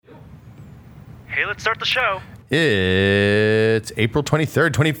Hey, let's start the show. It's April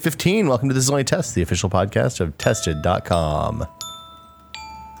 23rd, 2015. Welcome to This Is Only a Test, the official podcast of Tested.com.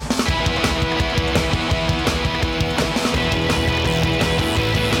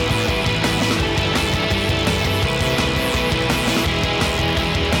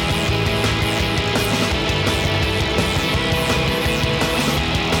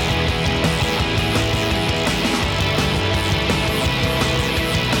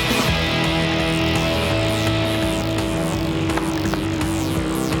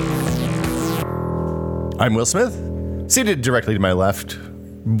 I'm Will Smith, seated directly to my left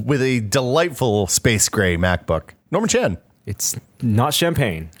with a delightful space gray MacBook. Norman Chan. It's not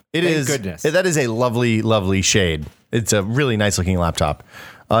champagne. It is. Thank goodness. That is a lovely, lovely shade. It's a really nice looking laptop.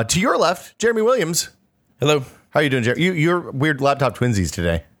 To your left, Jeremy Williams. Hello. How are you doing, Jeremy? You're weird laptop twinsies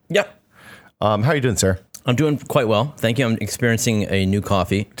today. Yeah. How are you doing, sir? I'm doing quite well. Thank you. I'm experiencing a new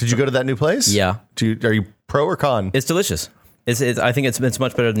coffee. Did you go to that new place? Yeah. Are you pro or con? It's delicious. I think it's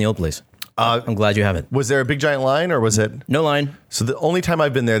much better than the old place. I'm glad you have it. Was there a big giant line or was it? No line. So the only time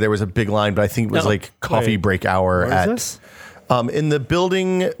I've been there was a big line, but I think it was like coffee break hour Where is this? In the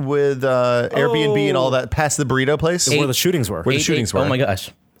building with Airbnb and all that, past the burrito place. Where the shootings were. Where the shootings were. Oh my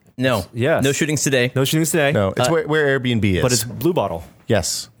gosh. No. Yes. No shootings today. No shootings today. No, it's where Airbnb is. But it's Blue Bottle.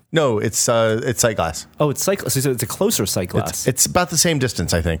 Yes. No, it's sight glass. Oh, it's sight glass. So it's a closer sight glass. It's about the same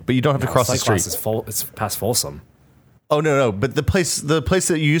distance, I think, but you don't have to cross the sight street. glass is full. It's past Folsom. Oh no! But the place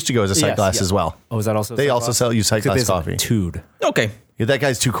that you used to go is a sight glass as well. Oh, is that also? They also sell you sight glass coffee. Tude. Okay. Yeah, that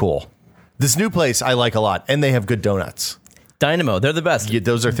guy's too cool. This new place I like a lot, and they have good donuts. Dynamo. They're the best. Yeah,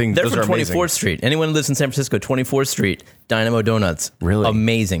 those are things. They're those from are amazing. 24th Street. Anyone who lives in San Francisco, 24th Street, Dynamo Donuts. Really?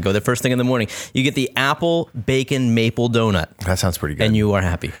 Amazing. Go there first thing in the morning. You get the apple bacon maple donut. That sounds pretty good. And you are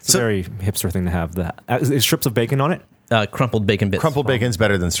happy. It's a very hipster thing to have. That is strips of bacon on it. Crumpled bacon bits. Crumpled bacon's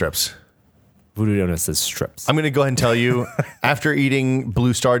better than strips. Voodoo Donuts is strips. I'm going to go ahead and tell you, after eating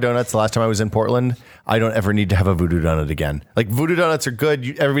Blue Star Donuts the last time I was in Portland, I don't ever need to have a Voodoo Donut again. Like, Voodoo Donuts are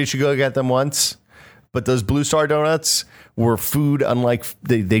good. Everybody should go get them once. But those Blue Star Donuts were food unlike...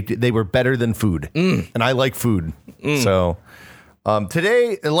 They were better than food. And I like food. So...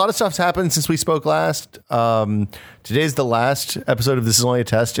 today, a lot of stuff's happened since we spoke last. Today's the last episode of This Is Only a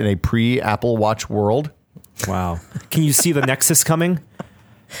Test in a pre-Apple Watch world. Wow. Can you see the Nexus coming?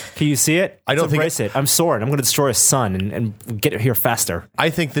 Can you see it? I don't think embrace it. I'm soaring. I'm going to destroy a sun and get it here faster. I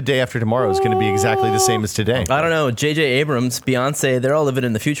think the day after tomorrow is going to be exactly the same as today. I don't know. J.J. Abrams, Beyonce, they're all living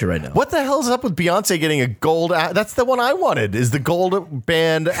in the future right now. What the hell is up with Beyonce getting a gold? That's the one I wanted. Is the gold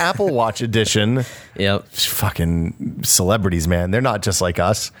band Apple Watch edition? Yep. Fucking celebrities, man. They're not just like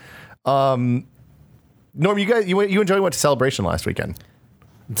us. Norm, you went to Celebration last weekend.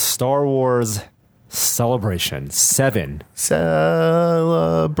 Star Wars Celebration 7.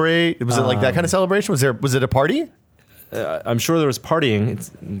 Celebrate. Was it like that kind of celebration? Was it a party? I'm sure there was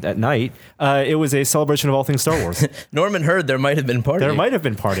partying at night. It was a celebration of all things Star Wars. Norman heard there might have been partying. There might have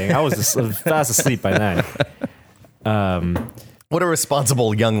been partying. I was fast asleep by then. What a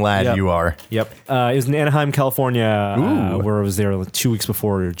responsible young lad you are. Yep. It was in Anaheim, California, where I was there 2 weeks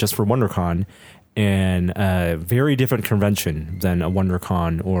before just for WonderCon. And a very different convention than a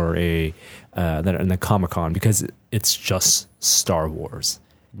WonderCon or than a Comic-Con, because it's just Star Wars.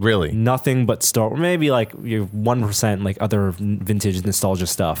 Really? Nothing but Star Wars. Maybe like 1% like other vintage nostalgia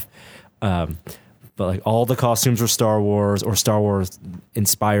stuff. But like all the costumes were Star Wars or Star Wars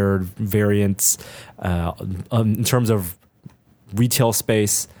inspired variants. In terms of retail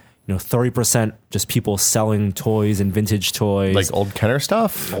space, 30% just people selling toys and vintage toys, Like old Kenner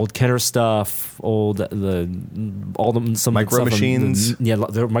stuff, all the Micro Machines.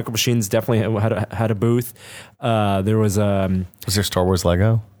 The Micro Machines definitely had a booth. There was there Star Wars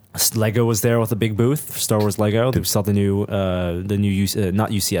Lego? Lego was there with a big booth. Star Wars Lego. They saw the new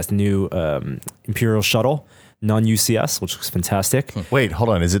Imperial Shuttle, non-UCS, which looks fantastic. Wait, hold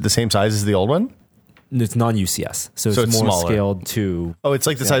on. Is it the same size as the old one? It's non-UCS, so it's more smaller. scaled to. Oh, it's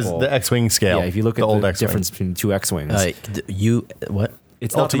like the size of the X-wing scale. Yeah, if you look at the old the X-wing. difference between two X-wings, what?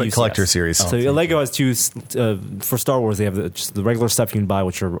 It's not Ultimate the UCS. Collector Series. So Lego has two for Star Wars. They have just the regular stuff you can buy,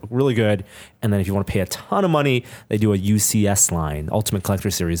 which are really good, and then if you want to pay a ton of money, they do a UCS line, Ultimate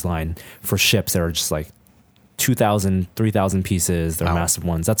Collector Series line for ships that are just like 2,000, 3,000 pieces. They're massive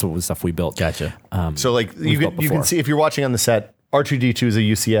ones. That's what the stuff we built. Gotcha. So like you can see if you're watching on the set, R2-D2 is a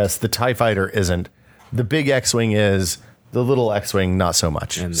UCS. The TIE Fighter isn't. The big X-Wing is. The little X-Wing, not so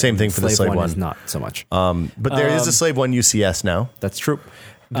much. And same thing for the Slave One. Is not so much. But there is a Slave One UCS now. That's true.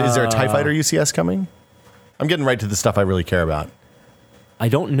 Is there a TIE Fighter UCS coming? I'm getting right to the stuff I really care about. I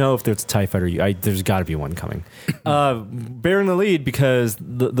don't know if there's a TIE fighter. There's got to be one coming. Bearing the lead because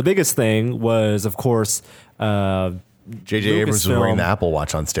the biggest thing was, of course, J.J. Abrams was wearing the Apple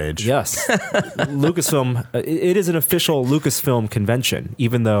Watch on stage. Yes. Lucasfilm, it is an official Lucasfilm convention,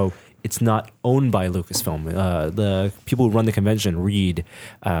 even though it's not owned by Lucasfilm. The people who run the convention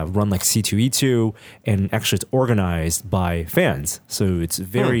run like C2E2, and actually it's organized by fans. So it's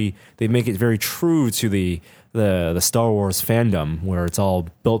they make it very true to the Star Wars fandom, where it's all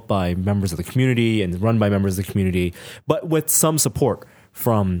built by members of the community and run by members of the community, but with some support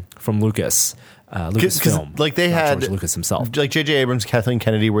from Lucasfilm, like they had George Lucas himself, like J.J. Abrams, Kathleen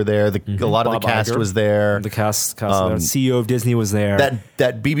Kennedy were there. A lot of Bob the cast Iger was there. The cast CEO of Disney was there.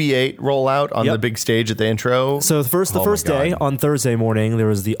 That BB-8 rollout on the big stage at the intro. So the first day on Thursday morning, there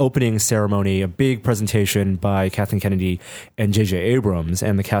was the opening ceremony, a big presentation by Kathleen Kennedy and J.J. Abrams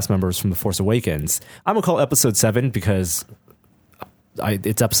and the cast members from The Force Awakens. I'm gonna call Episode 7 because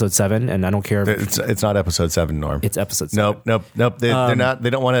it's Episode 7, and I don't care. It's not Episode 7, Norm. It's Episode 7. Nope. They're not. They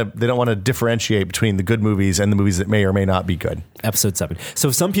don't want to differentiate between the good movies and the movies that may or may not be good. Episode 7.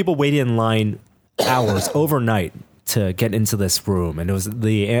 So some people waited in line hours overnight to get into this room, and it was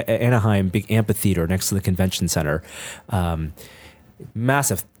the Anaheim big amphitheater next to the convention center.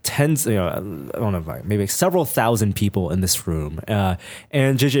 Massive, tens, I don't know, maybe several thousand people in this room.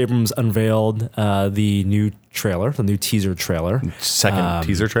 And J.J. Abrams unveiled the new teaser trailer. Second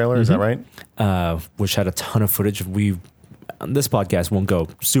teaser trailer, is that right? Which had a ton of footage. This podcast won't go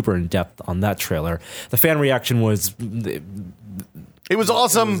super in depth on that trailer. The fan reaction was... It was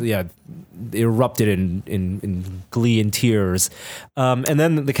awesome. It erupted in glee and tears. And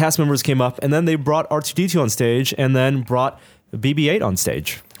then the cast members came up, and then they brought R2-D2 on stage, and then brought BB-8 on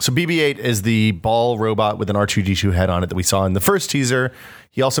stage. So BB-8 is the ball robot with an R2-D2 head on it that we saw in the first teaser.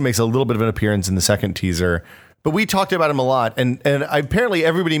 He also makes a little bit of an appearance in the second teaser. But we talked about him a lot, and apparently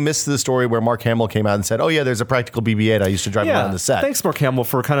everybody missed the story where Mark Hamill came out and said, "Oh yeah, there's a practical BB-8. I used to drive around the set." Thanks, Mark Hamill,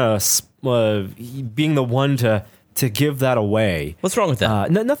 for kind of being the one to give that away. What's wrong with that?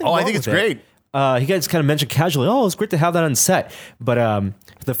 Nothing. I think it's great. He guys kind of mentioned casually, it's great to have that on set. But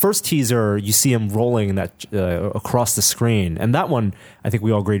the first teaser, you see him rolling that across the screen. And that one, I think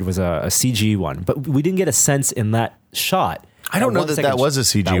we all agreed, was a CG one. But we didn't get a sense in that shot. I don't know that was a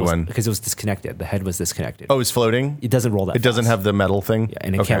CG one. Because it was disconnected. The head was disconnected. Oh, it's floating? It doesn't roll that fast. It doesn't have the metal thing? Yeah,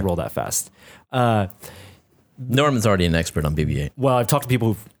 and it can't roll that fast. Norman's already an expert on BB-8. Well, I've talked to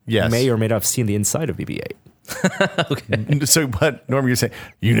people who may or may not have seen the inside of BB-8. Okay. So, but Norm, you're saying,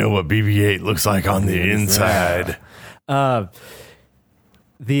 you know what BB-8 looks like on the inside. The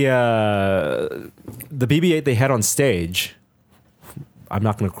BB-8 they had on stage, I'm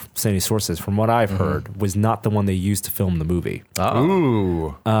not going to say any sources, from what I've heard, was not the one they used to film the movie. Oh.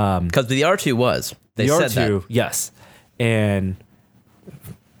 Ooh. Because the R2 was. They said R2, that. yes. And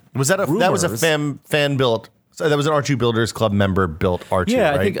was that was a fan built? So that was an R2 Builders Club member built R2, yeah,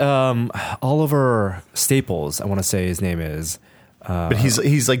 right? I think Oliver Staples, I want to say his name is. But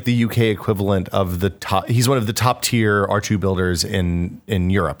he's like the UK equivalent of the top. He's one of the top tier R2 builders in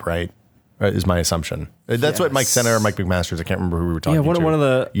Europe, right? Is my assumption. That's what Mike Senna or Mike McMasters. I can't remember who we were talking to. Yeah, one of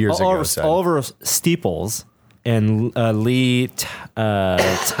the years ago said. Oliver Steeples and Lee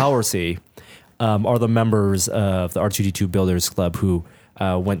Towersey are the members of the R2D2 Builders Club who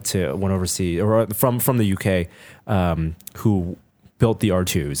went overseas or from the UK who built the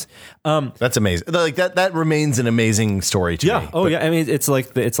R2s. That's amazing. Like that remains an amazing story to me. Oh, yeah. I mean, it's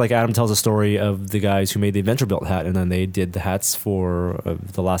like Adam tells a story of the guys who made the Adventure Built hat, and then they did the hats for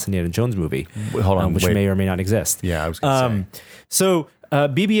the last Indiana Jones movie. Hold on, which may or may not exist. Yeah, I was going to say. So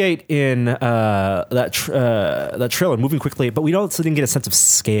BB-8 in that trailer, moving quickly, but we also didn't get a sense of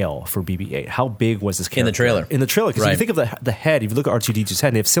scale for BB-8. How big was this character? In the trailer, because if you think of the head, if you look at R2-D2's head,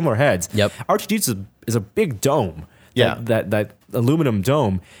 and they have similar heads. Yep. R2-D2 is a big dome. Yeah, that aluminum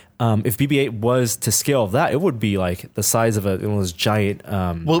dome. If BB-8 was to scale of that, it would be like the size of one of those giant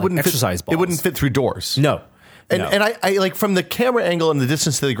it wouldn't exercise balls. It wouldn't fit through doors. No. And I like from the camera angle and the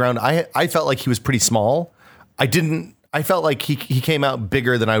distance to the ground, I felt like he was pretty small. I felt like he came out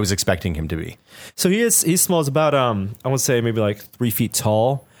bigger than I was expecting him to be. So he's small. He's about I would say maybe like 3 feet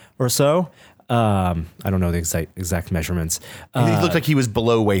tall or so. I don't know the exact measurements. He looked like he was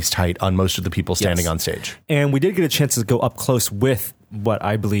below waist height on most of the people standing on stage. And we did get a chance to go up close with what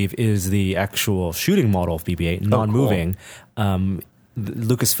I believe is the actual shooting model of BB-8, non-moving. Cool.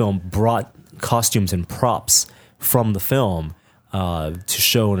 Lucasfilm brought costumes and props from the film to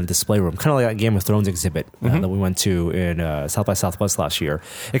show in a display room, kind of like that Game of Thrones exhibit that we went to in South by Southwest last year,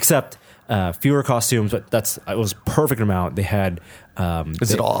 except fewer costumes, but it was perfect amount. They had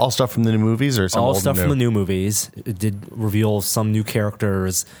Is it all stuff from the new movies or some all old stuff and from the new movies? It did reveal some new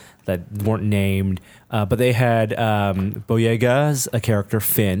characters that weren't named, but they had Boyega's a character,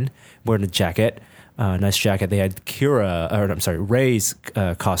 Finn, wearing a jacket. Nice jacket. They had Rey's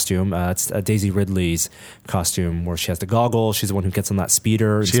costume. It's Daisy Ridley's costume, where she has the goggles. She's the one who gets on that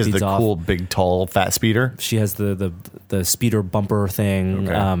speeder. And She has speeds the off. cool, big, tall, fat speeder. She has the speeder bumper thing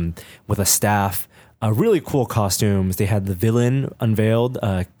Okay. with a staff. Really cool costumes. They had the villain unveiled.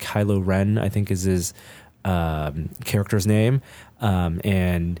 Kylo Ren, I think, is his character's name,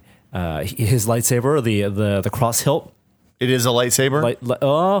 and his lightsaber, the cross hilt. It is a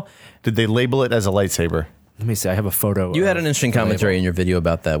lightsaber? Did they label it as a lightsaber? Let me see. I have a photo. You had an interesting commentary in your video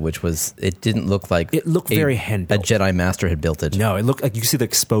about that, which was it didn't look like It looked very a hand-built. Jedi Master had built it. No, it looked like you see the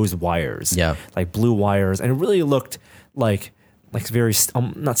exposed wires. Yeah. Like blue wires. And it really looked like very,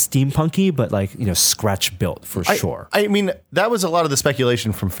 not steampunky, but scratch built for sure. I mean, that was a lot of the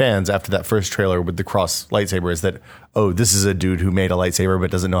speculation from fans after that first trailer with the cross lightsaber is that, oh, this is a dude who made a lightsaber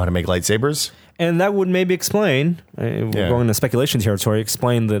but doesn't know how to make lightsabers. And that would maybe explain, we're going into speculation territory,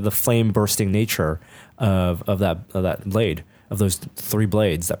 explain the flame bursting nature of that blade, of those 3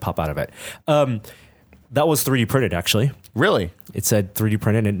 blades that pop out of it. That was 3D printed, actually. Really? It said 3D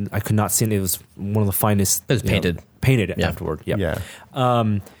printed, and I could not see it. It was one of the finest. It was painted. Painted afterward. Yep. Yeah.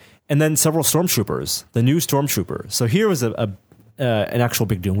 And then several stormtroopers, the new stormtroopers. So here was an actual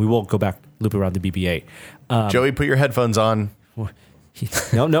big deal. We will go back, loop around the BB-8. Joey, put your headphones on.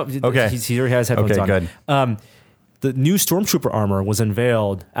 No. Okay. He already has headphones on. Okay, good. The new Stormtrooper armor was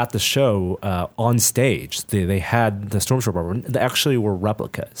unveiled at the show on stage. They had the Stormtrooper armor. They actually were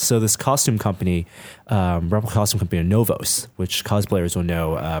replicas. So this costume company, replica costume company, Novos, which cosplayers will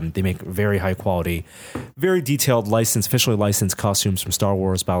know, they make very high quality, very detailed officially licensed costumes from Star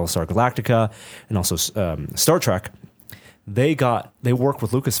Wars, Battlestar Galactica, and also Star Trek. They worked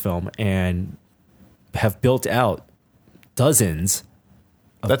with Lucasfilm and have built out dozens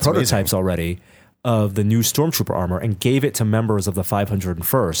of That's prototypes already of the new Stormtrooper armor and gave it to members of the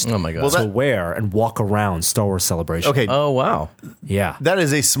 501st. Oh my God. To wear and walk around Star Wars Celebration. Okay. Oh wow. Yeah. That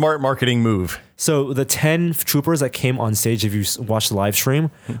is a smart marketing move. So the 10 troopers that came on stage, if you watch the live stream,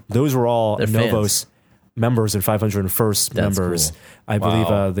 those were all They're Novos members and 501st members. cool. I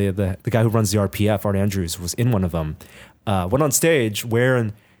believe the guy who runs the RPF, Art Andrews, was in one of them. Went on stage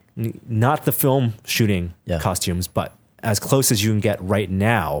wearing not the film shooting costumes, but as close as you can get right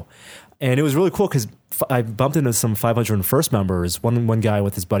now. And it was really cool because I bumped into some 501st members. One guy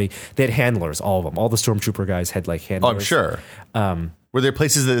with his buddy, they had handlers, all of them. All the Stormtrooper guys had handlers. Oh, I'm sure. Were there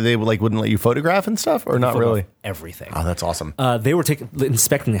places that they wouldn't let you photograph and stuff, or not really? Everything. Oh, that's awesome. They were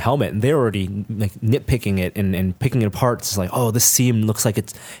inspecting the helmet, and they were already nitpicking it and picking it apart. It's like, oh, this seam looks like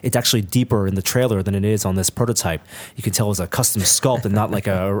it's actually deeper in the trailer than it is on this prototype. You can tell it was a custom sculpt and not like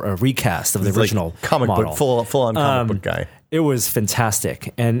a recast of the original comic model. book, full on comic book guy. It was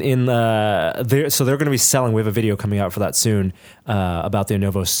fantastic, and so they're going to be selling. We have a video coming out for that soon about the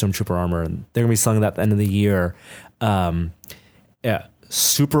Novos Stormtrooper armor, and they're going to be selling that at the end of the year. Yeah,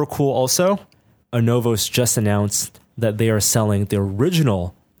 super cool. Also, Novos just announced that they are selling the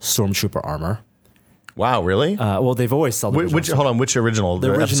original Stormtrooper armor. Wow, really? Well, they've always sold the original. Which original?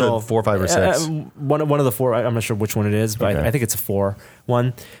 The original, episode 4, 5, or 6? One of the 4. I'm not sure which one it is, but Okay. I think it's a 4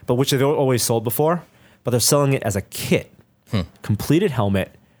 one. But which they've always sold before. But they're selling it as a kit, completed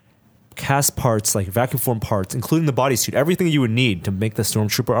helmet, cast parts like vacuum form parts, including the bodysuit, everything you would need to make the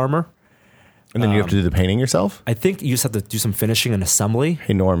Stormtrooper armor. And then you have to do the painting yourself? I think you just have to do some finishing and assembly.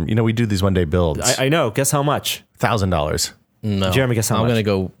 Hey, Norm, we do these one-day builds. I know. Guess how much? $1,000. No. Jeremy, guess how much? I'm going to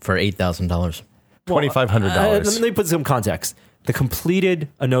go for $8,000. $2,500. Let me put some context. The completed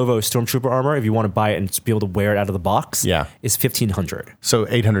Anovo Stormtrooper armor, if you want to buy it and be able to wear it out of the box, is $1,500. So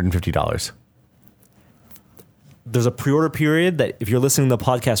 $850. There's a pre-order period that if you're listening to the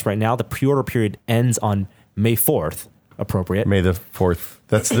podcast right now, the pre-order period ends on May 4th. Appropriate. May the 4th.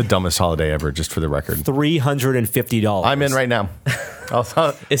 That's the dumbest holiday ever, just for the record. $350. I'm in right now.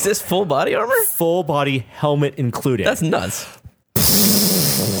 Is this full body armor? Full body helmet included. That's nuts.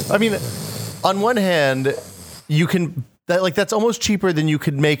 I mean, on one hand, you can that's almost cheaper than you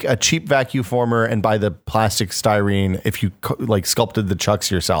could make a cheap vacuum former and buy the plastic styrene if you sculpted the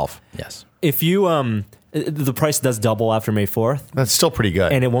chucks yourself. Yes. If you the price does double after May 4th. That's still pretty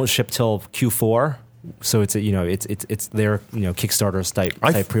good, and it won't ship till Q4. So it's it's their Kickstarter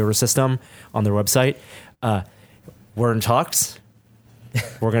type pre-order system on their website. We're in talks.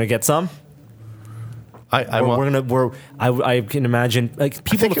 We're gonna get some. I can imagine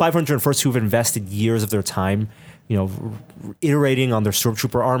people in the 501st who've invested years of their time, iterating on their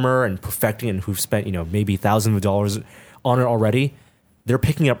Stormtrooper armor and perfecting, and who've spent maybe thousands of dollars on it already. they're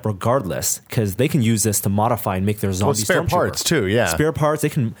picking up regardless because they can use this to modify and make their zombie spare stormtrooper. parts too. Yeah, Spare parts.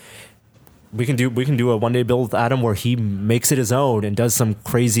 We can do a one-day build with Adam where he makes it his own and does some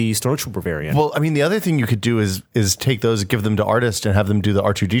crazy stormtrooper variant. Well, I mean, the other thing you could do is take those, give them to artists, and have them do the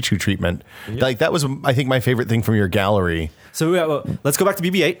R2D2 treatment. Yep. Like that was, I think, my favorite thing from your gallery. So let's go back to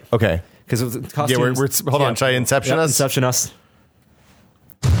BB-8. Okay, because costumes. Yeah, we're hold on. Should I Inception us? Inception us.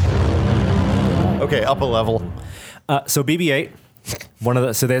 Okay, up a level. So BB-8.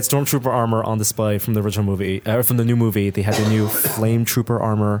 So they had Stormtrooper armor on display from the original movie, from the new movie. They had the new Flame Trooper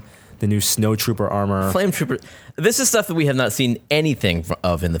armor, the new Snow Trooper armor. Flame Trooper. This is stuff that we have not seen anything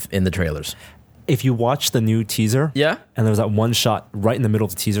of in the trailers. If you watch the new teaser, yeah, and there was that one shot right in the middle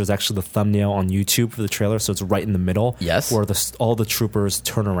of the teaser is actually the thumbnail on YouTube for the trailer, so it's right in the middle. Yes, where all the troopers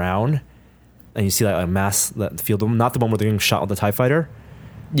turn around, and you see that that field, not the one where they're getting shot with the TIE fighter.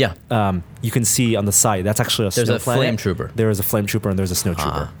 Yeah, you can see on the side that's actually there's snow a planet. Flame Trooper. There is a Flame Trooper and there's a Snow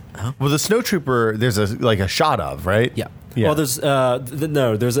Trooper. Well, the Snow Trooper, there's a shot of, right? Yeah. Yeah. Well, there's I don't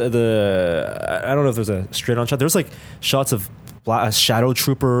know if there's a straight on shot. There's like shots of shadow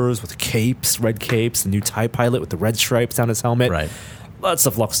troopers with capes, red capes, the new TIE pilot with the red stripes down his helmet. Right. That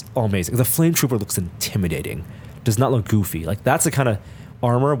stuff looks all amazing. The Flame Trooper looks intimidating. Does not look goofy. Like that's the kind of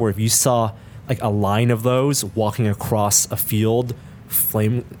armor where if you saw like a line of those walking across a field,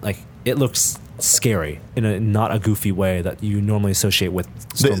 it looks scary in a not a goofy way that you normally associate with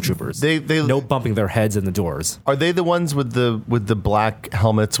stormtroopers. They no bumping their heads in the doors. Are they the ones with the black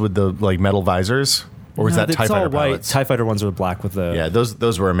helmets with the like metal visors, or is that TIE Fighter pilots? TIE Fighter ones are black with the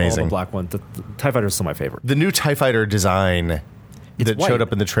those were amazing. All the black one. The TIE Fighter is still my favorite. The new TIE Fighter design that white. Showed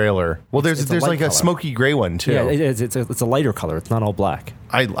up in the trailer. Well, there's like color. A smoky gray one too. Yeah, it's a lighter color. It's not all black.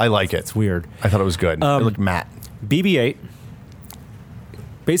 I like it. It's weird. I thought it was good. It looked matte. BB-8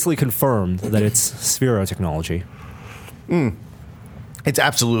 basically confirmed that it's Sphero technology. It's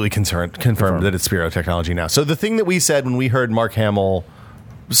absolutely confirmed that it's Sphero technology now. So the thing that we said when we heard Mark Hamill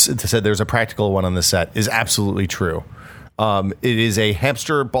said there's a practical one on the set is absolutely true. It is a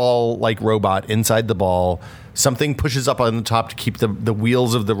hamster ball like robot inside the ball. Something pushes up on the top to keep the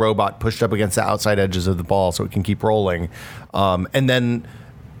wheels of the robot pushed up against the outside edges of the ball so it can keep rolling. And then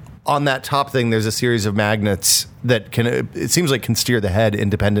on that top thing, there's a series of magnets that it seems like can steer the head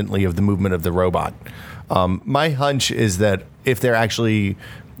independently of the movement of the robot. My hunch is that if they're actually,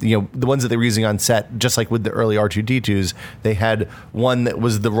 the ones that they were using on set, just like with the early R2D2s, they had one that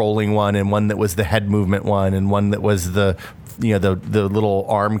was the rolling one and one that was the head movement one and one that was the little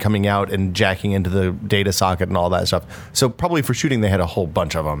arm coming out and jacking into the data socket and all that stuff. So probably for shooting, they had a whole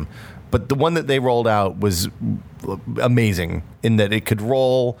bunch of them. But the one that they rolled out was amazing in that it could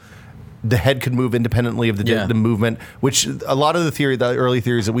roll. The head could move independently of the movement, which a lot of the early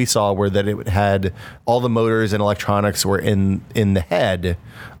theories that we saw were that it had all the motors and electronics were in the head,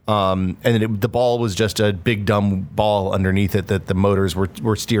 and the ball was just a big dumb ball underneath it that the motors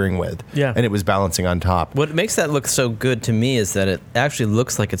were steering with, and it was balancing on top. What makes that look so good to me is that it actually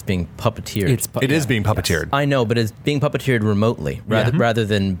looks like it's being puppeteered. It is being puppeteered. Yes. I know, but it's being puppeteered remotely rather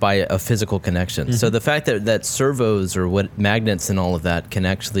than by a physical connection. Mm-hmm. So the fact that servos or what magnets and all of that can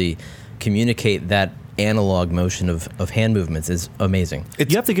actually communicate that analog motion of hand movements is amazing.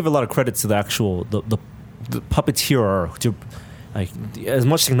 You have to give a lot of credit to the actual the puppeteer. To like as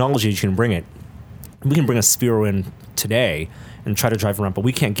much technology as you can bring it, we can bring a Sphero in today and try to drive around, but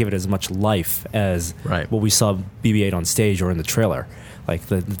we can't give it as much life as what we saw BB-8 on stage or in the trailer. Like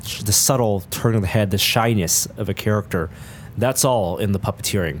the subtle turn of the head, the shyness of a character, that's all in the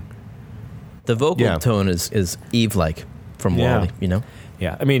puppeteering. The vocal tone is Eve-like from WALL-E,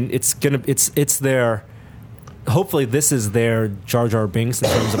 Yeah, I mean, it's their. Hopefully, this is their Jar Jar Binks in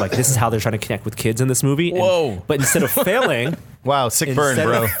terms of like this is how they're trying to connect with kids in this movie. Whoa! But instead of failing, wow, sick burn,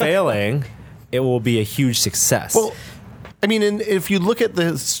 bro. Instead of failing, it will be a huge success. Well, I mean, if you look at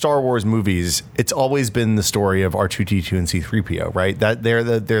the Star Wars movies, it's always been the story of R2D2 and C-3PO, right? That they're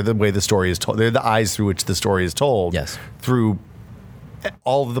the way the story is told. They're the eyes through which the story is told. Yes. Through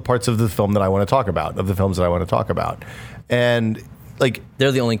all of the parts of the film that I want to talk about, and. Like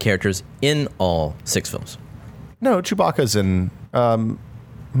they're the only characters in all 6 films. No, Chewbacca's in.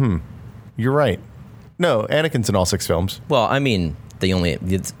 You're right. No, Anakin's in all 6 films. Well, I mean,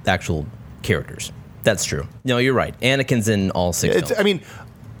 the actual characters. That's true. No, you're right. Anakin's in all 6 films. I mean,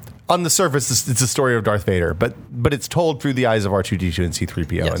 on the surface, it's a story of Darth Vader, but it's told through the eyes of R2D2 and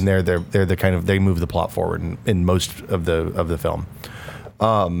C-3PO, and they're the kind of they move the plot forward in most of the film.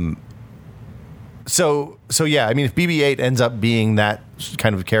 So yeah, I mean, if BB-8 ends up being that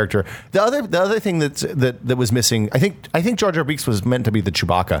kind of character, the other thing that was missing, I think Jar Jar Binks was meant to be the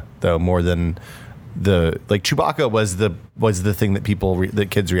Chewbacca though, more than like Chewbacca was the thing that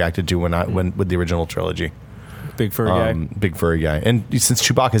that kids reacted to when with the original trilogy. Big furry guy. Big furry guy. And since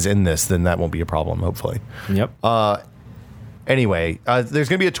Chewbacca's in this, then that won't be a problem, hopefully. Yep. Anyway, there's going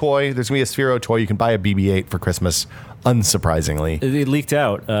to be a toy. There's going to be a Sphero toy. You can buy a BB-8 for Christmas, unsurprisingly. It leaked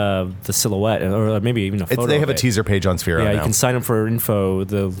out the silhouette, or maybe even a photo. They have of a teaser page on Sphero now. Yeah, you can sign up for info.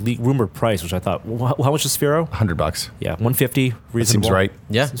 The rumored price, which I thought, how much is Sphero? $100. Yeah, $150. Reasonable. Seems right.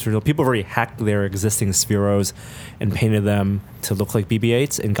 Yeah. Seems reasonable. People have already hacked their existing Spheros and painted them to look like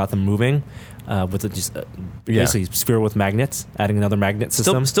BB-8s and got them moving. With basically Sphero with magnets, adding another magnet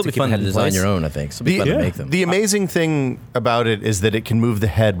system. Still be keep the fun head to in design place. your own, I think. Still be fun to make them. The amazing thing about it is that it can move the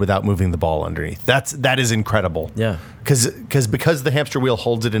head without moving the ball underneath. That is incredible. Yeah. Because the hamster wheel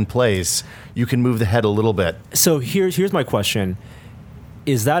holds it in place, you can move the head a little bit. So here's my question: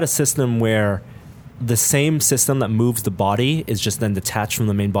 is that a system where the same system that moves the body is just then detached from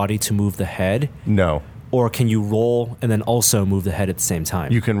the main body to move the head? No. Or can you roll and then also move the head at the same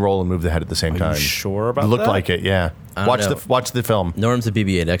time? You can roll and move the head at the same time. Are you sure about it looked that? like it, yeah. I don't know. Watch the film. Norm's a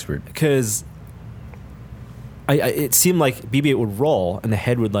BB-8 expert. Because it seemed like BB-8 would roll and the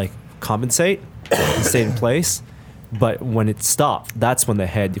head would like compensate and stay in place. But when it stopped, that's when the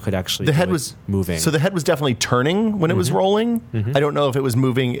head could actually was moving. So the head was definitely turning when it was rolling. I don't know if it was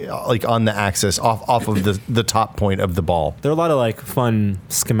moving like on the axis off of the top point of the ball. There are a lot of like fun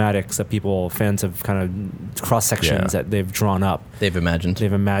schematics that fans have kind of cross sections that they've drawn up. They've imagined.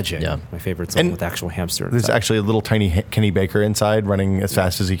 Yeah. My favorite's one with actual hamster. There's actually a little tiny Kenny Baker inside running as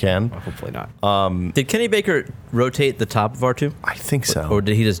fast as he can. Well, hopefully not. Did Kenny Baker rotate the top of R2? I think so. Or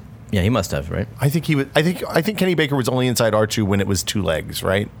did he just... Yeah, he must have, right? I think he was. I think Kenny Baker was only inside R2 when it was two legs,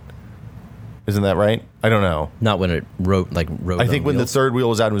 right? Isn't that right? I don't know. Not when it rode I think when the third wheel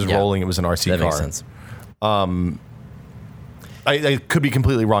was out and was rolling, it was an RC car. That makes sense. I could be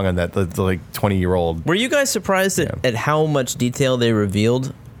completely wrong on that. The like 20-year-old. Were you guys surprised at how much detail they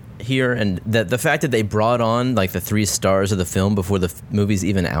revealed here, and that the fact that they brought on like the 3 stars of the film before the movie's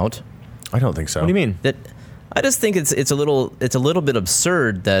even out? I don't think so. What do you mean? That I just think it's a little bit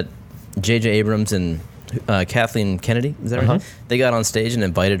absurd that J.J. Abrams and Kathleen Kennedy, is that right? They got on stage and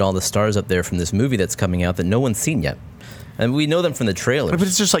invited all the stars up there from this movie that's coming out that no one's seen yet. And we know them from the trailers. But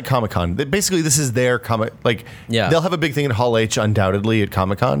it's just like Comic-Con. Basically, this is their comic. Like, they'll have a big thing at Hall H, undoubtedly, at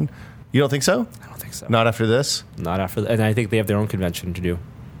Comic-Con. You don't think so? I don't think so. Not after this? Not after. And I think they have their own convention to do.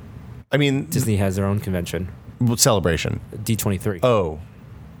 I mean... Disney has their own convention. Celebration. D23. Oh.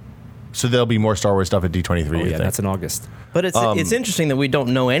 So there'll be more Star Wars stuff at D23, you think? That's in August. But it's interesting that we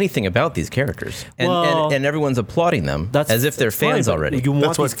don't know anything about these characters, and everyone's applauding them as if they're fans already. You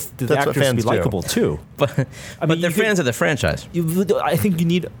want the actors to be likable too. But they're fans of the franchise. I think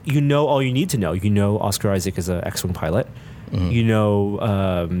you know all you need to know. You know Oscar Isaac is an X-wing pilot. You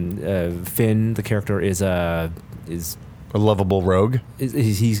know Finn, the character, is a lovable rogue.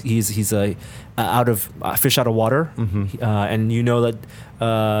 He's a fish out of water, and you know that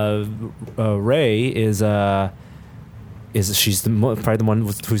Rey is she's probably the one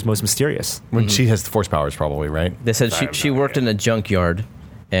who's most mysterious. When she has the Force powers, probably, right? They said she worked in a junkyard,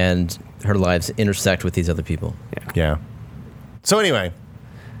 and her lives intersect with these other people. Yeah. So anyway,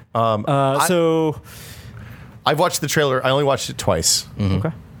 so I've watched the trailer. I only watched it twice.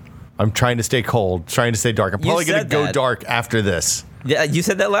 Okay. I'm trying to stay cold, trying to stay dark. I'm probably going to go dark after this. Yeah, you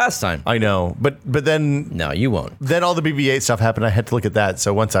said that last time. I know, but then no, you won't. Then all the BB-8 stuff happened. I had to look at that.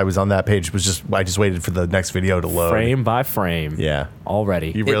 So once I was on that page, I just waited for the next video to load, frame by frame. Yeah,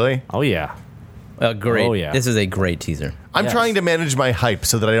 already. You really? Oh yeah. Great. Oh yeah. This is a great teaser. I'm trying to manage my hype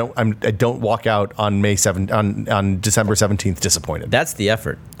so that I don't walk out on on December 17th disappointed. That's the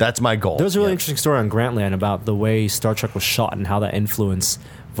effort. That's my goal. There was a really interesting story on Grantland about the way Star Trek was shot and how that influenced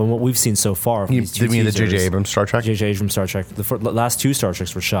from what we've seen so far. From these two mean the teasers. J.J. Abrams Star Trek? J.J. Abrams Star Trek. The last 2 Star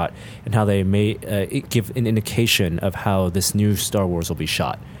Treks were shot, and how they may give an indication of how this new Star Wars will be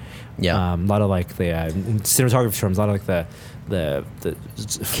shot. Yeah, a lot of like the in cinematography terms, a lot of like the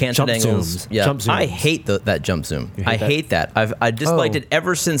jump zooms. Yeah, jump zooms. I hate that jump zoom. I hate that. I disliked it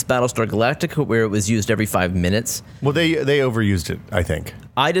ever since Battlestar Galactica, where it was used every 5 minutes. Well, they overused it, I think.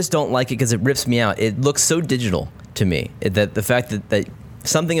 I just don't like it because it rips me out. It looks so digital to me that the fact that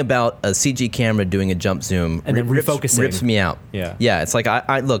something about a CG camera doing a jump zoom and then refocusing rips me out. Yeah. It's like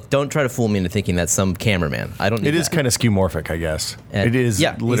I look. Don't try to fool me into thinking that's some cameraman. I don't. Need it is that. kind of skeuomorphic, I guess. It is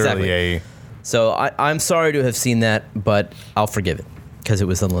literally exactly. So I'm sorry to have seen that, but I'll forgive it. Because it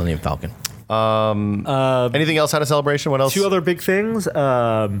was the Millennium Falcon. Anything else out of Celebration? What else? Two other big things.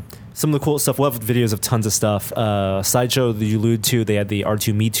 Some of the cool stuff. We'll have videos of tons of stuff. Sideshow that you allude to, they had the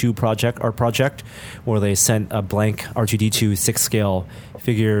R2 Me Too art project, where they sent a blank R2D2 6-scale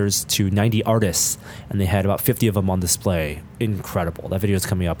figures to 90 artists, and they had about 50 of them on display. Incredible. That video is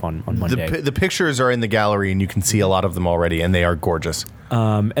coming up on Monday. The pictures are in the gallery, and you can see a lot of them already, and they are gorgeous.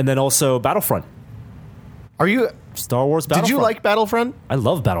 And then also Battlefront. Are you... Star Wars Battlefront. Did you like Battlefront? I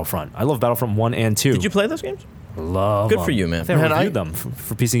love Battlefront. I love Battlefront 1 and 2. Did you play those games? Love Good them. for you, man. I think I reviewed them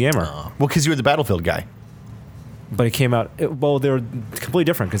for PC Gamer. Well, because you were the Battlefield guy. But it came out. Well, they were completely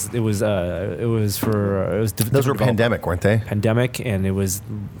different because it was Those were Pandemic, weren't they? Pandemic, and it was.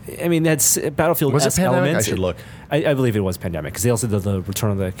 I mean, that's Battlefield. Was it Pandemic? Elements. I should look. I believe it was Pandemic because they also did the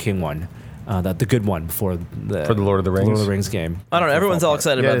Return of the King one, the good one before the Lord of the Rings. Lord of the Rings game. I don't know. Everyone's all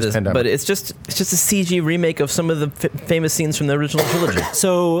excited about this, Pandemic. but it's just a CG remake of some of the famous scenes from the original trilogy.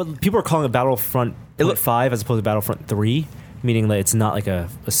 So people are calling it Battlefront 5 as opposed to Battlefront 3. Meaning that it's not like a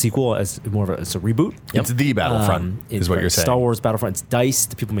sequel, as more of it's a reboot. It's the Battlefront, is what you're saying. Star Wars Battlefront. It's DICE.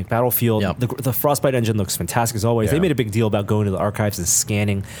 The people make Battlefield. Yep. The Frostbite engine looks fantastic as always. Yeah. They made a big deal about going to the archives and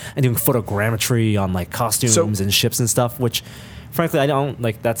scanning and doing photogrammetry on like costumes and ships and stuff, which frankly I don't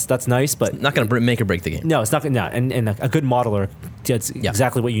like. That's nice, but Not going to make or break the game. no, it's not. No, and a good modeler, that's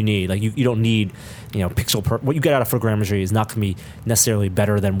exactly what you need. Like you don't need, what you get out of photogrammetry is not going to be necessarily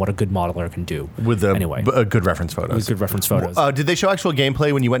better than what a good modeler can do. With good reference photos. With good reference photos. Did they show actual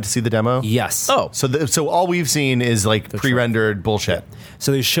gameplay when you went to see the demo? Yes. Oh. So all we've seen is like pre-rendered bullshit.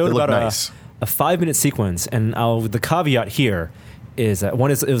 So they showed They look about nice. a 5-minute sequence, and the caveat here is that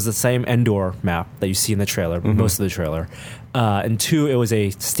one is it was the same Endor map that you see in the trailer, most of the trailer, and two, it was a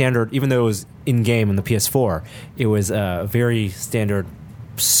standard. Even though it was in game on the PS4, it was a very standard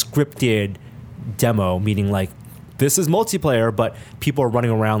scripted demo, meaning like this is multiplayer, but people are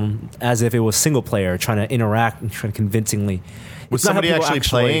running around as if it was single player, trying to interact and trying to convincingly. Was somebody actually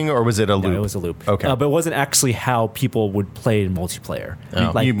playing, or was it a loop? No, it was a loop. Okay. But it wasn't actually how people would play in multiplayer.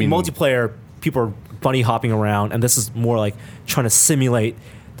 Oh. Like You mean- multiplayer, people are bunny hopping around, and this is more like trying to simulate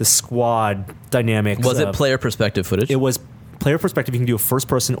the squad dynamics. Was it player perspective footage? It was player perspective. You can do a first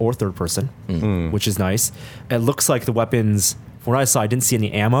person or third person, which is nice. It looks like the weapons. From what I saw, I didn't see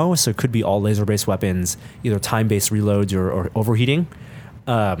any ammo, so it could be all laser based weapons, either time based reloads or overheating.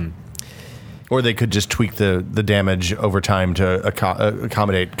 Or they could just tweak the damage over time to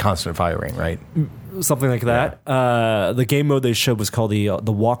accommodate constant firing, right? Something like that. The game mode they showed was called the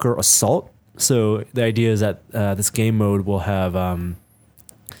Walker Assault. So the idea is that this game mode will have,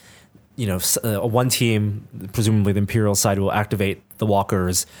 one team, presumably the Imperial side, will activate the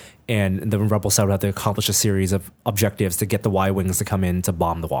Walkers, and the Rebel side will have to accomplish a series of objectives to get the Y-Wings to come in to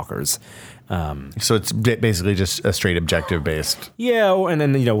bomb the Walkers. So it's basically just a straight objective based. Yeah, and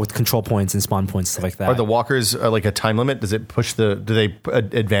then with control points and spawn points, stuff like that. Are the walkers like a time limit? Does it push do they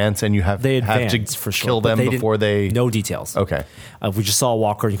advance and you have advance, to for sure, kill them before they? No details. Okay. We just saw a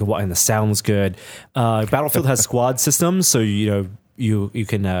walker. You can walk, and the sound was good. Battlefield has squad systems, so you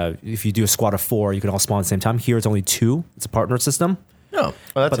can if you do a squad of 4, you can all spawn at the same time. Here it's only 2. It's a partner system. Oh,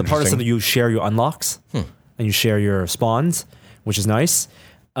 Well, that's But the partner interesting. system, you share your unlocks and you share your spawns, which is nice.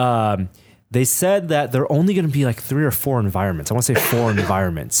 They said that they're only going to be like 3 or 4 environments. I want to say 4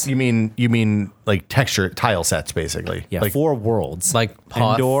 environments. You mean like texture tile sets basically? Yeah, like, 4 worlds. like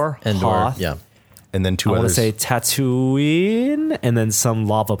Hoth, Endor, Hoth, yeah. and then 2 I want to others. say Tatooine, and then some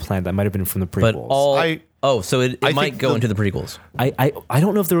lava planet that might have been from the But prequels. so it I might think go into the prequels. I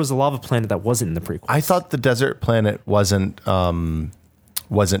don't know if there was a lava planet that wasn't in the prequels. I thought the desert planet wasn't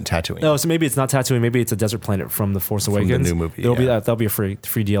Tatooine. No, so maybe it's not Tatooine. Maybe it's a desert planet from the Force the Awakens. new movie, There'll be yeah. that'll be a free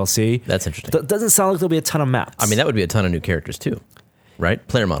DLC. That's interesting. Doesn't sound like there'll be a ton of maps. I mean, that would be a ton of new characters too, right?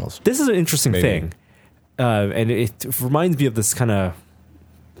 Player models. This is an interesting Maybe. thing, and it reminds me of this kind of,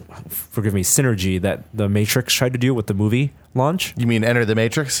 forgive me, synergy that the Matrix tried to do with the movie launch. You mean Enter the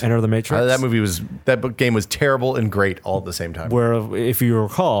Matrix? Enter the Matrix. That game was terrible and great all at the same time. Where, if you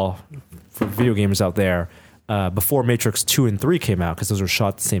recall, for video gamers out there, before Matrix 2 and 3 came out, because those were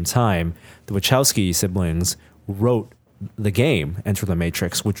shot at the same time, the Wachowski siblings wrote the game Enter the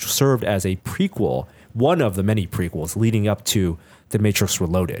Matrix, which served as a prequel, one of the many prequels leading up to The Matrix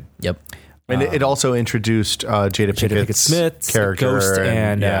Reloaded. Yep. And it also introduced Jada Pinkett Smith's character, Ghost,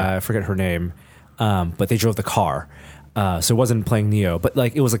 and yeah. I forget her name, but they drove the car. So it wasn't playing Neo, but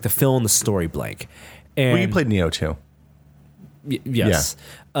like it was like the fill in the story blank. And Well, you played Neo too. Yes.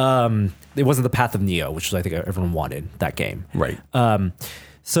 It wasn't the Path of Neo, which was, I think, everyone wanted that game. Right.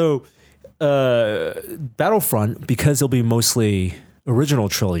 So Battlefront, because it'll be mostly original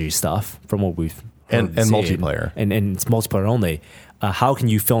trilogy stuff from what we've heard And seen, multiplayer. and it's multiplayer only. how can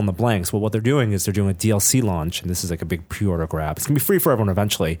you fill in the blanks? Well, what they're doing is they're doing a DLC launch, and this is like a big pre-order grab. It's going to be free for everyone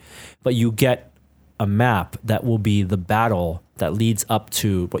eventually, but you get a map that will be the battle that leads up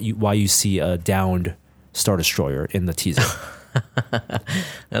to why you see a downed Star Destroyer in the teaser.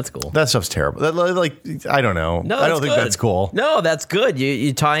 That's cool. That stuff's terrible. I don't know. No, I don't think that's cool. No, that's good.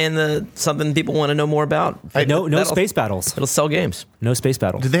 You tie in something people want to know more about. No space battles. It'll sell games. No space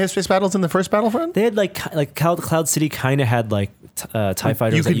battles. Did they have space battles in the first Battlefront? They had like Cloud City kind of had like TIE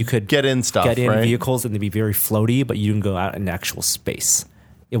fighters that you could get in stuff, get in right? vehicles, and they'd be very floaty, but you didn't go out in actual space.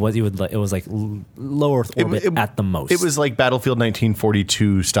 It was like low Earth orbit at the most. It was like Battlefield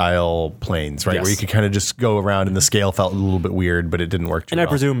 1942 style planes, right? Yes. Where you could kind of just go around, and the scale felt a little bit weird, but it didn't work too and well. I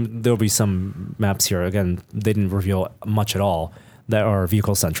presume there'll be some maps here. Again, they didn't reveal much at all that are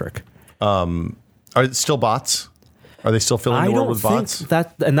vehicle centric. Are it still bots? Are they still filling the world with bots?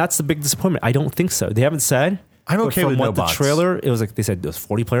 And that's the big disappointment. I don't think so. They haven't said. I'm but okay from with what no the bots. trailer, it was like they said it was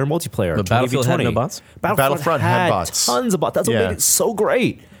 40-player multiplayer. But Battlefield had 20v20. no bots? Battlefront had bots. Tons of bots. That's what Yeah. made it so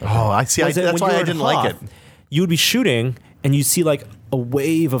great. Oh, I see. Was that That's when why you I were in didn't like it. Hoth, you would be shooting and you see like a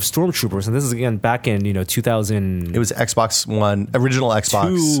wave of stormtroopers, and this is again back in 2000. It was Xbox One, original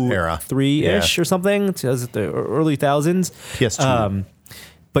Xbox era, 3-ish or something. The early thousands. PS2.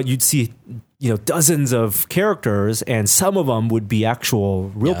 But you'd see dozens of characters, and some of them would be actual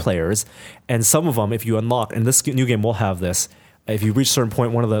real players, and some of them, if you unlock, and this new game will have this, if you reach a certain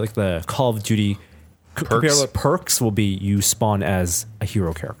point, one of the Call of Duty perks will be you spawn as a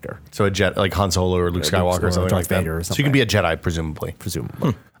hero character. So a jet like Han Solo or Luke Skywalker or something Darth like that. Vader or So you can be a Jedi, presumably.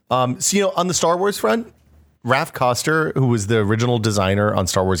 Presumably. So on the Star Wars front, Raph Koster, who was the original designer on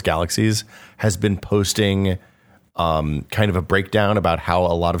Star Wars Galaxies, has been posting kind of a breakdown about how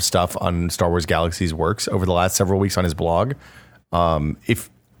a lot of stuff on Star Wars Galaxies works over the last several weeks on his blog. If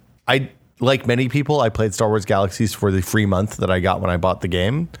I, like many people, I played Star Wars Galaxies for the free month that I got when I bought the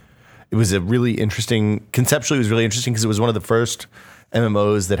game. It was conceptually it was really interesting because it was one of the first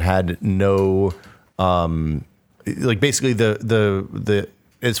MMOs that had no, basically the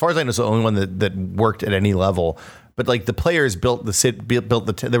as far as I know, it's the only one that worked at any level. But like the players built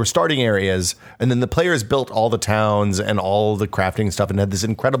there were starting areas, and then the players built all the towns and all the crafting stuff, and had this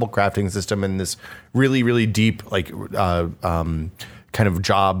incredible crafting system and this really, really deep kind of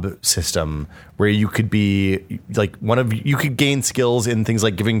job system where you could be like you could gain skills in things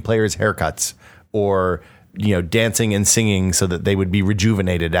like giving players haircuts or dancing and singing so that they would be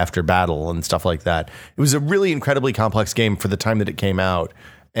rejuvenated after battle and stuff like that. It was a really incredibly complex game for the time that it came out,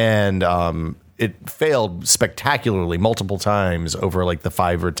 and it failed spectacularly multiple times over like the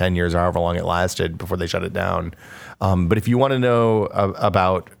 5 or 10 years, however long it lasted before they shut it down. But if you want to know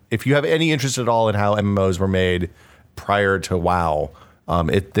if you have any interest at all in how MMOs were made prior to WoW,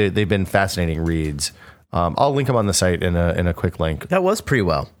 they've been fascinating reads. I'll link them on the site in a quick link. That was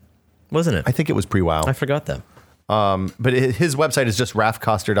pre-WoW, wasn't it? I think it was pre-WoW. I forgot that. But his website is just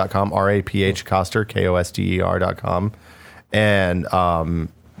raphkoster.com, RAPH Koster, KOSTER.com. And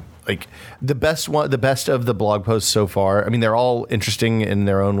like the best of the blog posts so far, I mean, they're all interesting in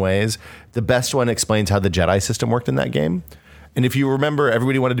their own ways. The best one explains how the Jedi system worked in that game. And if you remember,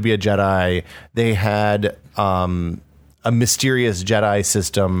 everybody wanted to be a Jedi. They had a mysterious Jedi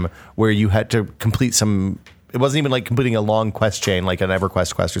system where you had to complete some. It wasn't even like completing a long quest chain, like an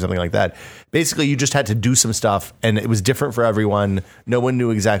EverQuest quest or something like that. Basically, you just had to do some stuff, and it was different for everyone. No one knew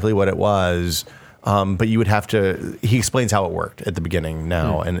exactly what it was, but you would have to. He explains how it worked at the beginning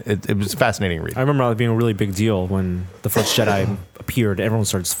now, and it was a fascinating read. I remember it being a really big deal when the first Jedi appeared. Everyone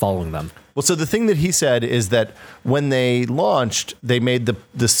started following them. Well, so the thing that he said is that when they launched, they made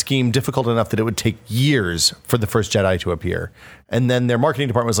the scheme difficult enough that it would take years for the first Jedi to appear. And then their marketing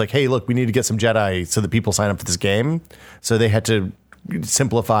department was like, hey, look, we need to get some Jedi so that people sign up for this game. So they had to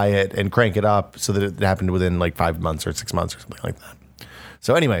simplify it and crank it up so that it happened within like 5 months or 6 months or something like that.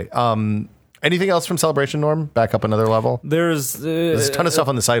 So anyway, anything else from Celebration, Norm? Back up another level? There's a ton of stuff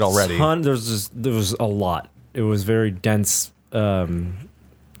on the site already. There was a lot. It was very dense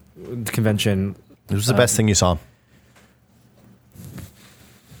convention. It was the best thing you saw.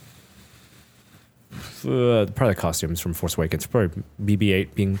 Probably the costumes from Force Awakens. Probably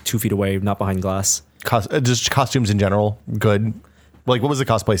BB-8 being 2 feet away, not behind glass. Just costumes in general, good. Like, what was the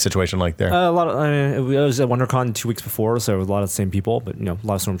cosplay situation like there? A lot of. I mean, it was at WonderCon 2 weeks before, so it was a lot of the same people, but a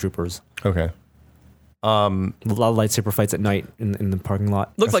lot of stormtroopers. Okay. A lot of lightsaber fights at night in the parking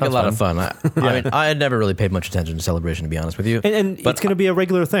lot. Looked like a lot of fun. I mean, I had never really paid much attention to Celebration, to be honest with you. And it's going to be a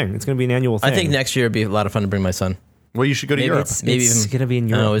regular thing. It's going to be an annual thing. I think next year it'd be a lot of fun to bring my son. Well, you should go to Europe. Maybe It's even going to be in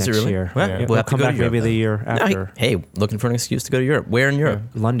Europe Oh, is it next really? year. Well, Yeah. we'll We'll have to come go to back maybe Europe the year No, after. hey, looking for an excuse to go to Europe. Where in Europe?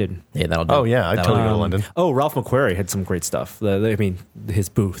 London. Yeah, that'll do. Oh, yeah. I'd That'll totally go to do. London. Oh, Ralph McQuarrie had some great stuff. I mean, his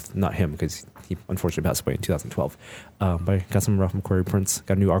booth, not him, because he unfortunately passed away in 2012. But I got some Ralph McQuarrie prints.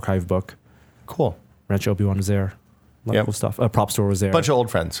 Got a new archive book. Cool. Ranch Obi-Wan was there. A lot of cool stuff. Prop Store was there. Bunch of old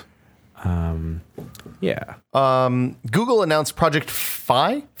friends. Yeah. Google announced Project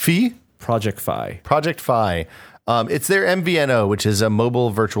Phi? Project Phi. Project Phi. It's their MVNO, which is a mobile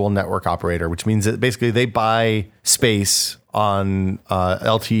virtual network operator, which means that basically they buy space on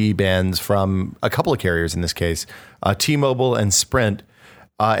LTE bands from a couple of carriers in this case, T-Mobile and Sprint.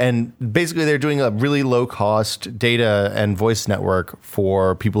 And basically they're doing a really low cost data and voice network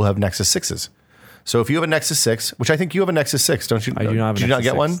for people who have Nexus 6s. So if you have a Nexus 6, which I think you have a Nexus 6, don't you? I do not have a Did you not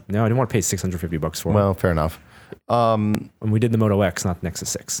Nexus get 6. one? No, I didn't want to pay $650 for it. Well, fair enough. And we did the Moto X, not Nexus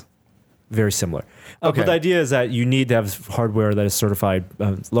 6. Very similar. Okay. But the idea is that you need to have hardware that is certified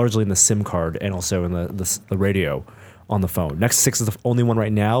largely in the SIM card and also in the radio on the phone. Nexus 6 is the only one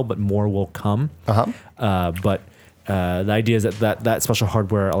right now, but more will come. But the idea is that special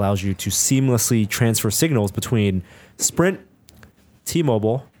hardware allows you to seamlessly transfer signals between Sprint,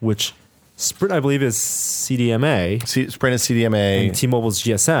 T-Mobile, which Sprint, I believe, is CDMA. Sprint is CDMA. And T-Mobile's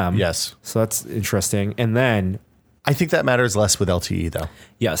GSM. Yes. So that's interesting. And then I think that matters less with LTE, though.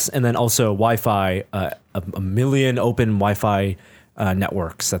 yes, and then also Wi-Fi, a million open Wi-Fi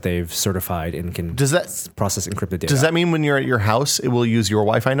networks that they've certified and can process encrypted data. Does that mean when you're at your house, it will use your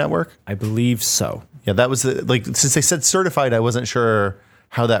Wi-Fi network? I believe so. Yeah, that was since they said certified, I wasn't sure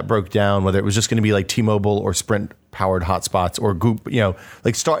how that broke down, whether it was just going to be like T-Mobile or Sprint powered hotspots or Google,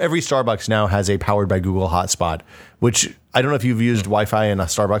 every Starbucks now has a powered by Google hotspot, which I don't know if you've used Wi-Fi in a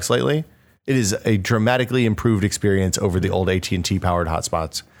Starbucks lately. It is a dramatically improved experience over the old AT&T powered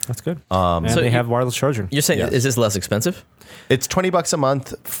hotspots. That's good. And so they have wireless charging. You're saying, is this less expensive? It's $20 a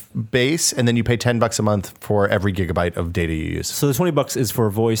month base, and then you pay $10 a month for every gigabyte of data you use. So the $20 is for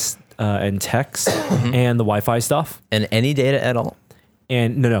voice and text and the Wi-Fi stuff. And any data at all?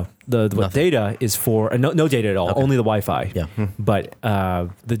 And no, the data is for no data at all, only the Wi-Fi. Yeah. But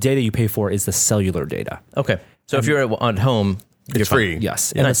the data you pay for is the cellular data. Okay. So if you're at home, It's free.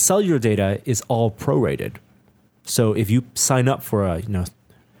 Yes, and the cellular data is all prorated. So if you sign up for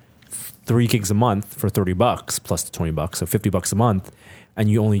 3 gigs a month for $30 plus the $20, so $50 a month, and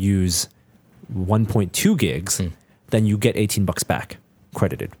you only use 1.2 gigs, then you get $18 back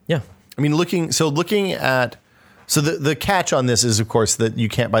credited. Yeah. I mean, looking at the catch on this is, of course, that you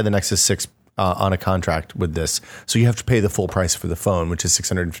can't buy the Nexus 6 on a contract with this. So you have to pay the full price for the phone, which is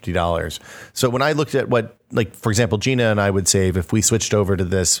 $650. So when I looked at what, like, for example, Gina and I would save if we switched over to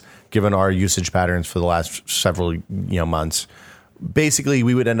this, given our usage patterns for the last several months, basically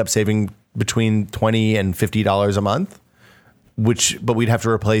we would end up saving between $20 and $50 a month, but we'd have to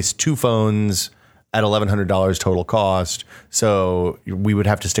replace 2 phones at $1,100 total cost. So we would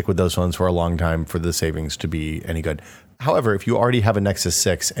have to stick with those phones for a long time for the savings to be any good. However, if you already have a Nexus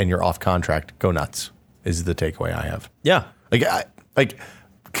 6 and you're off contract, go nuts is the takeaway I have. Yeah. Like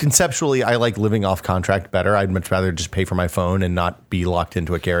conceptually, I like living off contract better. I'd much rather just pay for my phone and not be locked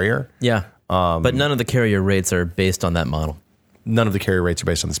into a carrier. Yeah. But none of the carrier rates are based on that model. None of the carrier rates are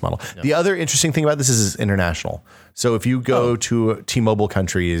based on this model. No. The other interesting thing about this is international. So if you go to T-Mobile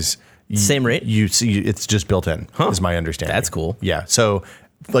countries, same rate? You see, it's just built in, is my understanding. That's cool. Yeah. So,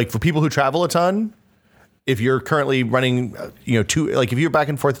 like for people who travel a ton, if you're currently running, if you're back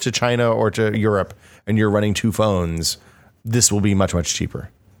and forth to China or to Europe and you're running 2 phones, this will be much, much cheaper,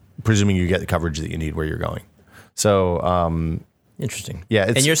 presuming you get the coverage that you need where you're going. So, interesting. Yeah.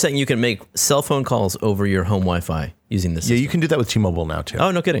 And you're saying you can make cell phone calls over your home Wi-Fi using this system? Yeah, you can do that with T-Mobile now too.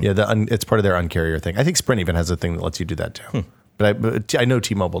 Oh, no kidding. Yeah, it's part of their uncarrier thing. I think Sprint even has a thing that lets you do that too. But I know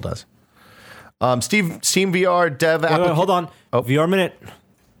T-Mobile does. Steam VR dev application. Hold on. VR Minute.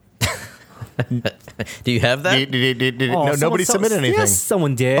 Do you have that? No, nobody submitted anything. Yes,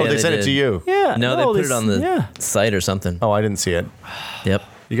 someone did. Oh, they sent it to you. Yeah. No, they put it on the site or something. Oh, I didn't see it. Yep.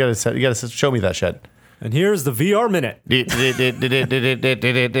 You gotta show me that shit. And here's the VR Minute.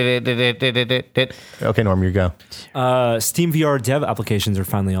 Okay, Norm, you go. Steam VR dev applications are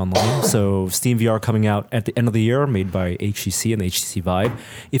finally online. So Steam VR coming out at the end of the year, made by HTC and the HTC Vive.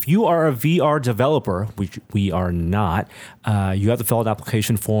 If you are a VR developer, which we are not, you have to fill out an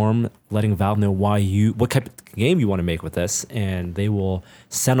application form letting Valve know what type of game you want to make with this, and they will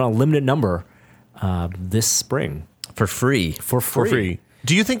send out a limited number this spring. For free. For free.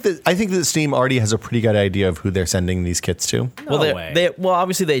 Do you think that? I think that Steam already has a pretty good idea of who they're sending these kits to. No way.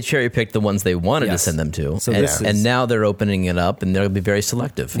 Obviously they cherry picked the ones they wanted to Yes. send them to, So and now they're opening it up, and they'll be very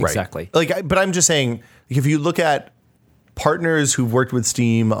selective. Exactly. But I'm just saying, if you look at partners who've worked with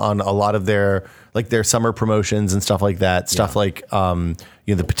Steam on a lot of their summer promotions and stuff like that. Stuff like the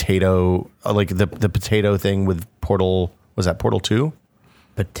potato, the potato thing with Portal. Was that Portal 2?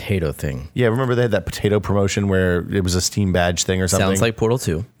 Potato thing. Yeah, remember they had that potato promotion where it was a Steam badge thing or something? Sounds like Portal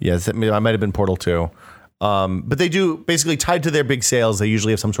 2. Yes, I might have been Portal 2. But they do, basically tied to their big sales, they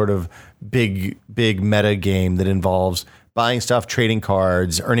usually have some sort of big meta game that involves buying stuff, trading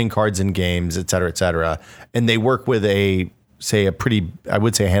cards, earning cards in games, et cetera, et cetera. And they work with I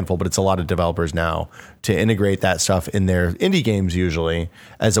would say a handful, but it's a lot of developers now to integrate that stuff in their indie games usually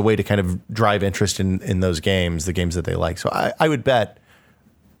as a way to kind of drive interest in those games, the games that they like. So I would bet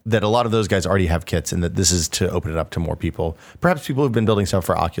that a lot of those guys already have kits and that this is to open it up to more people. Perhaps people who've been building stuff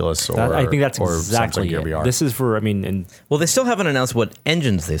for Oculus I think that's exactly Gear it. VR. This is for, Well, they still haven't announced what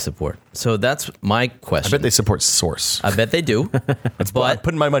engines they support. So that's my question. I bet they support Source. I bet they do. I'm But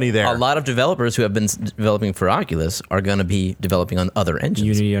putting my money there. a lot of developers who have been developing for Oculus are going to be developing on other engines.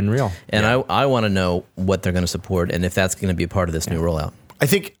 Unity, Unreal. And I want to know what they're going to support and if that's going to be a part of this new rollout. I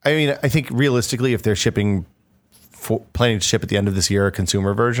think realistically, if they're planning to ship at the end of this year a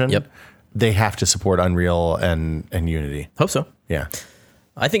consumer version, Yep. they have to support Unreal and Unity. Hope so. Yeah.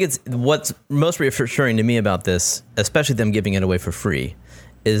 I think it's what's most reassuring to me about this, especially them giving it away for free,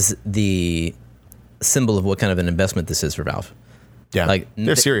 is the symbol of what kind of an investment this is for Valve. Yeah,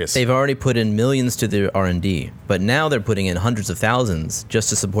 they're serious. They've already put in millions to their R&D, but now they're putting in hundreds of thousands just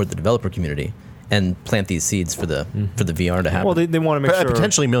to support the developer community and plant these seeds for the VR to happen. Well, they want to make sure.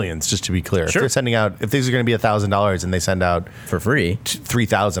 Potentially millions, just to be clear. Sure. If they're sending out, if these are going to be $1,000 and they send out for free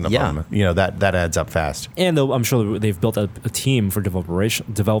 3,000 of them, that adds up fast. And I'm sure they've built a team for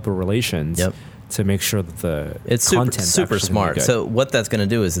developer relations to make sure that it's content super smart. So what that's going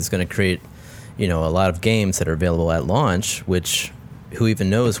to do is it's going to create, a lot of games that are available at launch, which who even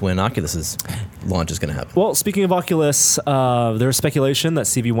knows when Oculus's launch is going to happen. Well, speaking of Oculus, there's speculation that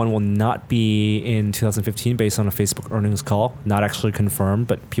CV1 will not be in 2015 based on a Facebook earnings call. Not actually confirmed,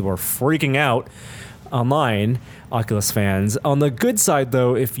 but people are freaking out online, Oculus fans. On the good side,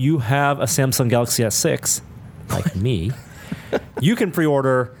 though, if you have a Samsung Galaxy S6, like me, you can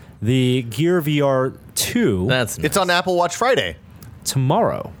pre-order the Gear VR 2. That's nice. It's on Apple Watch Friday.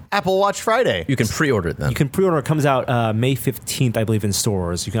 Tomorrow. Apple Watch Friday. You can pre-order it then. You can pre-order. It comes out May 15th, I believe, in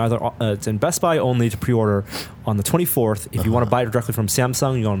stores. You can either it's in Best Buy only to pre-order on the 24th. If you want to buy it directly from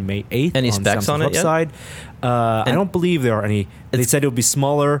Samsung, you go on May 8th. Any on specs Samsung's on it website. I don't believe there are any. They said it would be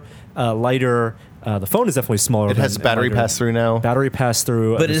smaller, lighter. The phone is definitely smaller. It has battery pass-through now. Battery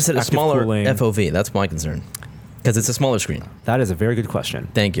pass-through. But is it a smaller cooling. FOV? That's my concern. Because it's a smaller screen. That is a very good question.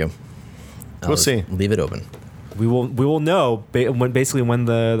 Thank you. We'll see. Leave it open. We will know when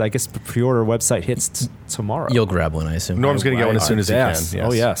the pre-order website hits tomorrow. You'll grab one, I assume. Norm's going to get one as soon as he can. Yes.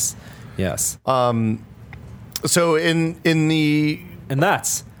 Oh yes. So in the And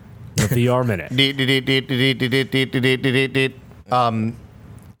that's the VR minute.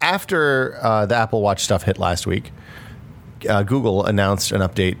 After the Apple Watch stuff hit last week, Google announced an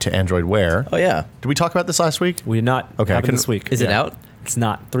update to Android Wear. Oh yeah. Did we talk about this last week? We did not. Okay, Happened this week. Is it out? It's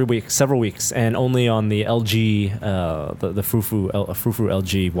not. 3 weeks, several weeks, and only on the LG, the Fufu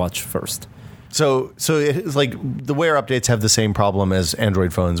LG watch first. So it's like the Wear updates have the same problem as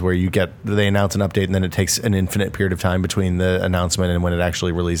Android phones, where they announce an update and then it takes an infinite period of time between the announcement and when it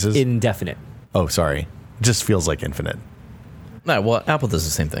actually releases. Indefinite. Oh, sorry. It just feels like infinite. No, well, Apple does the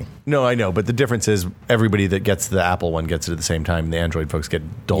same thing. No, I know, but the difference is everybody that gets the Apple one gets it at the same time. And the Android folks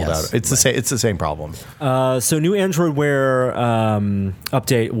get doled out. It's the same. It's the same problem. So new Android Wear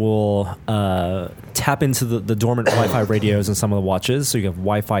update will tap into the dormant Wi-Fi radios in some of the watches, so you have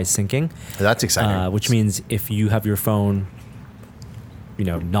Wi-Fi syncing. That's exciting. Which means if you have your phone,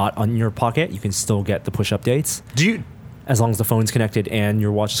 not on your pocket, you can still get the push updates. As long as the phone's connected and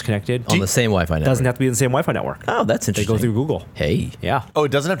your watch is connected. On the same Wi-Fi network. Doesn't have to be in the same Wi-Fi network. Oh, that's They interesting. go through Google. Hey. Yeah. Oh,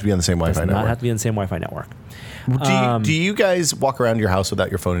 it doesn't have to be on the same Wi-Fi Does network. not have to be in the same Wi-Fi network. Do you guys walk around your house without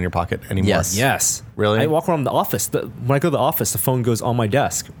your phone in your pocket anymore? Yes. Really? I walk around the office. When I go to the office, the phone goes on my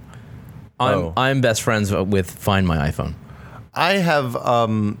desk. I'm best friends with Find My iPhone. I have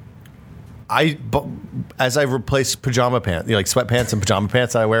as I've replaced pajama pants, like sweatpants and pajama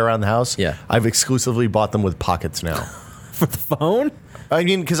pants that I wear around the house. Yeah. I've exclusively bought them with pockets now. For the phone? I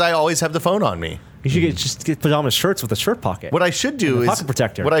mean, because I always have the phone on me. You should just get pajama shirts with a shirt pocket. What I should do is pocket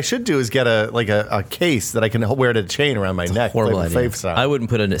protector. What I should do is get a case that I can wear to a chain around my neck. Horrible like idea. Faith style. I wouldn't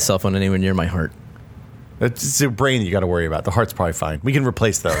put a cell phone anywhere near my heart. It's your brain you got to worry about. The heart's probably fine. We can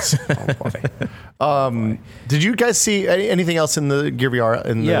replace those. Did you guys see anything else in the Gear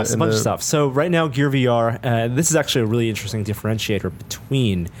VR? Yes, a bunch of stuff. So right now, Gear VR, this is actually a really interesting differentiator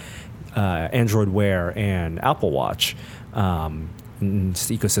between Android Wear and Apple Watch.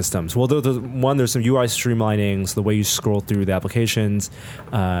 Ecosystems. Well, there's some UI streamlining, so the way you scroll through the applications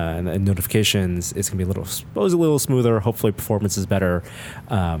and notifications is going to be a little smoother. Hopefully, performance is better.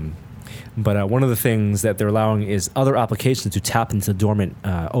 But one of the things that they're allowing is other applications to tap into dormant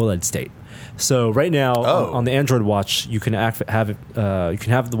OLED state. So right now on the Android Watch, you can have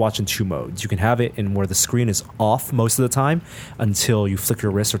the watch in two modes. You can have it in where the screen is off most of the time until you flick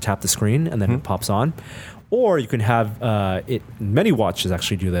your wrist or tap the screen, and then it pops on. Or you can have it. Many watches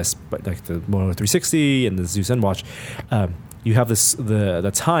actually do this, but like the Moto 360 and the Zeus N watch, you have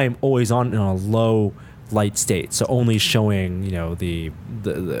the time always on in a low light state, so only showing the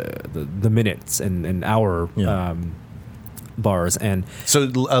minutes and hour bars, and so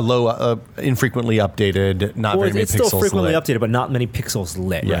a low, infrequently updated, not very many it's pixels still frequently lit. updated, but not many pixels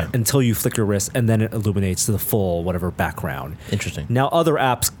lit. Yeah. Right? Until you flick your wrist, and then it illuminates to the full whatever background. Interesting. Now other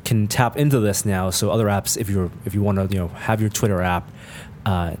apps can tap into this now. So other apps, if you want to have your Twitter app,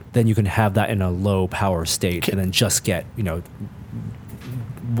 then you can have that in a low power state, and then just get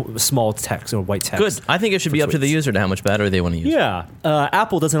small text or white text. Good. I think it should be up to the user to how much battery they want to use. Yeah,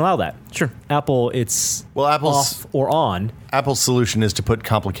 Apple doesn't allow that. Sure. Apple, it's Apple's off or on. Apple's solution is to put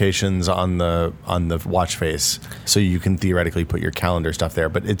complications on the watch face, so you can theoretically put your calendar stuff there.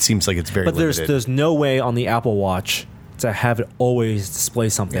 But it seems like it's very limited. There's no way on the Apple Watch to have it always display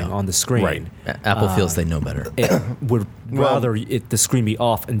something on the screen. Right. Apple feels they know better. It would rather the screen be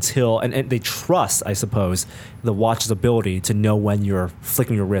off until, and they trust, I suppose, the watch's ability to know when you're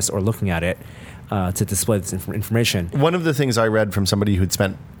flicking your wrist or looking at it to display this information. One of the things I read from somebody who'd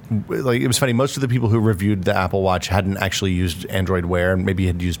spent, it was funny, most of the people who reviewed the Apple Watch hadn't actually used Android Wear and maybe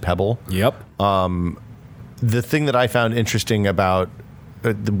had used Pebble. Yep. The thing that I found interesting about,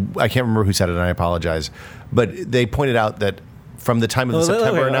 I can't remember who said it, and I apologize, but they pointed out that from the time of the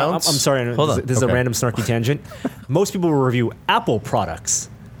September announcement. I'm sorry. Hold on. This is a random snarky tangent. Most people who review Apple products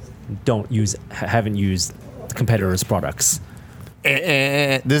haven't used competitors' products.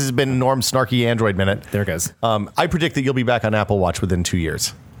 This has been Norm's snarky Android minute. There it goes. I predict that you'll be back on Apple Watch within 2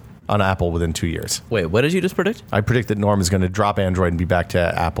 years. On Apple within 2 years. Wait, what did you just predict? I predict that Norm is going to drop Android and be back to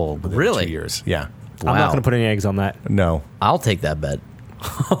Apple within Really? 2 years. Yeah. I'm not going to put any eggs on that. No. I'll take that bet.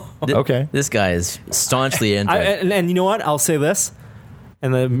 Okay. This guy is staunchly Android. And you know what? I'll say this,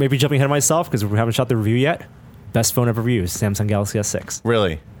 and then maybe jumping ahead of myself because we haven't shot the review yet. Best phone ever used, Samsung Galaxy S6.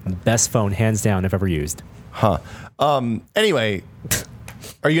 Really? Best phone, hands down, I've ever used. Huh. Anyway,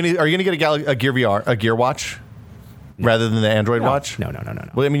 are you gonna get a Gear VR, a Gear Watch, rather than the Android Watch? No.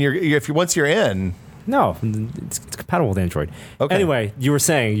 Well, I mean, once you're in. No, it's compatible with Android. Okay. Anyway, you were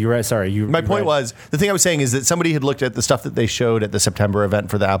saying My point was, the thing I was saying is that somebody had looked at the stuff that they showed at the September event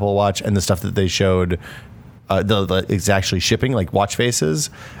for the Apple Watch and the stuff that they showed is actually shipping, like watch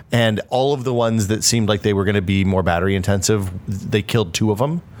faces, and all of the ones that seemed like they were going to be more battery intensive, they killed 2 of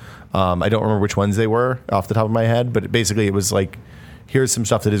them. I don't remember which ones they were off the top of my head, but basically it was like, here's some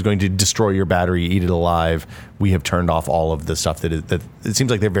stuff that is going to destroy your battery, eat it alive. We have turned off all of the stuff that it seems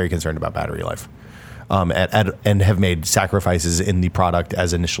like they're very concerned about battery life. And have made sacrifices in the product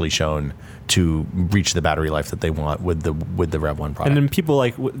as initially shown to reach the battery life that they want with the Rev 1 product. And then people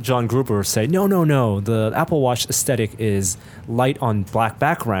like John Gruber say, no, the Apple Watch aesthetic is light on black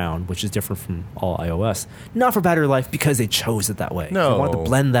background, which is different from all iOS. Not for battery life because they chose it that way. No. They wanted to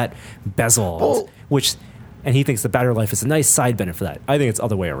blend that bezel, and he thinks the battery life is a nice side benefit for that. I think it's the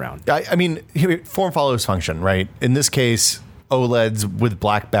other way around. I mean, form follows function, right? In this case, OLEDs with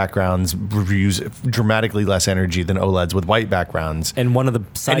black backgrounds use dramatically less energy than OLEDs with white backgrounds. And one of the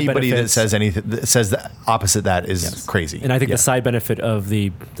side anybody benefits, that says the opposite that is crazy. And I think the side benefit of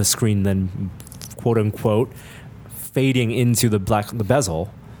the screen then, quote unquote, fading into the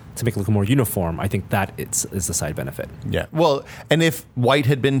bezel to make it look more uniform, I think that is the side benefit. Yeah. Well, and if white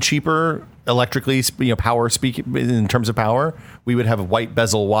had been cheaper electrically, power in terms of power, we would have white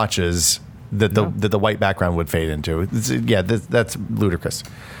bezel watches that the white background would fade into. That's ludicrous.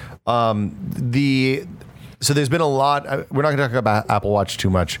 So there's been a lot. We're not going to talk about Apple Watch too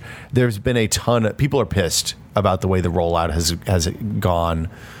much. There's been a ton of people are pissed about the way the rollout has gone.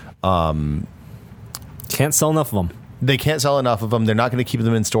 Can't sell enough of them. They can't sell enough of them. They're not going to keep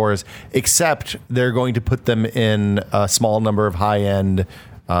them in stores, except they're going to put them in a small number of high-end.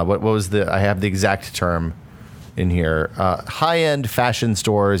 What was I have the exact term in here. High-end fashion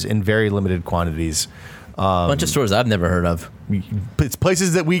stores in very limited quantities. A bunch of stores I've never heard of. It's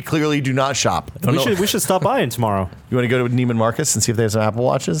places that we clearly do not shop. We should stop by tomorrow. You want to go to Neiman Marcus and see if they have some Apple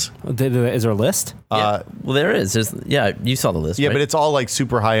Watches? Is there a list? Well, there is. You saw the list. Yeah, right? but it's all like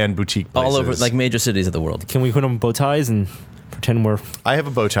super high-end boutique places. All over, like major cities of the world. Can we put on bow ties and pretend we're. I have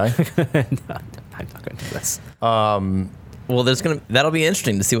a bow tie. No, I'm not going to do this. Well, that'll be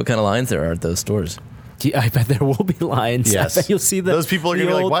interesting to see what kind of lines there are at those stores. I bet there will be lines. Yes. I bet you'll see those people are going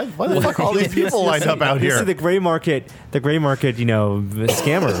to be like, why the fuck are all these people lined up out You here? see the gray market,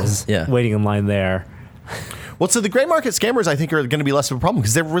 scammers waiting in line there. Well, so the gray market scammers, I think, are going to be less of a problem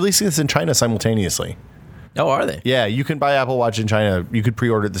because they're releasing this in China simultaneously. Oh, are they? Yeah, you can buy Apple Watch in China. You could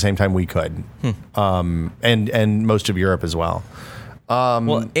pre-order at the same time we could, and most of Europe as well.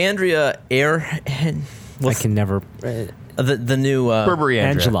 Well, Andrea I can never the new Burberry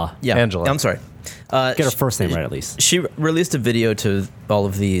Angela. Yeah, Angela. I'm sorry. Get her first name right at least. She released a video to all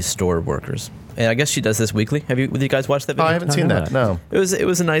of the store workers. And I guess she does this weekly. Have you guys watched that video? I haven't seen that. No. It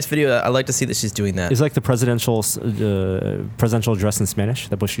was a nice video. I like to see that she's doing that. It's like the presidential address in Spanish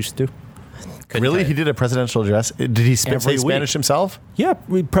that Bush used to do. Really? He did a presidential address? Did he say Spanish himself? Yeah,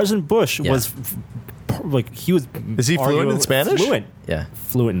 President Bush was he was. Is he fluent in Spanish? Fluent. Yeah.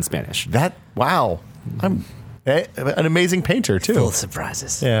 Fluent in Spanish. Wow. I'm an amazing painter too. Full of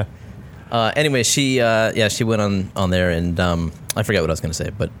surprises. Yeah. Anyway, she went on there and I forgot what I was going to say,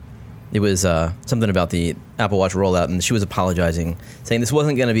 but it was something about the Apple Watch rollout, and she was apologizing, saying this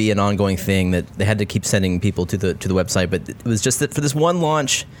wasn't going to be an ongoing thing, that they had to keep sending people to the website, but it was just that for this one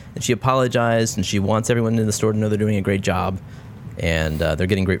launch, and she apologized, and she wants everyone in the store to know they're doing a great job, and they're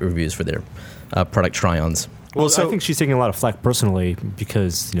getting great reviews for their product try-ons. Well, I think she's taking a lot of flack personally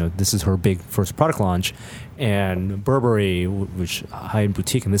because this is her big first product launch, and Burberry, which high-end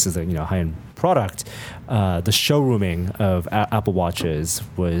boutique, and this is a high-end product. The showrooming of Apple Watches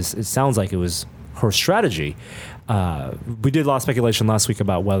it sounds like it was her strategy. We did a lot of speculation last week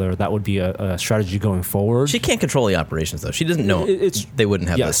about whether that would be a strategy going forward. She can't control the operations, though. She doesn't know they wouldn't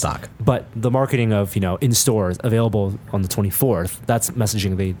have the stock. But the marketing of in stores available on the 24th, that's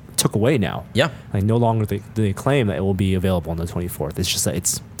messaging they took away now. Yeah, like no longer do they claim that it will be available on the 24th. It's just that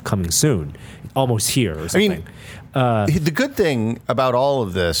it's coming soon, almost here or something. I mean, the good thing about all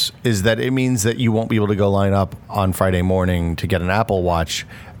of this is that it means that you won't be able to go line up on Friday morning to get an Apple Watch,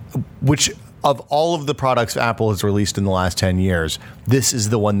 which of all of the products Apple has released in the last 10 years, this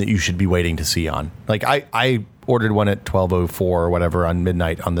is the one that you should be waiting to see on. Like I ordered one at 12:04 or whatever on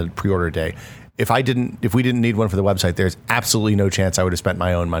midnight on the pre-order day. If we didn't need one for the website, there's absolutely no chance I would have spent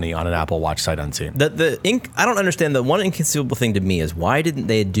my own money on an Apple Watch sight unseen. I don't understand. The one inconceivable thing to me is why didn't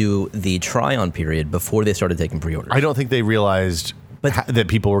they do the try-on period before they started taking pre-orders? I don't think they realized that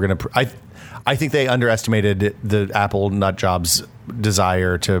people were going to. I think they underestimated the Apple nut job's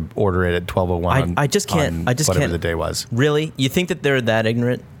desire to order it at 12:01. I just can't. Whatever the day was. Really, you think that they're that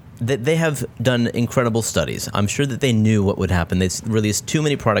ignorant? That they have done incredible studies. I'm sure that they knew what would happen. They released too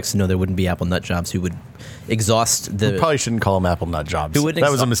many products to know there wouldn't be Apple nut jobs who would exhaust the. We probably shouldn't call them Apple nut jobs.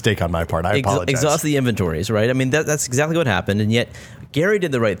 That was a mistake on my part. I apologize. Exhaust the inventories, right? I mean, that's exactly what happened. And yet, Gary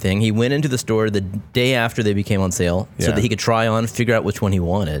did the right thing. He went into the store the day after they became on sale, so that he could try on, figure out which one he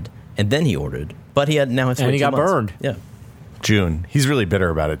wanted, and then he ordered. But he had now has and he got burned. Yeah. June. He's really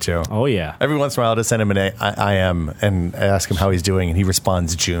bitter about it too. Oh yeah. Every once in a while, I'll just send him an I am and ask him how he's doing, and he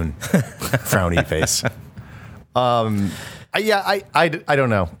responds June, frowny face. I don't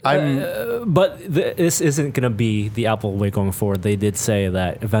know. But this isn't going to be the Apple way going forward. They did say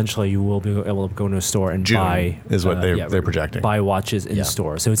that eventually you will be able to go into a store and June buy is what they're projecting. Buy watches in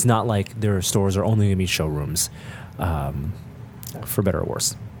store. So it's not like their stores are only going to be showrooms, for better or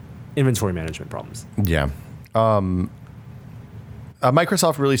worse. Inventory management problems. Yeah.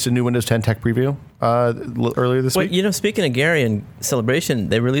 Microsoft released a new Windows 10 tech preview earlier this week. Speaking of Gary and Celebration,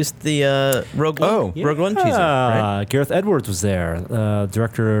 they released the Rogue One teaser. Right? Gareth Edwards was there,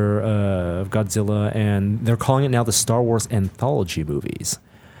 director of Godzilla, and they're calling it now the Star Wars anthology movies.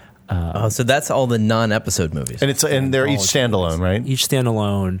 So that's all the non-episode movies, and they're each standalone, right? Each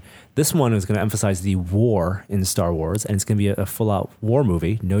standalone. This one is going to emphasize the war in Star Wars, and it's going to be a full-out war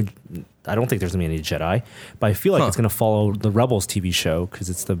movie. No, I don't think there's going to be any Jedi, but I feel like it's going to follow the Rebels TV show because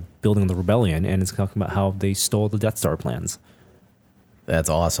it's the building of the rebellion, and it's talking about how they stole the Death Star plans. That's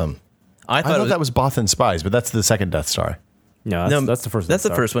awesome. I thought that was Bothan spies, but that's the second Death Star. No, that's the first. That's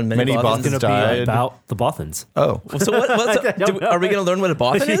the first one. Many Bothans going to be about the Bothans. Oh, so are we going to learn what a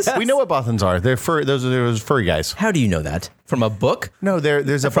Bothan is? We know what Bothans are. They're those are those furry guys. How do you know that? From a book? No,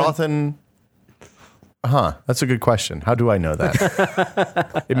 there's a Bothan. That's a good question. How do I know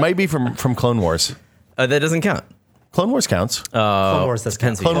that? It might be from Clone Wars. That doesn't count. Clone Wars counts. Clone Wars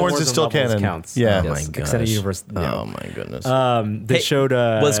Clone Wars is still canon. Counts. Yeah. Oh my gosh. Extended universe. Yeah. Oh my goodness. They showed.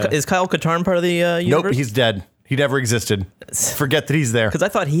 Is Kyle Katarn part of the universe? Nope, he's dead. He never existed. Forget that he's there. Because I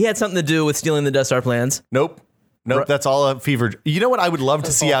thought he had something to do with stealing the Death Star plans. Nope. Nope, that's all a fever. You know what I would love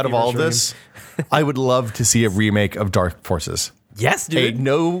to see all out of fever all of dream. this? I would love to see a remake of Dark Forces. Yes, A dude.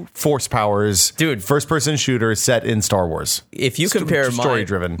 no force powers, Dude. first-person shooter set in Star Wars. If you compare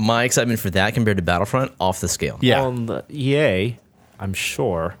story-driven. my excitement for that compared to Battlefront, off the scale. Yeah. Well, EA, I'm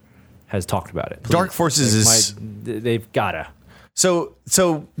sure, has talked about it. Dark Forces is... They've gotta. So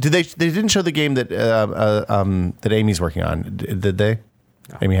did they didn't show the game that that Amy's working on, did they?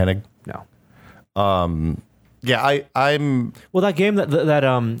 No. Amy Hennig? No. Yeah, I'm... Well, that game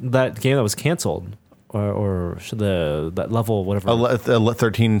that game that was canceled, or that level whatever.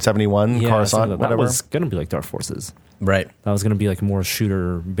 1371 Yeah, Coruscant, something like that. That whatever. was gonna be like Dark Forces. Right. That was gonna be like more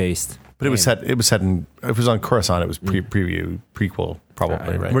shooter based. But it was set in... If it was on Coruscant, it was prequel,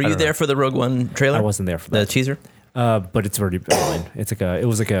 probably, right? Were I you don't know. there for the Rogue One trailer? I wasn't there for The that. teaser? But it's already online. It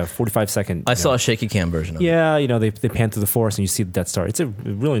was like a 45-second. I saw a shaky cam version of it. Yeah, they pan through the forest and you see the Death Star. It's a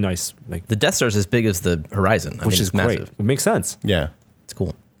really nice, like, The Death Star is as big as the horizon. I which mean, is it's massive. great. It makes sense. Yeah. It's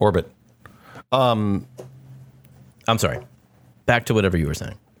cool. Orbit. I'm sorry. Back to whatever you were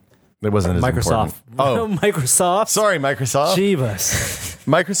saying. It wasn't as Microsoft. important. Oh, Microsoft. sorry, Microsoft. Jeebus.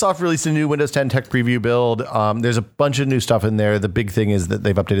 Microsoft released a new Windows 10 tech preview build. There's a bunch of new stuff in there. The big thing is that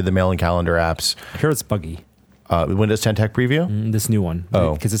they've updated the mail and calendar apps. I hear it's buggy. Windows 10 tech preview? This new one.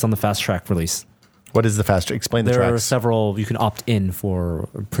 Oh. Because it's on the fast track release. What is the fast? Explain the There are tracks. several, you can opt in for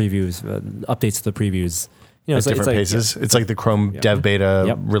previews, updates to the previews. At It's different paces. It's like the Chrome dev beta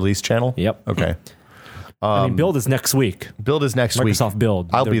Yep. release channel? Yep. Okay. I mean, build is next week. Build is next week. Microsoft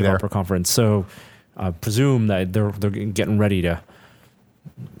Build. I'll their be there. developer conference. So I presume that they're getting ready to,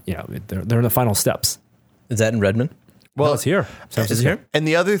 they're in the final steps. Is that in Redmond? Well, it's here. Is it here? And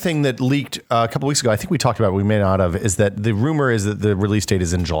the other thing that leaked a couple weeks ago, I think we talked about it, we may not have, is that the rumor is that the release date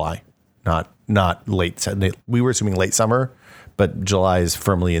is in July, not late. We were assuming late summer, but July is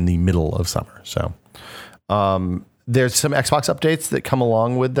firmly in the middle of summer. So there's some Xbox updates that come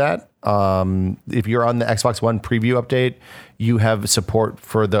along with that. If you're on the Xbox One preview update, you have support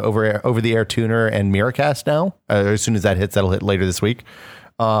for the over-the-air tuner and Miracast now. As soon as that hits, that'll hit later this week.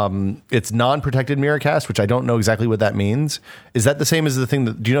 It's non-protected Miracast, which I don't know exactly what that means. Is that the same as the thing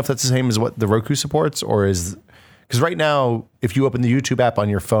that, do you know if that's the same as what the Roku supports, or is, because right now, if you open the YouTube app on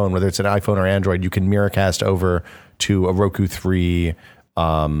your phone, whether it's an iPhone or Android, you can Miracast over to a Roku 3,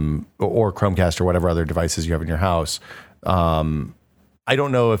 or Chromecast or whatever other devices you have in your house. I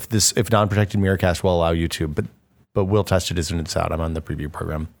don't know if non-protected Miracast will allow YouTube, but we'll test it as soon as it's out. I'm on the preview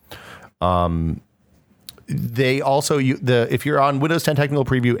program. They also, if you're on Windows 10 Technical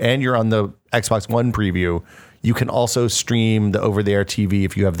Preview and you're on the Xbox One Preview, you can also stream the over-the-air TV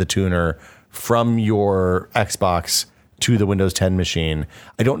if you have the tuner from your Xbox to the Windows 10 machine.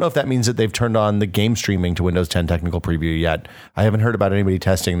 I don't know if that means that they've turned on the game streaming to Windows 10 Technical Preview yet. I haven't heard about anybody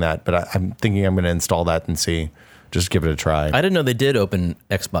testing that, but I'm thinking I'm going to install that and see. Just give it a try. I didn't know they did open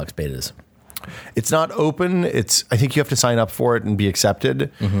Xbox betas. It's not open. I think you have to sign up for it and be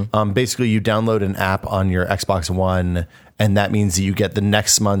accepted. Basically, you download an app on your Xbox One, and that means that you get the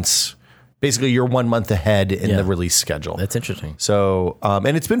next month's. Basically, you're 1 month ahead in the release schedule. That's interesting. So,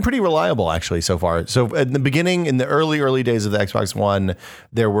 and it's been pretty reliable actually so far. So, in the beginning, in the early days of the Xbox One,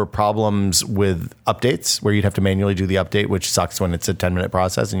 there were problems with updates where you'd have to manually do the update, which sucks when it's a 10-minute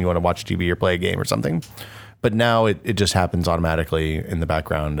process and you want to watch TV or play a game or something. But now it just happens automatically in the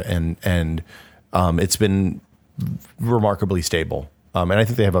background, and it's been remarkably stable. And I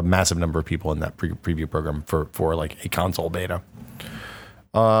think they have a massive number of people in that preview program for like a console beta.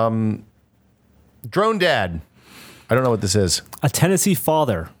 Drone Dad. I don't know what this is. A Tennessee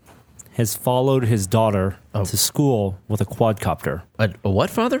father has followed his daughter to school with a quadcopter. A what,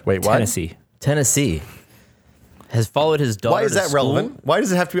 father? Wait, what? Tennessee has followed his daughter. Why is that relevant? Why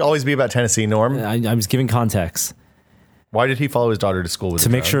does it have to always be about Tennessee, Norm? I'm just giving context Why did he follow his daughter to school with to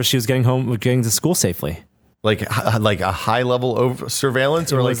make sure she was getting to school safely. like a high level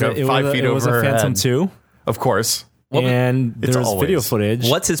surveillance, or like 5 feet over It was a her Phantom head? 2, Of course, and It's there's always. video footage.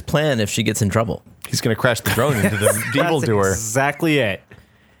 What's his plan if she gets in trouble? he's going to crash the drone into the devil That's doer. exactly it.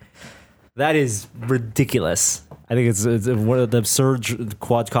 That is ridiculous. I think it's one of the absurd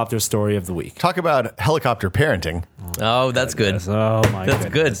quadcopter story of the week. Talk about helicopter parenting. Oh, that's good. Yes. Oh my That's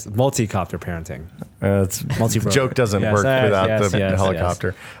goodness. Multi-copter parenting. The joke doesn't work without the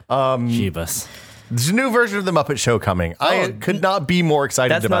helicopter. Jeebus. There's a new version of the Muppet Show coming. I could not be more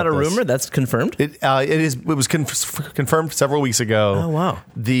excited That's about not a this. rumor. That's confirmed. It was confirmed several weeks ago. Oh, wow.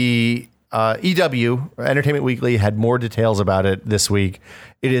 The EW, Entertainment Weekly, had more details about it this week.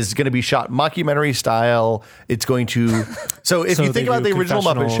 It is going to be shot mockumentary style. It's going to. So if you think about the original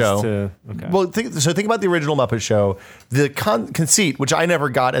Muppet Show, think about the original Muppet Show. The conceit, which I never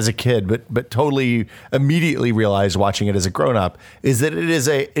got as a kid, but totally immediately realized watching it as a grown up, is that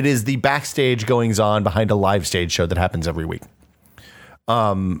it is the backstage goings on behind a live stage show that happens every week.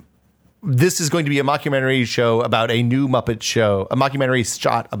 This is going to be a mockumentary show about a new Muppet show, a mockumentary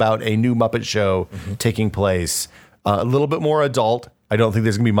shot about a new Muppet show taking place. A little bit more adult. I don't think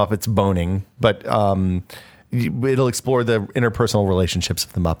there's going to be Muppets boning, but it'll explore the interpersonal relationships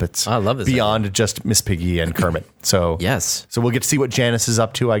of the Muppets. I love this beyond just Miss Piggy and Kermit. So yes, so we'll get to see what Janice is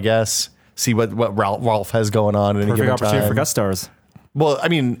up to, I guess. See what Rolf has going on at any given time. For guest stars. Well, I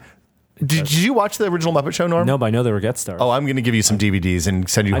mean, did you watch the original Muppet Show, Norm? No, but I know they were guest stars. Oh, I'm going to give you some DVDs and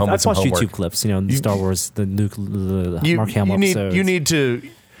send you home with some homework. I've watched YouTube clips, the Star Wars, the Mark Hamill episodes. You need to.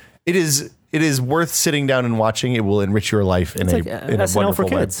 It is worth sitting down and watching. It will enrich your life in a wonderful for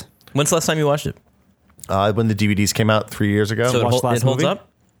way. kids. When's the last time you watched it? When the DVDs came out 3 years ago. So it holds up?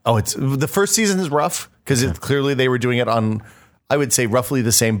 Oh, it's the first season is rough because clearly they were doing it on, I would say, roughly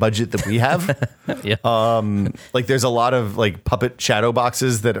the same budget that we have. Yeah. Like there's a lot of like puppet shadow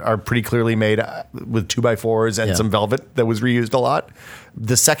boxes that are pretty clearly made with 2x4s and some velvet that was reused a lot.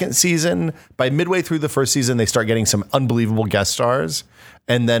 The second season, by midway through the first season, they start getting some unbelievable guest stars.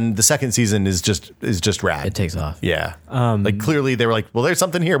 And then the second season is just rad. It takes off. Yeah. Like clearly they were like, well, there's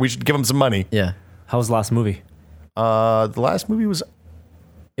something here. We should give them some money. Yeah. How was the last movie? The last movie was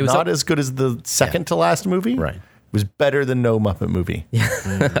not as good as the second to last movie. Right. It was better than no Muppet movie. Yeah.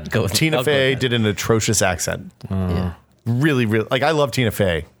 Tina Fey did an atrocious accent. Yeah. Really, really. Like I love Tina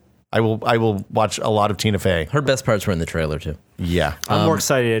Fey. I will watch a lot of Tina Fey. Her best parts were in the trailer too. Yeah. I'm more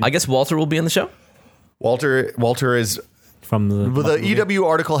excited. I guess Walter will be in the show. Walter is from the EW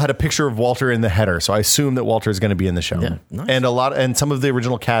article had a picture of Walter in the header, so I assume that Walter is going to be in the show. Yeah, nice. And some of the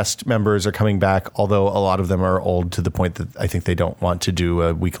original cast members are coming back, although a lot of them are old to the point that I think they don't want to do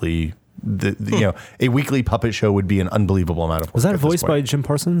a weekly. A weekly puppet show would be an unbelievable amount of work. Was that voiced by Jim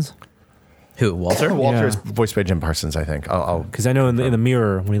Parsons? Who, Walter? Walter is voiced by Jim Parsons, I think. Because I know in the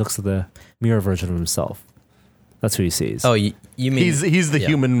mirror, when he looks at the mirror version of himself, that's who he sees. Oh, you mean he's the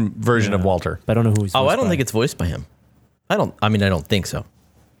human version of Walter? But I don't know who he's. I don't think it's voiced by him. I don't think so.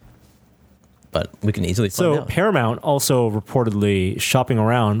 But we can easily find out. Paramount also reportedly shopping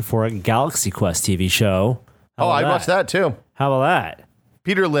around for a Galaxy Quest TV show. I watched that too. How about that?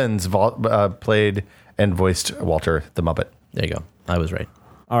 Peter Linz played and voiced Walter the Muppet. There you go. I was right.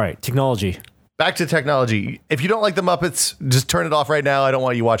 All right, technology. Back to technology. If you don't like the Muppets, just turn it off right now. I don't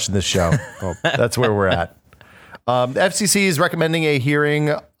want you watching this show. That's where we're at. The FCC is recommending a hearing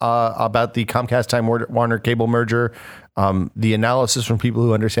about the Comcast Time Warner cable merger. The analysis from people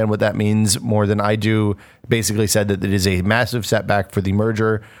who understand what that means more than I do basically said that it is a massive setback for the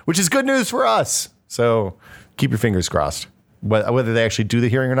merger, which is good news for us. So keep your fingers crossed. Whether they actually do the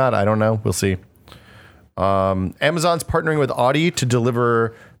hearing or not, I don't know. We'll see. Amazon's partnering with Audi to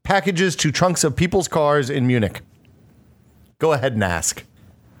deliver packages to trunks of people's cars in Munich. Go ahead and ask.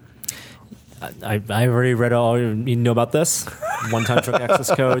 I already read all you need to know about this. One-time truck access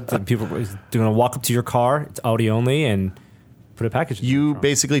code. People are going to walk up to your car. It's Audi only, and put a package. You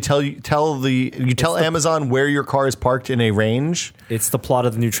basically tell Amazon where your car is parked in a range. It's the plot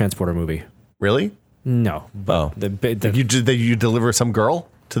of the new Transporter movie. Really? No. You deliver some girl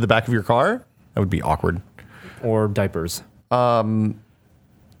to the back of your car? That would be awkward. Or diapers. Never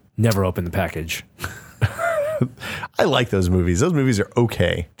open the package. I like those movies. Those movies are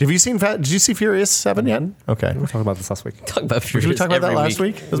okay. Did you see Furious 7 yet? Okay. We were talking about this last week. Talk about Furious. Did we talk about that last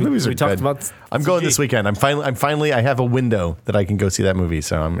week? Those movies are good. I'm going this weekend. I'm finally I have a window that I can go see that movie,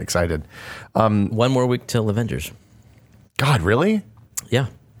 so I'm excited. One more week till Avengers. God, really? Yeah.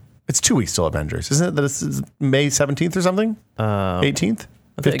 It's 2 weeks till Avengers. Isn't it that it's May 17th or something? 18th?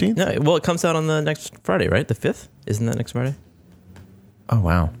 15th? No, well, it comes out on the next Friday, right? The 5th? Isn't that next Friday? Oh,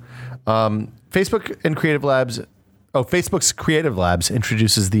 wow. Facebook's Creative Labs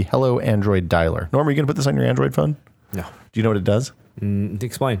introduces the Hello Android dialer. Norm, are you going to put this on your Android phone? No. Do you know what it does?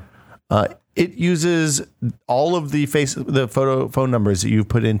 Explain. It uses all of the phone numbers that you've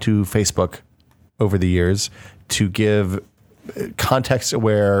put into Facebook over the years to give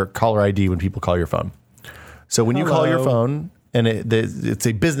context-aware caller ID when people call your phone. So when you call your phone, and it's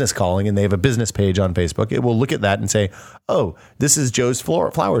a business calling, and they have a business page on Facebook, it will look at that and say, oh, this is Joe's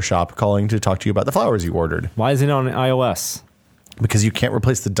flower shop calling to talk to you about the flowers you ordered. Why is it on iOS? Because you can't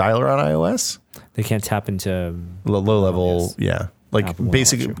replace the dialer on iOS. They can't tap into low level. Yeah. Like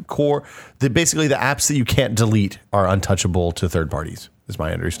basically basically the apps that you can't delete are untouchable to third parties, is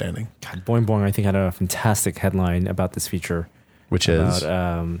my understanding. God, Boing Boing, I think, had a fantastic headline about this feature. Which is?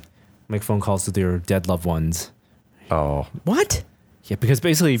 Make phone calls to their dead loved ones. Oh. What? Yeah, because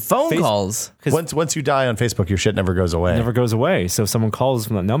basically Phone calls? Once you die on Facebook, your shit never goes away. It never goes away. So if someone calls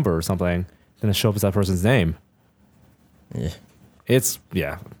from that number or something, then it shows up as that person's name. Yeah. It's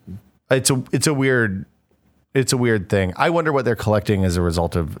a weird thing. I wonder what they're collecting as a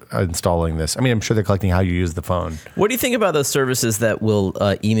result of installing this. I mean, I'm sure they're collecting how you use the phone. What do you think about those services that will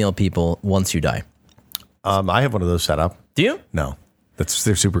email people once you die? I have one of those set up. Do you? No, they're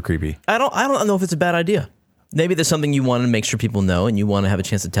super creepy. I don't know if it's a bad idea. Maybe there's something you want to make sure people know and you want to have a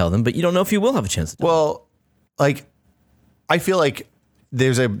chance to tell them, but you don't know if you will have a chance to tell them. Well, like, I feel like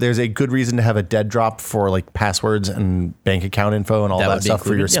there's a good reason to have a dead drop for like passwords and bank account info and all that stuff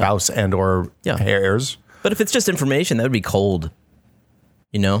for your spouse and or heirs. But if it's just information, that would be cold.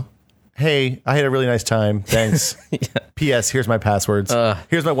 You know? Hey, I had a really nice time. Thanks. P.S. Here's my passwords.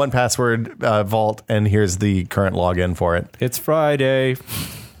 Here's my 1Password vault, and here's the current login for it. It's Friday.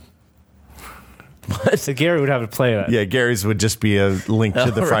 What? So Gary would have to play that. Yeah, Gary's would just be a link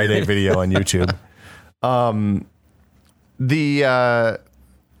to the Friday video on YouTube. I'm weirded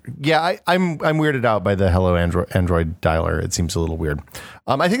out by the Hello Android dialer. It seems a little weird.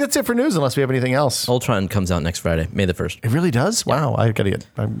 I think that's it for news, unless we have anything else. Ultron comes out next Friday, May the 1st. It really does? Wow, I gotta get.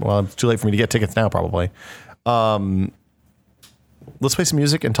 Well, it's too late for me to get tickets now, probably. Let's play some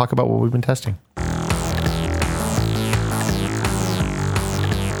music and talk about what we've been testing.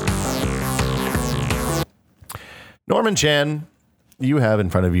 Norman Chan, you have in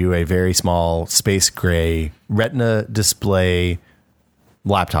front of you a very small space gray Retina display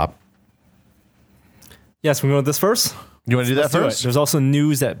laptop. Yes, we go with this first. You want to do that first? There's also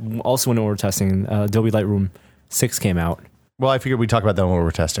news that also when we were testing, Adobe Lightroom 6 came out. Well, I figured we'd talk about that when we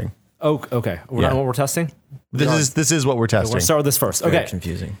were testing. Oh, okay. We're not what we're testing? This is what we're testing. We'll start with this first. Very Okay.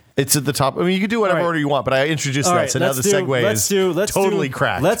 confusing. It's at the top. I mean, you can do whatever order you want, but I introduced that, so now the segue is totally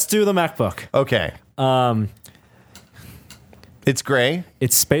cracked. Let's do the MacBook. Okay. It's gray.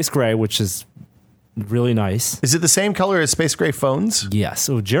 It's space gray, which is really nice. Is it the same color as space gray phones? Yes.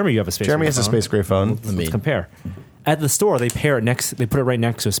 So Jeremy, you have a space. Jeremy gray has a phone. space gray phone. Let's compare. At the store, they pair it next. They put it right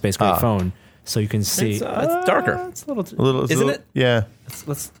next to a space gray phone, so you can see. It's darker. It's a little. Isn't it? Yeah.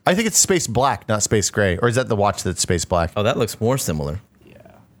 Let's. I think it's space black, not space gray. Or is that the watch that's space black? Oh, that looks more similar. Yeah.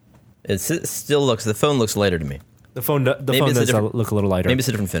 It still looks. The phone looks lighter to me. The phone. The phone does look a little lighter. Maybe it's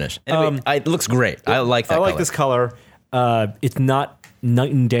a different finish. Anyway, it looks great. I like that. I like color. this color. It's not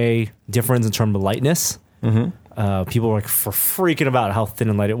night and day difference in terms of lightness. Mm-hmm. People were freaking about how thin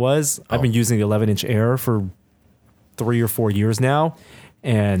and light it was. I've been using the 11-inch Air for 3 or 4 years now,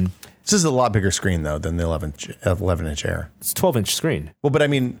 and this is a lot bigger screen though than the 11-inch Air. It's 12-inch screen. Well, but I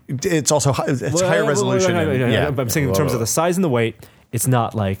mean, it's also higher resolution. I'm saying in terms of the size and the weight, it's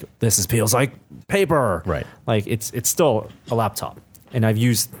not like this feels like paper. Right. Like it's still a laptop, and I've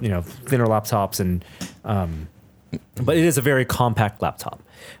used thinner laptops and. But it is a very compact laptop,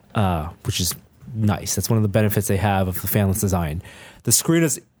 which is nice. That's one of the benefits they have of the fanless design. The screen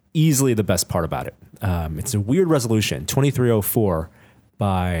is easily the best part about it. It's a weird resolution, 2304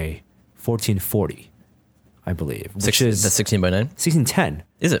 by 1440, I believe. Which is that's 16 by 9? 1610.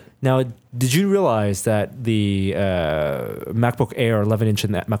 Is it? Now, did you realize that the MacBook Air 11-inch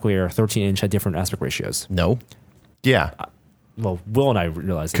and the MacBook Air 13-inch had different aspect ratios? No. Yeah. Well, Will and I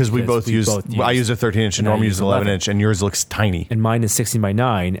realized because we both use. I use a 13-inch and Norm uses 11-inch, and yours looks tiny. And mine is 16 by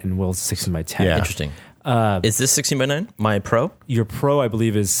 9, and Will's 16 by 10. Yeah. Interesting. Is this 16 by 9? My Pro? Your Pro, I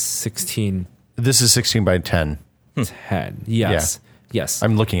believe, is 16. This is 16 by 10. 10. Yes. Yes.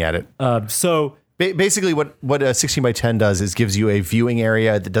 I'm looking at it. So basically, what a 16 by 10 does is gives you a viewing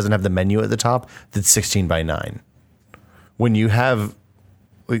area that doesn't have the menu at the top. That's 16 by 9. When you have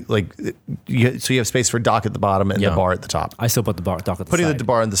so you have space for dock at the bottom and the bar at the top. I still put the dock at the side. Putting the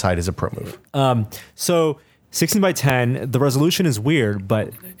bar on the side is a pro move. So 16 by 10, the resolution is weird,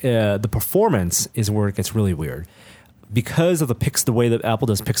 but the performance is where it gets really weird because of the way that Apple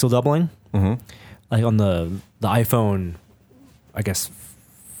does pixel doubling. Mm-hmm. Like on the iPhone, I guess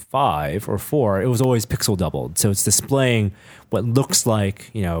 5 or 4, it was always pixel doubled. So it's displaying what looks like,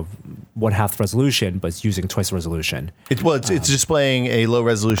 1/2 resolution, but it's using twice the resolution. It's displaying a low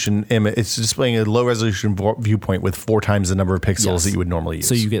resolution image. It's displaying a low resolution viewpoint with 4 times the number of pixels that you would normally use.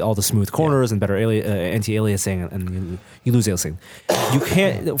 So you get all the smooth corners and better anti-aliasing, and you lose aliasing. You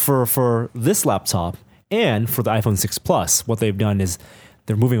can't for this laptop and for the iPhone 6 Plus. What they've done is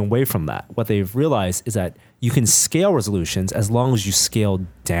they're moving away from that. What they've realized is that you can scale resolutions as long as you scale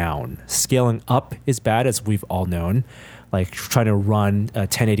down. Scaling up is bad, as we've all known. like trying to run a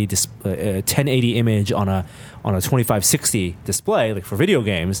 1080 image on a 2560 display, like for video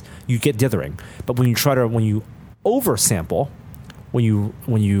games, you get dithering. But when you oversample, when you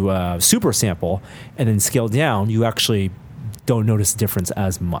super sample and then scale down, you actually don't notice the difference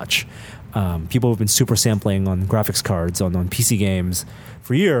as much. People who've been super sampling on graphics cards on PC games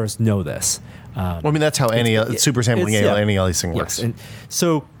for years know this. Well, I mean, that's how super sampling aliasing works. Yes. And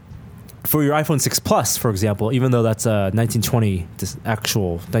so for your iPhone 6 Plus, for example, even though that's a 1920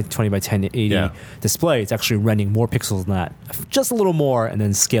 actual 1920 by 1080 display, it's actually rendering more pixels than that, just a little more, and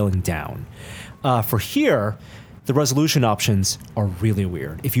then scaling down. For here, the resolution options are really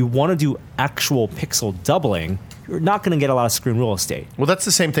weird. If you want to do actual pixel doubling, you're not going to get a lot of screen real estate. Well, that's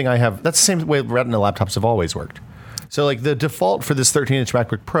the same thing I have. That's the same way Retina laptops have always worked. So, like, the default for this 13-inch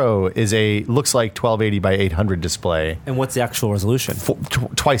MacBook Pro is looks like 1280 by 800 display. And what's the actual resolution?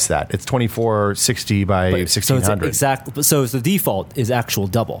 Twice that. It's 2460 by 1600. So the default is actual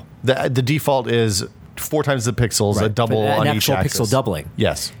double. The default is 4 times the pixels, a double on each axis. An actual pixel doubling.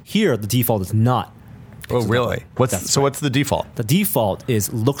 Yes. Here, the default is not. Oh, really? What's the default? The default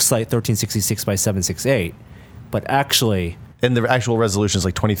looks like 1366 by 768, but actually... And the actual resolution is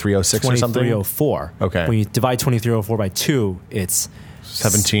like 2306 or something? 2304. Okay. When you divide 2304 by 2, it's...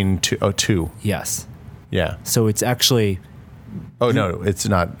 1702. Yes. Yeah. So it's actually... Oh, no, it's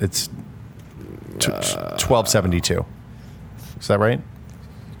not. It's 1272. Is that right?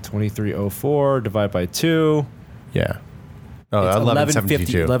 2304 divided by 2. Yeah. Oh,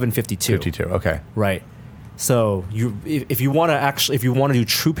 1152. 1152. 52, okay. Right. So if you want to do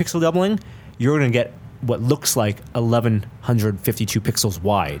true pixel doubling, you're going to get what looks like 1152 pixels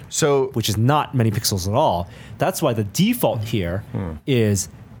wide, which is not many pixels at all. That's why the default here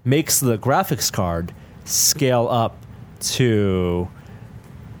makes the graphics card scale up to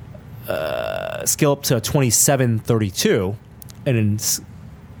 2732 and then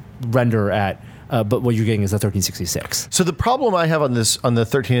render at but what you're getting is a 1366. So the problem I have on the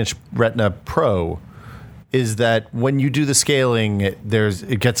 13-inch Retina Pro is that when you do the scaling,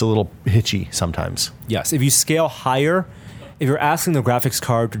 it gets a little hitchy sometimes. Yes, if you scale higher, if you're asking the graphics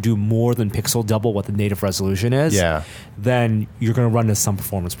card to do more than pixel double what the native resolution is, then you're going to run into some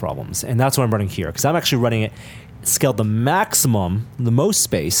performance problems. And that's what I'm running here, because I'm actually running it scaled the maximum, the most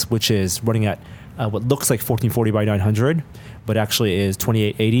space, which is running at what looks like 1440 by 900, but actually is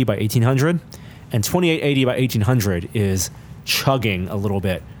 2880 by 1800. And 2880 by 1800 is chugging a little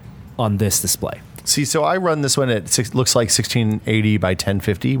bit on this display. See, so I run this one at looks like 1680 by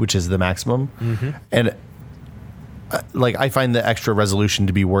 1050, which is the maximum. Mm-hmm. And I find the extra resolution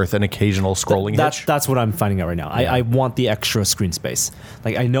to be worth an occasional scrolling hitch. That's what I'm finding out right now. Yeah. I want the extra screen space.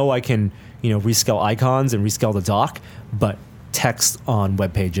 Like, I know I can, rescale icons and rescale the dock, but text on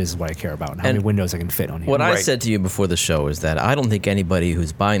web pages is what I care about and how many windows I can fit on here. What I said to you before the show is that I don't think anybody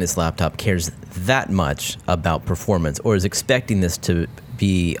who's buying this laptop cares that much about performance or is expecting this to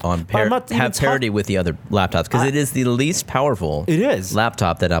be on parity with the other laptops, because it is the least powerful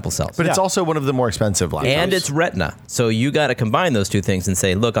laptop that Apple sells. But it's also one of the more expensive laptops. And it's Retina. So you got to combine those two things and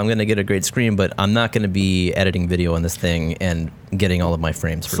say, look, I'm going to get a great screen, but I'm not going to be editing video on this thing and getting all of my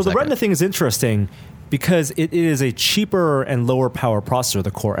frames per second. So the Retina thing is interesting because it is a cheaper and lower power processor, the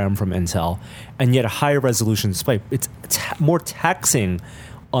Core M from Intel, and yet a higher resolution display. It's more taxing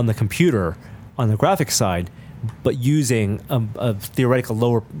on the computer, on the graphics side, but using a theoretical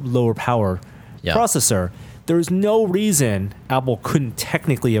lower power processor. There's no reason Apple couldn't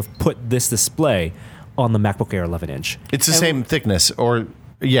technically have put this display on the MacBook Air 11-inch. It's the same thickness, or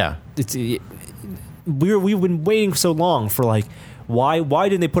we've been waiting so long for why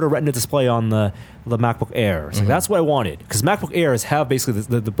didn't they put a Retina display on the MacBook Air? So that's what I wanted, because MacBook Airs have basically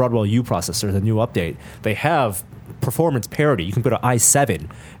the Broadwell U processor, the new update. They have performance parity. You can put an i7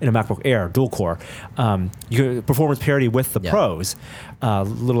 in a MacBook Air dual core. You get performance parity with the Pros. A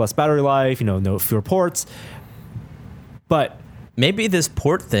little less battery life, no fewer ports. But maybe this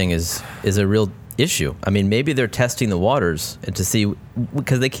port thing is a real issue. I mean, maybe they're testing the waters to see,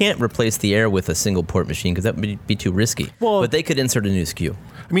 because they can't replace the Air with a single port machine because that would be too risky. Well, but they could insert a new SKU.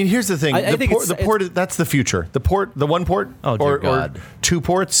 I mean, here's the thing: the port that's the future. The one port, or 2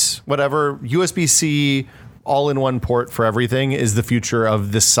 ports, whatever, USB-C. All-in-one port for everything is the future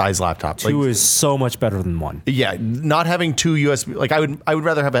of this size laptop. 2 is so much better than 1. Yeah, not having 2 USB. I would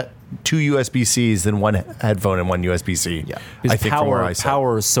rather have 2 USB-Cs than 1 headphone and 1 USB-C. Yeah, because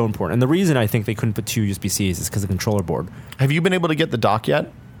power is so important. And the reason I think they couldn't put 2 USB-Cs is because of the controller board. Have you been able to get the dock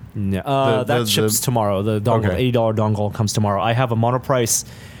yet? No, that ships tomorrow. The dongle, $80 dongle comes tomorrow. I have a monoprice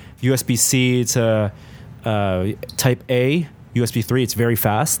USB-C to Type A USB 3. It's very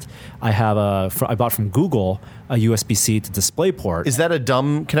fast. I bought from Google a USB-C to DisplayPort. Is that a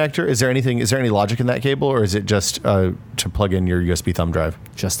dumb connector? Is there any logic in that cable, or is it just to plug in your USB thumb drive?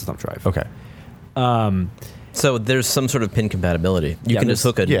 Just a thumb drive. Okay. So there's some sort of pin compatibility. You can just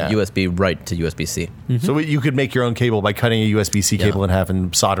hook a USB right to USB-C. Mm-hmm. So you could make your own cable by cutting a USB-C cable in half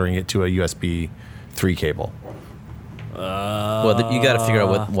and soldering it to a USB 3 cable. Well, you got to figure out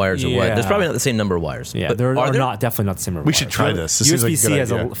what wires are what. There's probably not the same number of wires. Yeah, but they're not definitely not the same number. We should try this. This seems like a USB-C good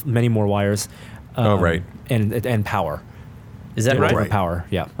has idea. many more wires. Right. And power. Is that right? Different power.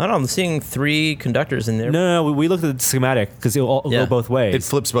 Yeah. I don't know. I'm seeing 3 conductors in there. No, we looked at the schematic because it'll go both ways. It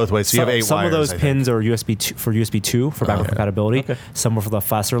flips both ways. So you have 8 wires. Some of those I think. pins are USB 2 for USB 2 for backward compatibility. Okay. Some are for the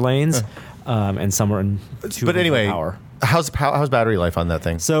faster lanes, and some are in 2 But anyway, power. how's battery life on that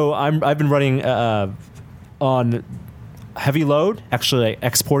thing? So I've been running on heavy load, actually like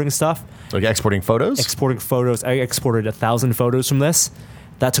exporting stuff. Like exporting photos? Exporting photos. I exported 1,000 photos from this.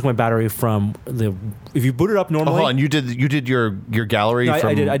 That took my battery from if you boot it up normally. Oh, hold on. You did your gallery. No, from...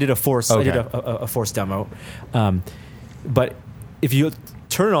 I did a Force. Okay. I did a Force demo. But if you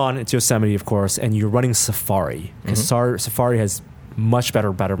turn it on, it's Yosemite, of course, and you're running Safari because Safari has much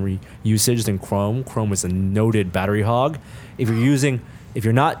better battery usage than Chrome. Chrome is a noted battery hog. If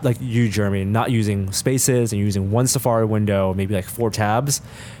you're not like you, Jeremy, not using spaces and you're using one Safari window, maybe like 4 tabs,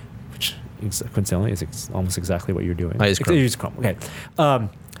 which coincidentally is almost exactly what you're doing. I use Chrome. You use Chrome. Okay.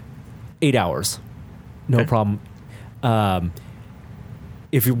 8 hours. No problem. Once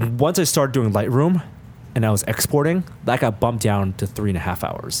I started doing Lightroom and I was exporting, that got bumped down to 3.5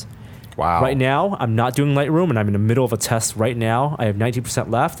 hours. Wow. Right now, I'm not doing Lightroom and I'm in the middle of a test right now. I have 19%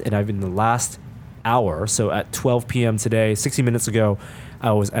 left and I've in the last hour. So at 12 p.m. today, 60 minutes ago,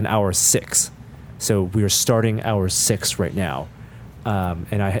 I was an hour 6. So we are starting hour 6 right now. And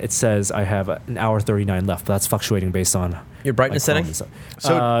it says I have an hour 39 left, but that's fluctuating based on Your brightness setting?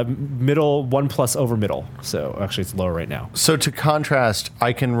 So middle 1+ over middle. So actually it's lower right now. So to contrast,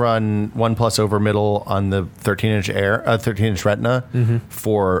 I can run 1+ over middle on the 13-inch Retina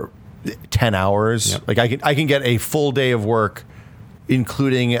for 10 hours. Yep. Like I can get a full day of work,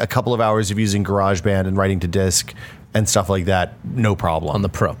 including a couple of hours of using GarageBand and writing to disk and stuff like that. No problem. On the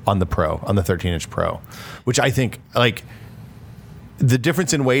Pro. On the 13-inch Pro, which I think like. The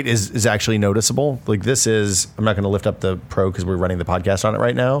difference in weight is actually noticeable. Like this is, I'm not going to lift up the Pro because we're running the podcast on it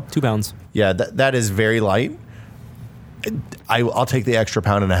right now. 2 pounds. Yeah, that is very light. I'll take the extra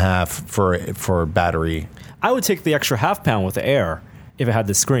 1.5 pounds for battery. I would take the extra ½ pound with the Air if it had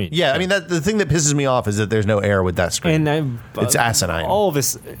the screen. Yeah, I mean the thing that pisses me off is that there's no Air with that screen. And it's asinine. All of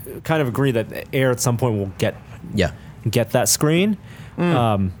us kind of agree that Air at some point will get that screen.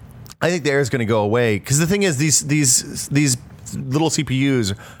 I think the Air is going to go away because the thing is these little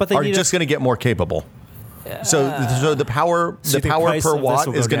CPUs are just going to get more capable. So the power per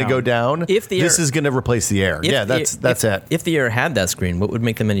watt is going to go down. This is going to replace the Air. That's it. If the Air had that screen, what would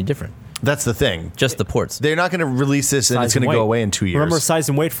make them any different? That's the thing. Just the ports. They're not going to release this and it's going to go away in 2 years. Remember, size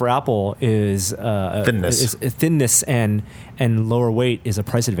and weight for Apple is thinness. Thinness and lower weight is a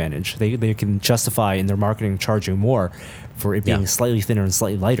price advantage. They can justify in their marketing charging more for it being slightly thinner and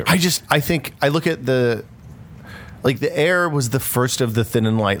slightly lighter. I look at the Air was the first of the thin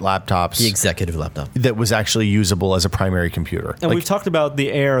and light laptops. The executive laptop. That was actually usable as a primary computer. And we've talked about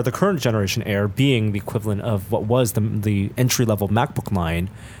the Air, the current generation Air, being the equivalent of what was the entry-level MacBook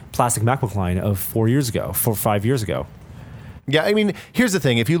line, plastic MacBook line of 5 years ago. Yeah, I mean, here's the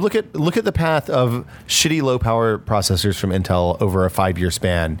thing. If you look at the path of shitty low-power processors from Intel over a 5-year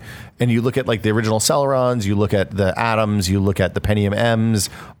span, and you look at like the original Celerons, you look at the Atoms, you look at the Pentium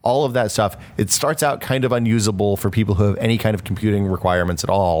M's, all of that stuff, it starts out kind of unusable for people who have any kind of computing requirements at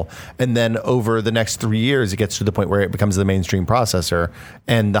all. And then over the next 3 years, it gets to the point where it becomes the mainstream processor,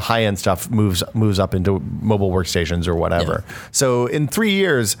 and the high-end stuff moves up into mobile workstations or whatever. Yeah. So in 3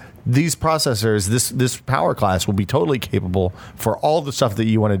 years, these processors, this power class will be totally capable for all the stuff that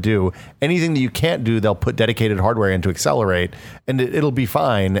you want to do. Anything that you can't do, they'll put dedicated hardware in to accelerate, and it'll be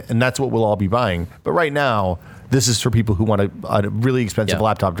fine, and that's what we'll all be buying. But right now, this is for people who want a really expensive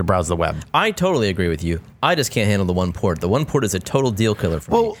laptop to browse the web. I totally agree with you. I just can't handle the one port. The one port is a total deal killer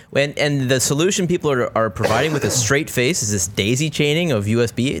for me. And the solution people are providing with a straight face is this daisy chaining of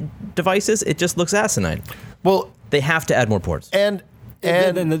USB devices. It just looks asinine. Well, they have to add more ports. And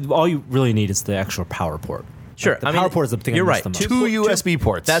all you really need is the actual power port. Sure. The power port is the thing. You're right. 2 USB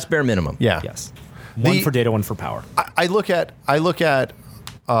ports. That's bare minimum. Yeah. Yes. One for data, one for power. I look at.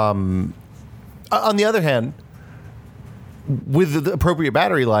 On the other hand, with the appropriate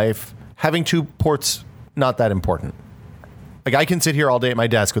battery life, having 2 ports not that important. Like I can sit here all day at my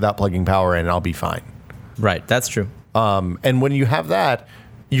desk without plugging power in, and I'll be fine. Right. That's true. And when you have that,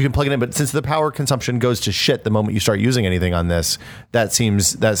 you can plug it in. But since the power consumption goes to shit the moment you start using anything on this, that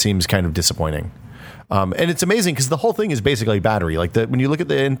seems kind of disappointing. And it's amazing because the whole thing is basically battery. Like when you look at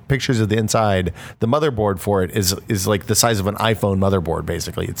the pictures of the inside, the motherboard for it is like the size of an iPhone motherboard.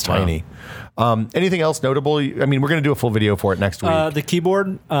 Basically, it's tiny. Anything else notable? I mean, we're going to do a full video for it next week. The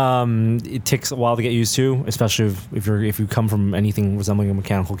keyboard, it takes a while to get used to, especially if you come from anything resembling a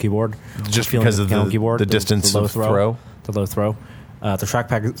mechanical keyboard. Just because of the distance of throw. The low throw. The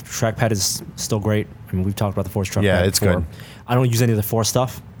trackpad is still great. I mean, we've talked about the Force trackpad. Yeah, it's before. good. I don't use any of the Force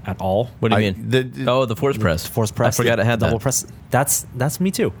stuff at all. What do you mean? The Force Press. Force Press. I forgot I had double that. press. That's me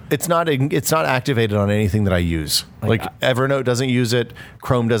too. It's not activated on anything that I use. Like Evernote doesn't use it.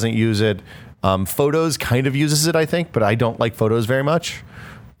 Chrome doesn't use it. Photos kind of uses it, I think, but I don't like Photos very much.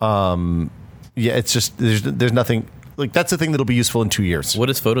 It's just there's nothing like that's the thing that'll be useful in 2 years. What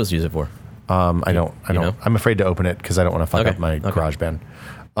does Photos use it for? I don't. know? I'm afraid to open it because I don't want to fuck Okay. up my Okay. GarageBand.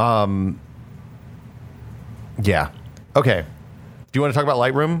 Yeah. Okay. Do you want to talk about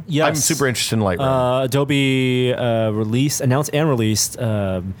Lightroom? Yes. I'm super interested in Lightroom. Adobe announced and released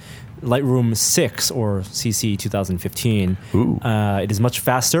Lightroom 6 or CC 2015. Ooh. It is much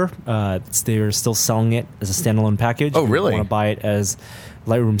faster. They're still selling it as a standalone package. Oh, If really? you want to buy it as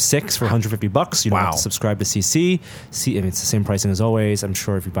Lightroom 6 for $150. You don't have Wow. to subscribe to CC. I mean, it's the same pricing as always. I'm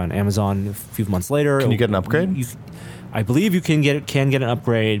sure if you buy on Amazon a few months later, Can you get an upgrade? I believe you can get an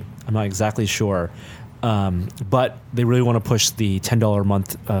upgrade. I'm not exactly sure. But they really want to push the $10 a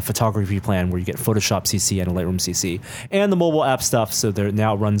month photography plan where you get Photoshop CC and a Lightroom CC and the mobile app stuff. So there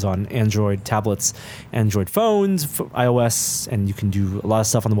now it runs on Android tablets, Android phones, iOS, and you can do a lot of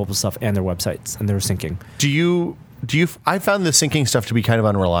stuff on the mobile stuff and their websites, and they're syncing. Do you? I found the syncing stuff to be kind of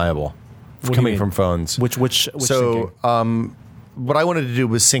unreliable What do you coming mean? from phones. Which So, syncing? what I wanted to do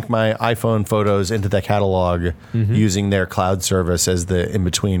was sync my iPhone photos into the catalog using their cloud service as the in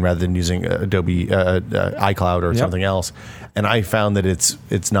between, rather than using Adobe iCloud or something else. And I found that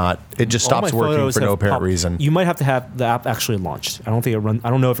it's not. It just All my stops working photos for no have apparent popped- reason. You might have to have the app actually launched. I don't think it runs.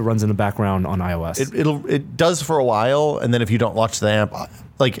 I don't know if it runs in the background on iOS. It does for a while, and then if you don't launch the app,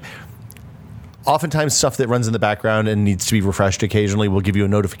 like. Oftentimes, stuff that runs in the background and needs to be refreshed occasionally will give you a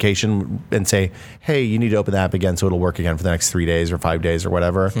notification and say, "Hey, you need to open the app again, so it'll work again for the next 3 days or 5 days or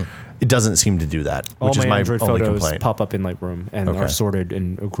whatever." It doesn't seem to do that, All which is my my Android only photos complaint. pop up in Lightroom and Okay. are sorted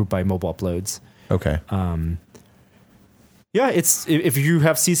and grouped by mobile uploads. Okay, Yeah, it's if you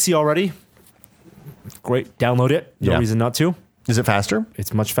have CC already, great. Download it. No Yeah. reason not to. is it faster?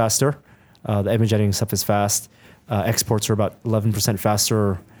 It's much faster. The image editing stuff is fast. Exports are about 11%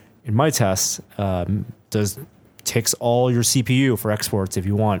 faster in my tests. Takes all your CPU for exports if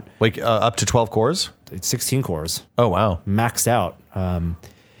you want. Like up to 12 cores? It's 16 cores, Oh wow! maxed out,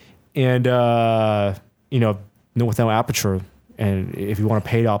 with no aperture. And if you want a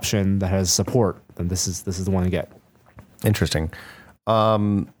paid option that has support, then this is the one to get. Interesting.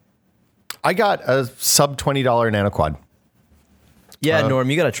 I got a sub $20 nano quad. Yeah, Norm,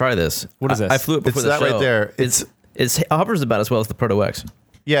 you got to try this. What is this? I flew it before It's the that show. right there. It hovers about as well as the Proto X.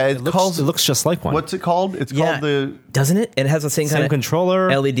 Yeah, It looks just like one. What's it called? It's Yeah. called the. Doesn't it? And it has the same kind of controller.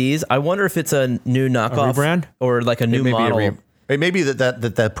 LEDs. I wonder if it's a new knockoff rebrand? or like a new model. It may be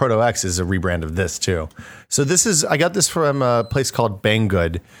that Proto X is a rebrand of this too. So I got this from a place called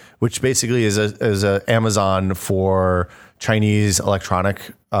Banggood, which basically is a Amazon for Chinese electronic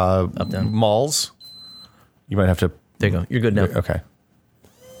malls. You might have to. There you go. You're good now. Okay.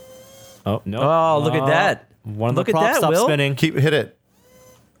 Oh no! Oh, look at that. One of Look the at props that, stopped Will. spinning. Hit it.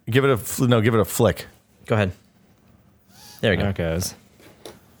 Give it a flick. Go ahead. There we go. There it goes.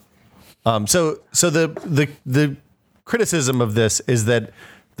 So the criticism of this is that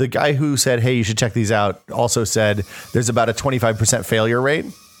the guy who said, "Hey, you should check these out," also said there's about a 25% failure rate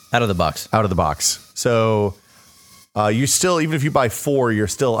Out of the box. out of the box. So you still, even if you buy 4, you're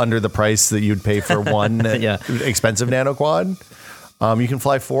still under the price that you'd pay for one Yeah. expensive nano quad. You can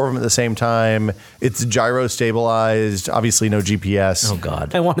fly 4 of them at the same time. It's gyro stabilized. Obviously, no GPS. Oh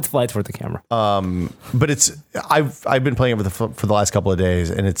God. I wanted to fly toward the camera. But I've been playing it for the last couple of days,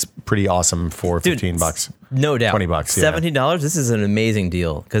 and it's pretty awesome for Dude, $15. No doubt. $20, yeah. $70. This is an amazing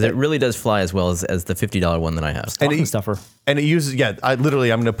deal because it really does fly as well as the $50 one that I have. Stocking stuffer. And it uses, I'm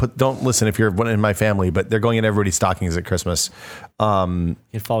going to put, don't listen if you're one in my family, but they're going in everybody's stockings at Christmas. You'd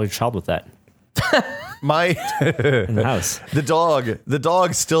follow your child with that My in the house. the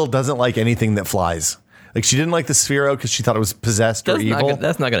dog still doesn't like anything that flies. Like, she didn't like the Sphero because she thought it was possessed or evil.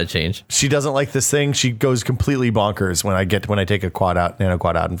 That's not going to change. She doesn't like this thing. She goes completely bonkers when I take a nano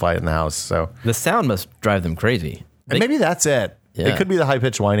quad out and fly it in the house. So The sound must drive them crazy. and maybe that's it. Yeah. It could be the high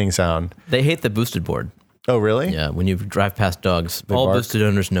pitched whining sound. They hate the boosted board. Oh, really? Yeah, when you drive past dogs, all bark? boosted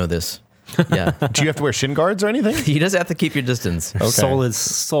owners know this. Yeah. Do you have to wear shin guards or anything? He does have to keep your distance. Okay.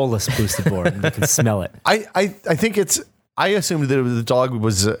 Soulless boosted board. You can smell it. I think I assumed that the dog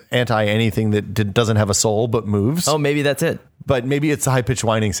was anti anything that doesn't have a soul but moves. Oh, maybe that's it. But maybe it's the high pitched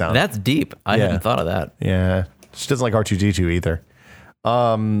whining sound. That's deep. I Yeah. hadn't thought of that. Yeah. She doesn't like R2D2 either.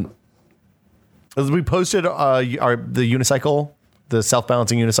 We posted the unicycle, the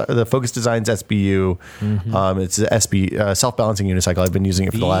self-balancing unicycle, the Focus Designs SBU. It's the self-balancing unicycle. I've been using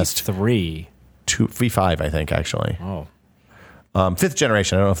it for the last V5, I think, actually. Oh. 5th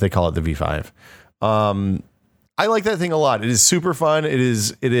generation. I don't know if they call it the V5. I like that thing a lot. It is super fun. It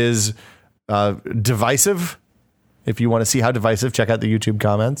is divisive. If you want to see how divisive, check out the YouTube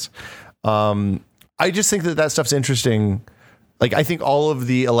comments. I just think that stuff's interesting. Like, I think all of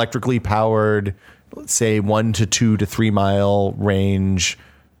the electrically powered, let's say 1 to 2 to 3 mile range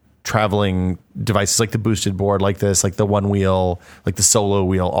traveling devices, like the boosted board, like this, like the one wheel, like the solo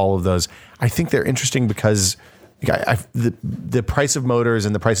wheel, all of those, I think they're interesting because the price of motors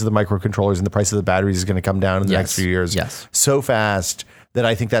and the price of the microcontrollers and the price of the batteries is going to come down in the next few years so fast that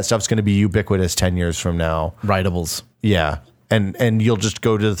I think that stuff's going to be ubiquitous 10 years from now. Rideables. Yeah. And you'll just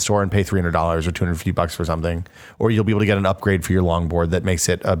go to the store and pay $300 or $250 for something, or you'll be able to get an upgrade for your longboard that makes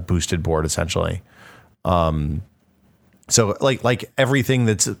it a boosted board essentially. So like everything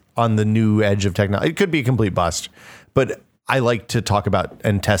that's on the new edge of technology, it could be a complete bust, but I like to talk about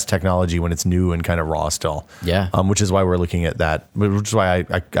and test technology when it's new and kind of raw still. Yeah. Which is why we're looking at that, which is why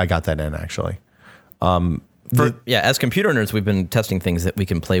I got that in actually. As computer nerds, we've been testing things that we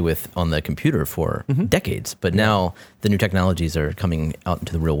can play with on the computer for decades, but now the new technologies are coming out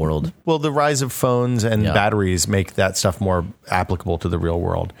into the real world. Well, the rise of phones and batteries make that stuff more applicable to the real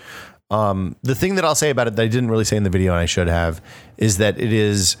world. The thing that I'll say about it that I didn't really say in the video and I should have is that it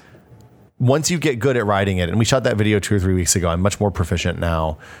is, once you get good at riding it, and we shot that video 2 or 3 weeks ago, I'm much more proficient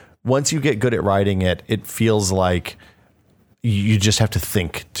now. Once you get good at riding it, it feels like you just have to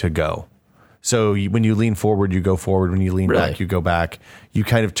think to go. So when you lean forward, you go forward. When you lean back, you go back. You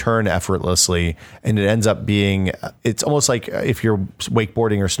kind of turn effortlessly, and it ends up being, it's almost like if you're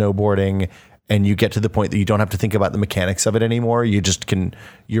wakeboarding or snowboarding and you get to the point that you don't have to think about the mechanics of it anymore. You just can,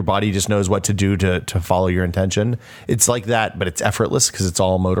 your body just knows what to do to follow your intention. It's like that, but it's effortless because it's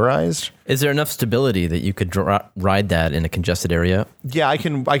all motorized. Is there enough stability that you could ride that in a congested area? Yeah, I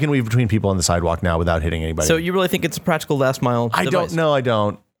can weave between people on the sidewalk now without hitting anybody. So you really think it's a practical last mile device? I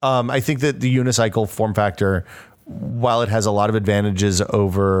don't. I think that the unicycle form factor, while it has a lot of advantages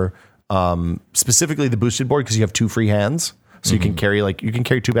over specifically the boosted board because you have 2 free hands, so you can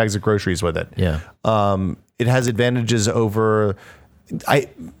carry 2 bags of groceries with it. Yeah. It has advantages over. I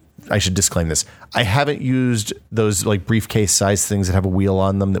should disclaim this. I haven't used those like briefcase size things that have a wheel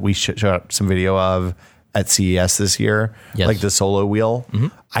on them that we shot some video of at CES this year, like the solo wheel.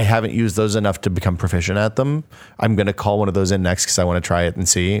 I haven't used those enough to become proficient at them. I'm going to call one of those in next because I want to try it and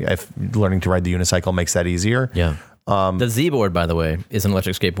see if learning to ride the unicycle makes that easier. Yeah. The Z board, by the way, is an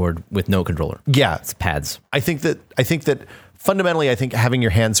electric skateboard with no controller. Yeah. It's pads. I think that fundamentally, I think having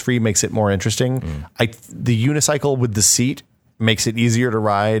your hands free makes it more interesting. The unicycle with the seat makes it easier to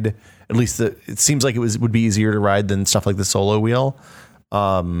ride. At least it seems like it would be easier to ride than stuff like the solo wheel.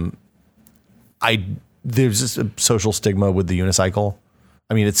 There's just a social stigma with the unicycle.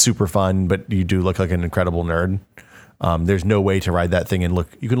 I mean, it's super fun, but you do look like an incredible nerd. There's no way to ride that thing and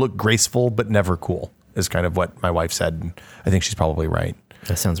you can look graceful, but never cool, is kind of what my wife said. And I think she's probably right.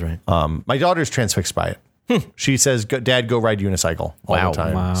 That sounds right. My daughter's transfixed by it. She says, Dad, go ride unicycle all the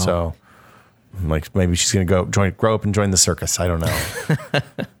time. Wow. So like maybe she's going to grow up and join the circus. I don't know.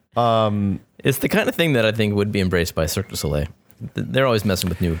 It's the kind of thing that I think would be embraced by Cirque du Soleil. They're always messing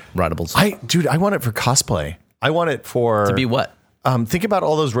with new rideables. I want it for cosplay. I want it for... To be what? Think about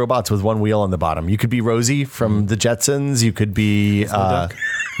all those robots with one wheel on the bottom. You could be Rosie from the Jetsons. You could be...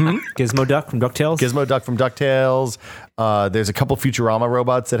 Gizmo Duck from DuckTales? Gizmo Duck from DuckTales. There's a couple Futurama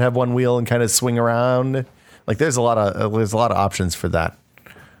robots that have one wheel and kind of swing around. Like there's a lot of options for that.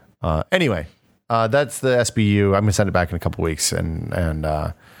 Anyway, that's the SBU. I'm gonna send it back in a couple weeks, and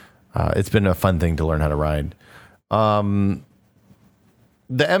it's been a fun thing to learn how to ride.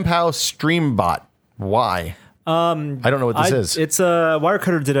 The MPOW Streambot. Why? I don't know what this is. It's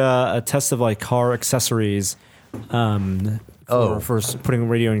Wirecutter did a test of like car accessories for putting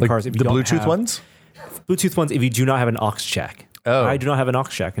radio in like cars. If you the don't Bluetooth have, ones? Bluetooth ones if you do not have an aux jack. Oh. I do not have an aux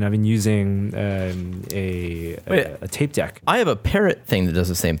jack, and I've been using a tape deck. I have a Parrot thing that does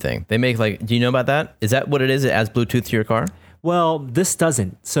the same thing. They make do you know about that? Is that what it is? It adds Bluetooth to your car? Well, this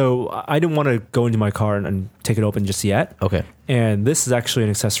doesn't. So I didn't want to go into my car and take it open just yet. Okay. And this is actually an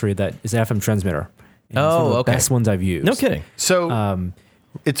accessory that is an FM transmitter. And it's one of the okay. best ones I've used. No kidding. So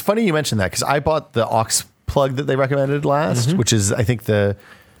it's funny you mentioned that because I bought the aux plug that they recommended last, which is I think the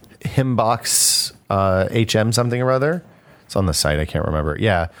Himbox HM something or other. It's on the site. I can't remember.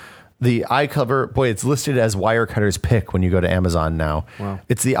 Yeah. The iClever, boy, it's listed as Wirecutter's pick when you go to Amazon now. Wow.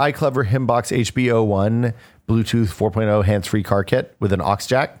 It's the iClever Himbox HBO1 Bluetooth 4.0 hands-free car kit with an aux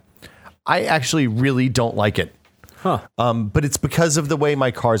jack. I actually really don't like it. But it's because of the way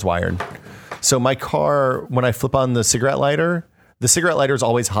my car's wired. So my car, when I flip on the cigarette lighter is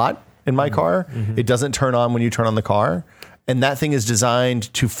always hot in my car. It doesn't turn on when you turn on the car. And that thing is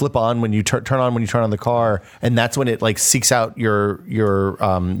designed to flip on when you turn on when you turn on the car, and that's when it like seeks out your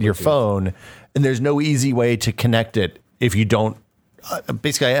phone. And there's no easy way to connect it if you don't.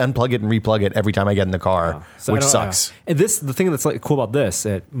 Basically, I unplug it and replug it every time I get in the car, So which sucks. And the thing that's like cool about this,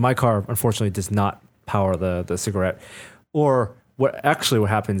 my car unfortunately does not power the cigarette. Or what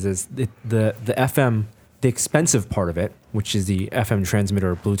happens is the FM, the expensive part of it, which is the FM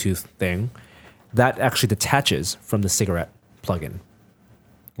transmitter Bluetooth thing, that actually detaches from the cigarette plug-in.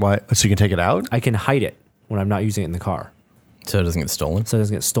 Why? So you can take it out? I can hide it when I'm not using it in the car, So it doesn't get stolen. so it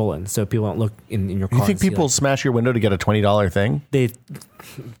doesn't get stolen. So people don't look in your car. You think and see, people like, smash your window to get a $20 thing? they They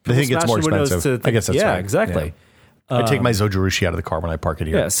think it's smash more the windows expensive. to I guess that's yeah, right. exactly. Yeah. I take my Zojirushi out of the car when I park it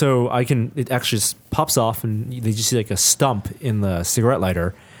here. Yeah, so it actually just pops off, and they just see like a stump in the cigarette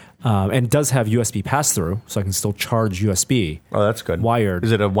lighter, and it does have USB pass through, so I can still charge USB. Oh, that's good. Wired.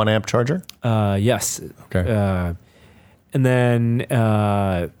 Is it a 1 amp charger? Yes. Okay. And then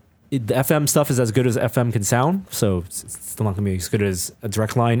the FM stuff is as good as FM can sound, so it's still not going to be as good as a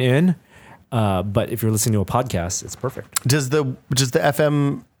direct line in. But if you're listening to a podcast, it's perfect. Does the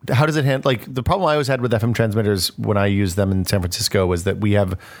FM, how does it handle, like the problem I always had with FM transmitters when I used them in San Francisco was that we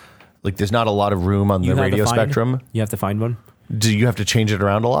have, like there's not a lot of room on the radio spectrum. You have to find one. Do you have to change it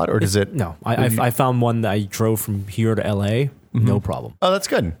around a lot or does it? No, I found one that I drove from here to LA, no problem. Oh, that's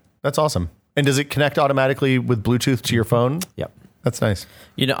good. That's awesome. And does it connect automatically with Bluetooth to your phone? Yep. That's nice.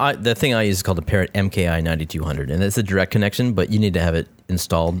 You know, the thing I use is called a Parrot MKI 9200, and it's a direct connection, but you need to have it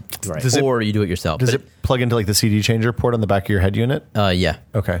installed, Right. or you do it yourself. Does But it plug into like the CD changer port on the back of your head unit? Yeah.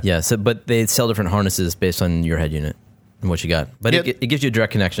 Okay. Yeah. So, but they sell different harnesses based on your head unit and what you got. But Yeah. it gives you a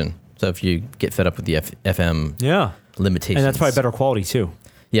direct connection. So if you get fed up with the FM Yeah. limitations, And that's probably better quality too.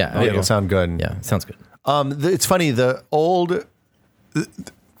 Yeah. Oh, it'll sound good. Yeah. Sounds good. It's funny,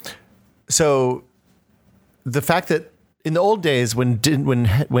 so the fact that in the old days when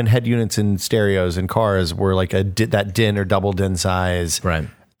head units in stereos in cars were like that DIN or double DIN size, Right.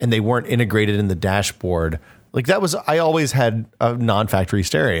 and they weren't integrated in the dashboard, like I always had a non-factory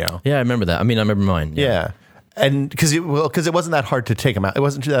stereo. Yeah, I remember that. I mean, I remember mine. Yeah. And because it wasn't that hard to take them out. It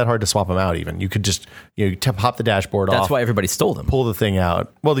wasn't that hard to swap them out even. You could just hop the dashboard off. That's why everybody stole them. Pull the thing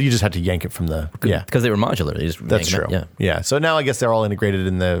out. Well, you just had to yank it from the Because they were modular. They just That's yank true. them out. Yeah. Yeah. So now I guess they're all integrated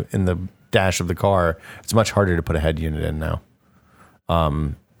in the dash of the car. It's much harder to put a head unit in now.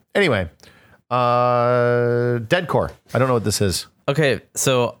 Anyway, Dead Core. I don't know what this is. Okay,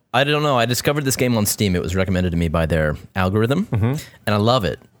 so I don't know. I discovered this game on Steam. It was recommended to me by their algorithm, and I love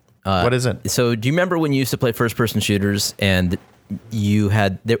it. What is it? So, do you remember when you used to play first-person shooters and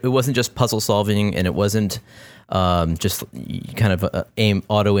it wasn't just puzzle solving, and it wasn't just kind of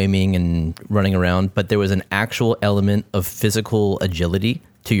auto aiming and running around, but there was an actual element of physical agility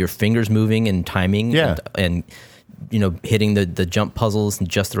to your fingers moving and timing, and hitting the jump puzzles in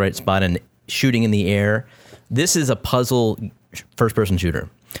just the right spot and shooting in the air. This is a puzzle first-person shooter.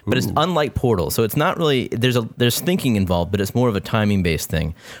 But it's unlike Portal, so it's not really there's thinking involved, but it's more of a timing-based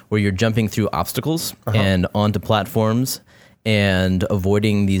thing where you're jumping through obstacles and onto platforms and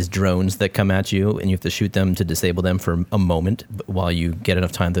avoiding these drones that come at you, and you have to shoot them to disable them for a moment while you get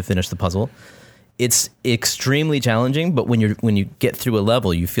enough time to finish the puzzle. It's extremely challenging, but when you get through a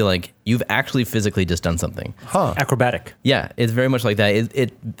level, you feel like you've actually physically just done something. Acrobatic. Yeah, it's very much like that.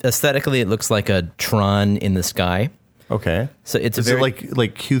 It aesthetically, it looks like a Tron in the sky. Okay. So it's is it like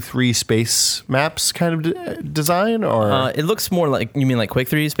Q3 space maps kind of design, or it looks more like, you mean like Quake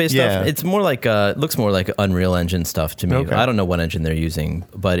 3 space stuff? It's more like it looks more like Unreal Engine stuff to me. Okay. I don't know what engine they're using,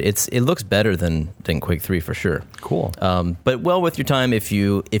 but it looks better than Quake 3 for sure. Cool. But well worth your time if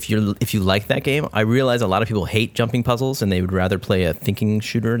you like that game. I realize a lot of people hate jumping puzzles and they would rather play a thinking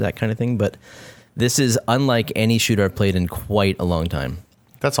shooter, that kind of thing. But this is unlike any shooter I've played in quite a long time.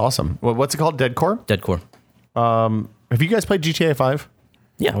 That's awesome. What's it called? Dead Core? Dead Core. Have you guys played GTA 5?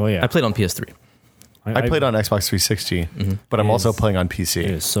 Yeah. Oh, yeah. I played on PS3. I played on Xbox 360, but I'm also playing on PC.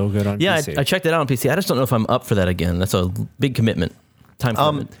 It is so good on Yeah, PC. I checked it out on PC. I just don't know if I'm up for that again. That's a big commitment. Time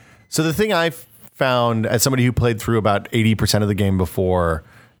commitment. So the thing I found as somebody who played through about 80% of the game before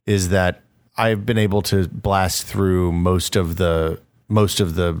is that I've been able to blast through most of the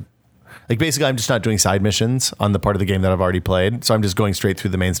like basically I'm just not doing side missions on the part of the game that I've already played. So I'm just going straight through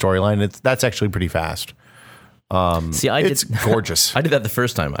the main storyline. That's actually pretty fast. It's gorgeous. I did that the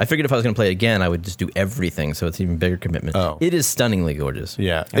first time. I figured if I was going to play it again, I would just do everything. So it's an even bigger commitment. Oh. It is stunningly gorgeous.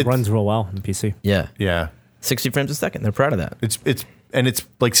 Yeah. It runs real well on the PC. Yeah. Yeah. 60 frames a second. They're proud of that. It's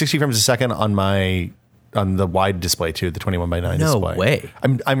like 60 frames a second on the wide display too, the 21:9 No display. way.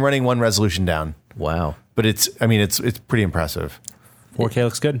 I'm running one resolution down, Wow. but it's pretty impressive. 4K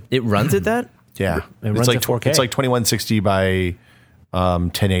looks good. It runs at that? Yeah. It runs It's like at 4K. It's like 2160 by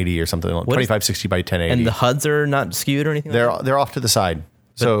 1080 or something. 2560 by 1080. And the HUDs are not skewed or anything? like that? They're off to the side.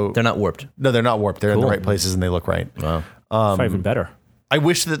 So They're not warped. No, they're not warped. They're in the Cool. right places and they look right. Wow. Probably even better. I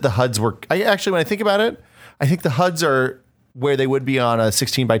wish that the HUDs were. I actually, when I think about it, I think the HUDs are where they would be on a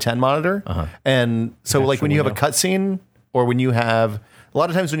 16 by 10 monitor. And so, like Actual when you have a window. cutscene, or when you have a lot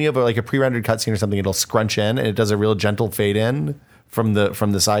of times when you have like a pre-rendered cutscene or something, it'll scrunch in and it does a real gentle fade in from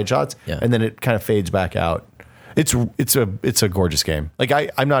the side shots, Yeah. and then it kind of fades back out. It's a gorgeous game. Like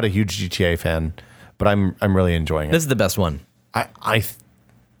I'm not a huge GTA fan, but I'm really enjoying it. This is the best one.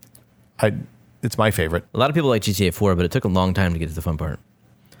 It's my favorite. A lot of people like GTA 4, but it took a long time to get to the fun part.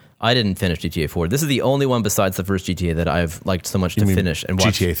 I didn't finish GTA 4. This is the only one besides the first GTA that I've liked so much to finish and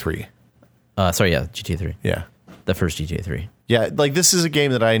watch. GTA 3. GTA 3. Yeah. The first GTA 3. Yeah, like this is a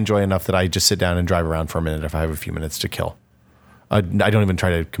game that I enjoy enough that I just sit down and drive around for a minute if I have a few minutes to kill. I don't even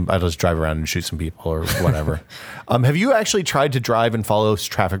try to. I just drive around and shoot some people or whatever. Have you actually tried to drive and follow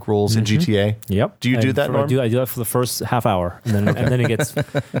traffic rules in GTA? Yep. Do you do that, Norm? I do that for the first half hour, and then it gets,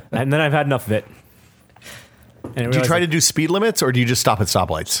 and then I've had enough of it. And Do you try to do speed limits or do you just stop at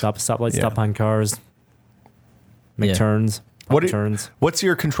stoplights? stop stoplights, Yeah. stop behind cars, make Yeah. turns, turns, What's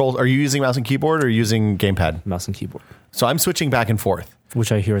your control? Are you using mouse and keyboard or using gamepad? mouse and keyboard, So I'm switching back and forth.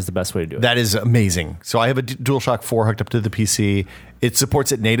 which I hear is the best way to do it. That is amazing. So I have a DualShock 4 hooked up to the PC. It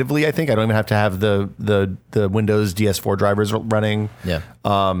supports it natively. I think I don't even have to have the Windows DS4 drivers running. Yeah.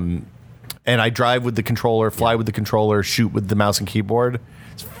 And I drive with the controller, fly with the controller, shoot with the mouse and keyboard.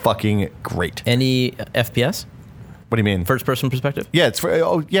 It's fucking great. Any FPS? What do you mean? First person perspective? Yeah,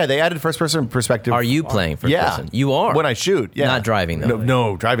 they added first person perspective. Are you playing first person? You are. When I shoot, yeah. Not driving, though.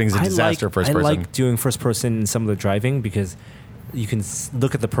 No, driving is a disaster first I person. like doing first person in some of the driving because you can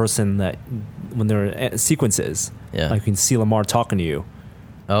look at the person that when they're sequences. Yeah. Like you can see Lamar talking to you.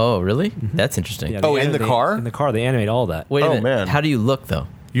 Oh, really? That's interesting. Yeah, Oh, they in the animate- car? In the car, they animate all that. Wait a Oh, minute. man. How do you look, though?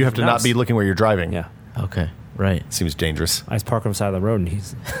 You have to not Mouse. be looking where you're driving. Yeah. Okay. Right. Seems dangerous. I just park on the side of the road and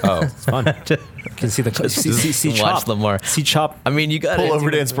it's Oh. fun. You can see the see watch Chop. Lamar. See Chop. I mean, you got Pull over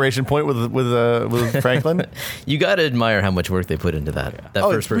to Inspiration Point with Franklin. You got to admire how much work they put into that. That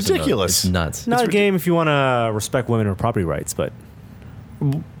Oh, first it's person mode. ridiculous. It's nuts. Not a game if you want to respect women or property rights, but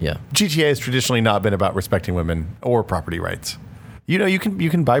Yeah. GTA has traditionally not been about respecting women or property rights. You know, you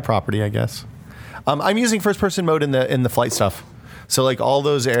can buy property, I guess. I'm using first person mode in the flight stuff. So like all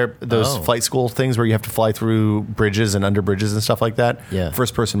those flight school things where you have to fly through bridges and under bridges and stuff like that. Yeah.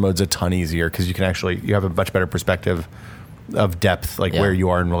 First person mode's a ton easier because you have a much better perspective of depth, like Yeah. where you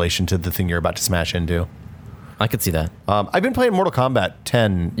are in relation to the thing you're about to smash into. I could see that. I've been playing Mortal Kombat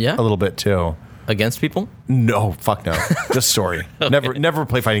 10 Yeah? a little bit too. Against people? No, fuck no. Just story. Never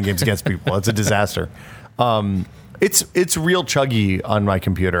play fighting games against people. It's a disaster. It's real chuggy on my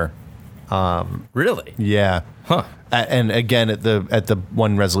computer. Really? Yeah. Huh. And again, at the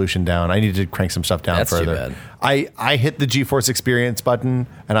one resolution down, I need to crank some stuff down That's too further. bad. I hit the GeForce Experience button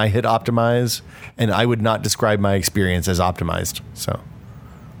and I hit optimize, and I would not describe my experience as optimized. So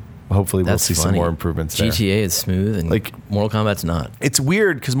hopefully we'll That's see some funny. more improvements there. GTA is smooth and Like- Mortal Kombat's not. It's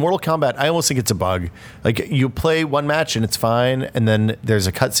weird because Mortal Kombat, I almost think it's a bug. Like you play one match and it's fine, and then there's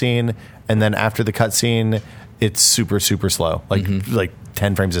a cutscene, and then after the cutscene, it's super super slow, like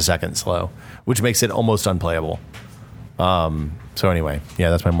 10 frames a second slow, which makes it almost unplayable. So anyway, yeah,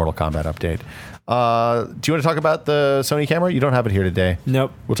 that's my Mortal Kombat update. Do you want to talk about the Sony camera? You don't have it here today.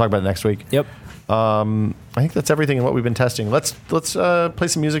 nope. We'll talk about it next week. Yep. I think that's everything in what we've been testing. Let's play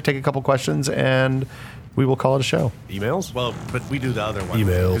some music, take a couple questions, and we will call it a show. Emails? Well, but we do the other one.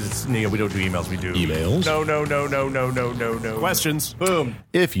 Emails. 'Cause it's, we don't do emails. We do Emails? No. Questions. Boom.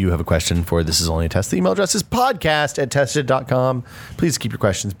 If you have a question for This Is Only a Test, the email address is podcast@tested.com. Please keep your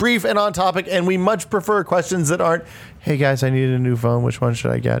questions brief and on topic, and we much prefer questions that aren't, hey guys, I need a new phone. Which one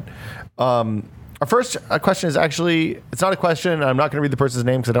should I get? Our first question is actually, it's not a question, and I'm not going to read the person's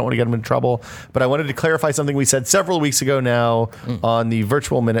name because I don't want to get them in trouble, but I wanted to clarify something we said several weeks ago now on the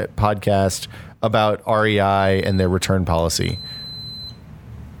Virtual Minute podcast about REI and their return policy.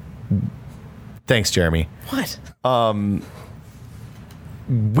 Thanks, Jeremy. What?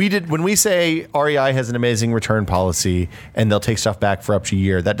 when we say REI has an amazing return policy and they'll take stuff back for up to a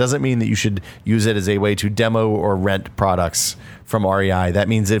year, that doesn't mean that you should use it as a way to demo or rent products from REI. That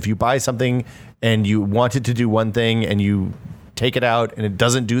means that if you buy something and you want it to do one thing and you take it out and it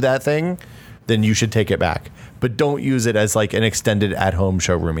doesn't do that thing, then you should take it back. But don't use it as like an extended at-home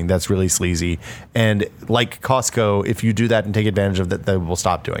showrooming. That's really sleazy. And like Costco, if you do that and take advantage of that, they will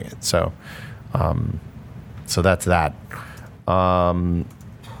stop doing it. So that's that.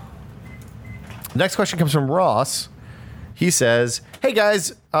 Next question comes from Ross. He says, hey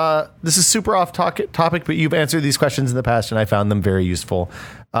guys, this is super off topic, but you've answered these questions in the past and I found them very useful.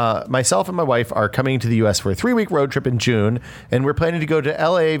 Myself and my wife are coming to the U.S. for a 3-week road trip in June, and we're planning to go to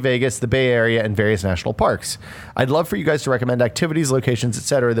L.A., Vegas, the Bay Area, and various national parks. I'd love for you guys to recommend activities, locations,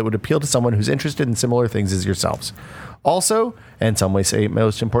 etc. that would appeal to someone who's interested in similar things as yourselves. Also, and some may say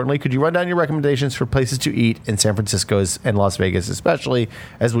most importantly, could you run down your recommendations for places to eat in San Francisco and Las Vegas, especially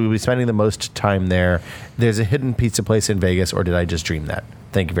as we will be spending the most time there? There's a hidden pizza place in Vegas, or did I just dream that?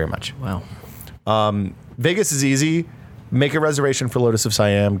 Thank you very much. Wow. Vegas is easy. Make a reservation for Lotus of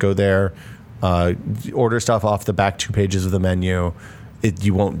Siam. Go there. Order stuff off the back 2 pages of the menu.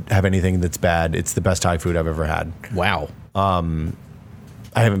 You won't have anything that's bad. It's the best Thai food I've ever had. Wow. I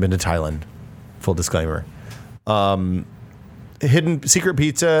haven't been to Thailand. Full disclaimer. Hidden Secret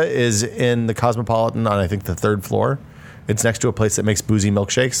Pizza is in the Cosmopolitan on, I think, the 3rd floor. It's next to a place that makes boozy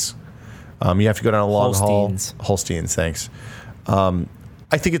milkshakes. You have to go down a long hall. Holstein's, thanks.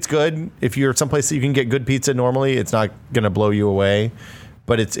 I think it's good. If you're someplace that you can get good pizza normally, it's not going to blow you away.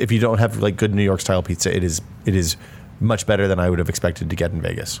 But if you don't have like good New York style pizza, it is much better than I would have expected to get in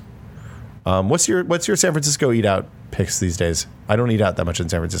Vegas. What's your San Francisco eat out picks these days? I don't eat out that much in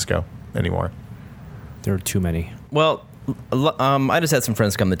San Francisco anymore. There are too many. Well, I just had some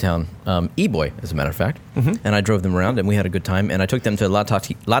friends come to town, E-Boy, as a matter of fact, and I drove them around, and we had a good time, and I took them to La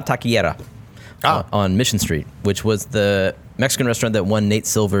Taquillera on Mission Street, which was the Mexican restaurant that won Nate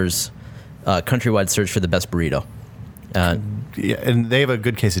Silver's countrywide search for the best burrito. Yeah, and they have a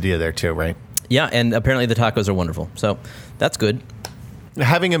good quesadilla there too, right? Yeah, and apparently the tacos are wonderful, so that's good.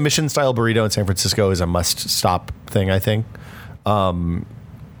 Having a Mission-style burrito in San Francisco is a must-stop thing, I think.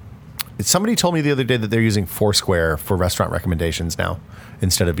 Somebody told me the other day that they're using Foursquare for restaurant recommendations now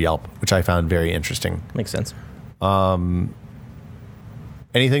instead of Yelp, which I found very interesting. Makes sense.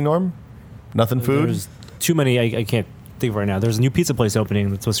 Anything, Norm? Nothing food? There's too many. I can't think of right now. There's a new pizza place opening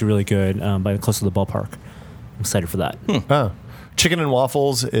that's supposed to be really good close to the ballpark. I'm excited for that. Chicken and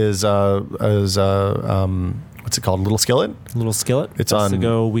waffles is what's it called? Little Skillet? Little Skillet. It's on on to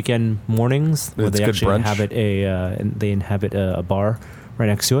go weekend mornings where it's they good actually brunch. inhabit a bar right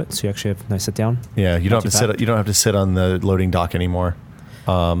next to it, so you actually have a nice sit down. Yeah, you don't have to sit. You don't have to sit on the loading dock anymore.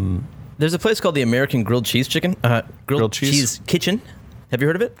 There's a place called the American Grilled Cheese Chicken. Grilled Cheese Kitchen. Have you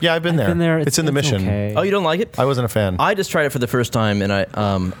heard of it? Yeah, I've been there. It's in the Mission. Okay. Oh, you don't like it? I wasn't a fan. I just tried it for the first time, and I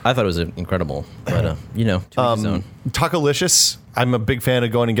thought it was incredible. But to each his own. Tacolicious. I'm a big fan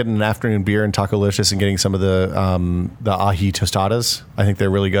of going and getting an afternoon beer in Tacolicious and getting some of the ají tostadas. I think they're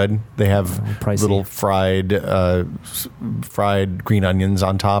really good. They have pricey. little fried green onions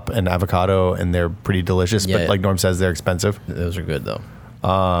on top and avocado, and they're pretty delicious. Yeah, but like Norm says, they're expensive. Those are good though.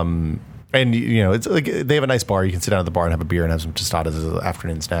 And it's like they have a nice bar. You can sit down at the bar and have a beer and have some tostadas as an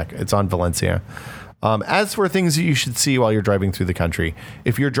afternoon snack. It's on Valencia. As for things that you should see while you're driving through the country,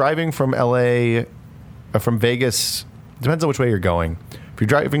 if you're driving from LA, from Vegas, depends on which way you're going. If you're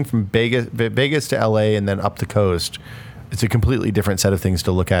driving from Vegas to LA and then up the coast, it's a completely different set of things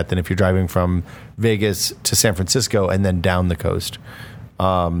to look at than if you're driving from Vegas to San Francisco and then down the coast.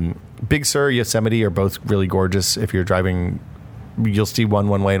 Big Sur, Yosemite are both really gorgeous. If you're driving, you'll see one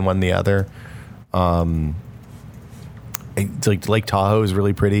way and one the other. It's like Lake Tahoe is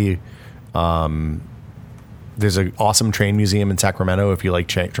really pretty. There's an awesome train museum in Sacramento if you like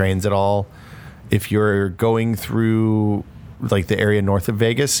trains at all. If you're going through like the area north of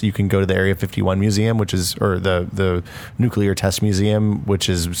Vegas, you can go to the Area 51 Museum, or the Nuclear Test Museum, which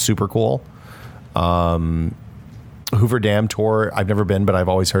is super cool. Hoover Dam tour, I've never been, but I've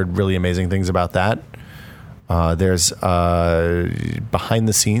always heard really amazing things about that. There's behind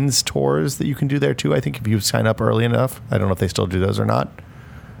the scenes tours that you can do there too. I think if you sign up early enough. I don't know if they still do those or not.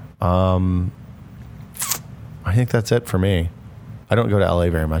 I think that's it for me. I don't go to LA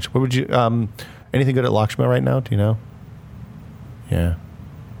very much. What would you? Anything good at Lakshma right now? Do you know? Yeah.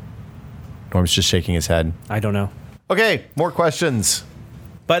 Norm's just shaking his head. I don't know. Okay, more questions.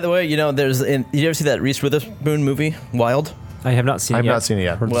 By the way, you ever see that Reese Witherspoon movie, Wild? I have not seen it I've yet. not seen it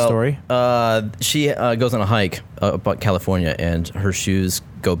yet. Heard the story? She goes on a hike up California, and her shoes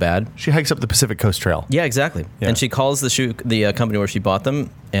go bad. She hikes up the Pacific Coast Trail. Yeah, exactly. Yeah. And she calls the company where she bought them,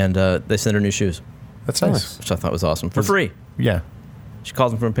 and they send her new shoes, That's nice. which I thought was awesome for free. Yeah. She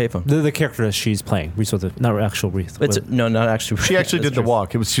calls them from a payphone. The character that she's playing, Reese with not actual Reese. No, not actually. She actually did the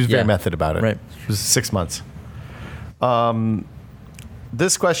walk. She was very Yeah. method about it. Right. It was 6 months.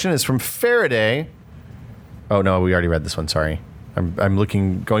 This question is from Faraday. Oh no, we already read this one. Sorry. I'm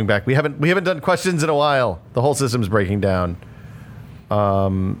looking, going back. We haven't done questions in a while. The whole system's breaking down.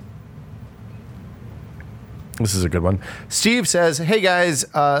 This is a good one. Steve says, hey guys,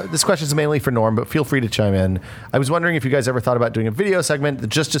 this question is mainly for Norm, but feel free to chime in. I was wondering if you guys ever thought about doing a video segment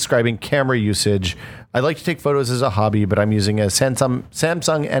just describing camera usage. I like to take photos as a hobby, but I'm using a Samsung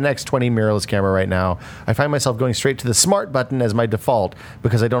NX20 mirrorless camera right now. I find myself going straight to the smart button as my default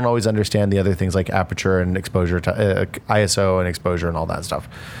because I don't always understand the other things like aperture and exposure, ISO and exposure and all that stuff.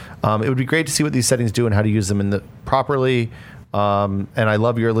 It would be great to see what these settings do and how to use them properly. And I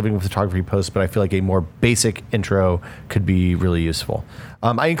love your living with photography posts, but I feel like a more basic intro could be really useful.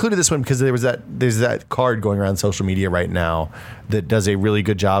 I included this one because there's that card going around social media right now that does a really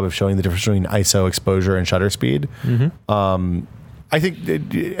good job of showing the difference between ISO, exposure, and shutter speed. Mm-hmm. I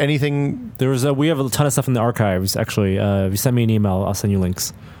think anything. We have a ton of stuff in the archives. Actually, if you send me an email, I'll send you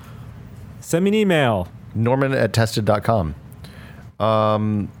links. Send me an email. Norman@tested.com.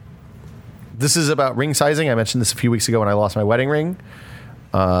 This is about ring sizing. I mentioned this a few weeks ago when I lost my wedding ring.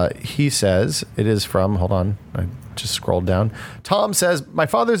 He says, it is from, hold on, I just scrolled down. Tom says, my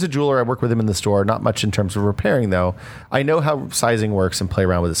father's a jeweler. I work with him in the store. Not much in terms of repairing, though. I know how sizing works and play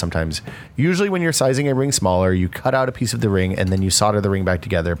around with it sometimes. Usually when you're sizing a ring smaller, you cut out a piece of the ring and then you solder the ring back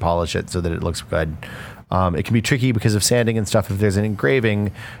together, polish it so that it looks good. It can be tricky because of sanding and stuff if there's an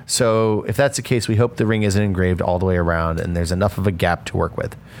engraving. So if that's the case, we hope the ring isn't engraved all the way around and there's enough of a gap to work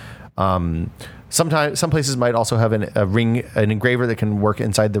with. Sometimes some places might also have an engraver that can work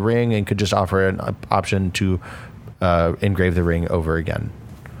inside the ring and could just offer an option to engrave the ring over again.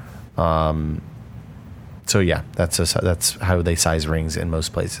 So yeah, that's how they size rings in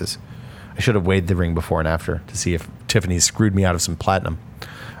most places. I should have weighed the ring before and after to see if Tiffany screwed me out of some platinum.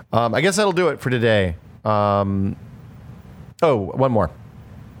 I guess that'll do it for today. One more.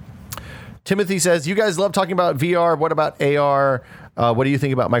 Timothy says, you guys love talking about VR. What about AR? What do you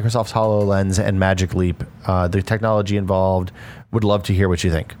think about Microsoft's HoloLens and Magic Leap? The technology involved. Would love to hear what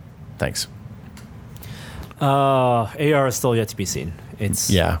you think. Thanks. AR is still yet to be seen.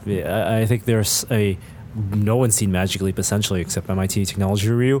 I think there's no one's seen Magic Leap essentially except MIT Technology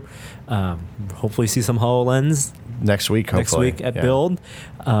Review. Hopefully see some HoloLens next week at Build.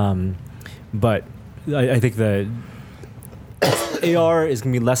 But I think that AR is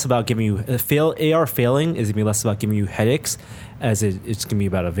going to be less about giving you AR failing is going to be less about giving you headaches as it's going to be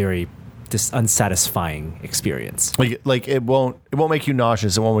about a very unsatisfying experience. Like it won't make you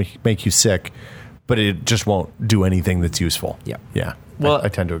nauseous. It won't make you sick, but it just won't do anything that's useful. Yeah. Yeah. Well, I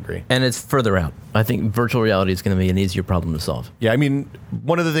tend to agree. And it's further out. I think virtual reality is going to be an easier problem to solve. Yeah, I mean,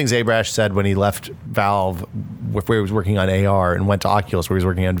 one of the things Abrash said when he left Valve, where he was working on AR, and went to Oculus, where he was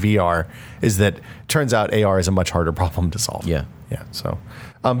working on VR, is that turns out AR is a much harder problem to solve. Yeah. Yeah. So,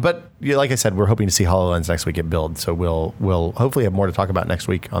 but yeah, like I said, we're hoping to see HoloLens next week at Build, so we'll hopefully have more to talk about next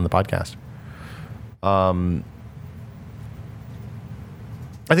week on the podcast. I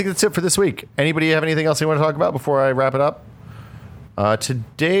think that's it for this week. Anybody have anything else you want to talk about before I wrap it up?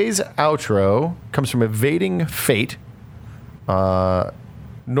 Today's outro comes from Evading Fate.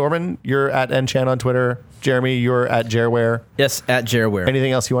 Norman, you're at Enchan on Twitter. Jeremy, you're at Jerware. Yes, at Jerware.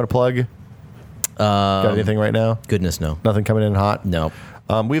 Anything else you want to plug? Got anything right now? Goodness, no. Nothing coming in hot? No.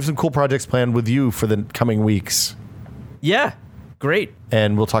 We have some cool projects planned with you for the coming weeks. Yeah, great.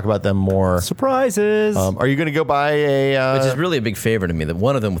 And we'll talk about them more. Surprises. Are you going to go buy a... Which is really a big favor to me. That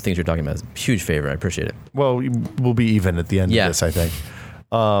one of them things you're talking about is a huge favor. I appreciate it. Well, we'll be even at the end of this, I think.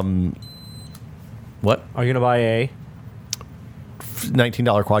 What? Are you going to buy a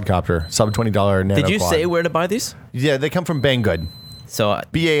 $19 quadcopter, sub $20 nano Did you quad. say where to buy these? Yeah, they come from Banggood. So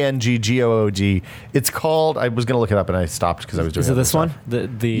Banggoog. It's called. I was going to look it up and I stopped because I was doing. Is it this stuff. one?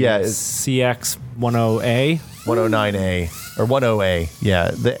 The Yeah, CX10A? 109A or 10A.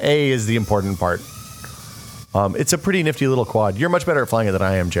 Yeah, the A is the important part. It's a pretty nifty little quad. You're much better at flying it than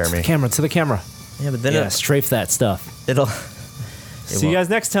I am, Jeremy. To the camera. yeah, but then Strafe that stuff. it'll. See you guys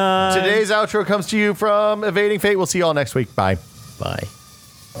next time. Today's outro comes to you from Evading Fate. We'll see you all next week. Bye. Bye.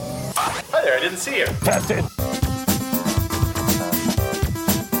 Hi there. I didn't see you. Tested.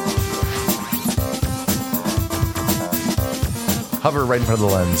 Hover right in front of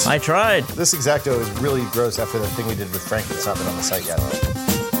the lens. I tried. This Exacto is really gross after the thing we did with Frank. It's not been on the site yet.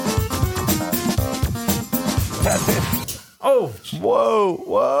 Oh,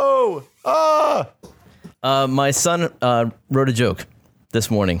 Whoa. Ah! My son wrote a joke this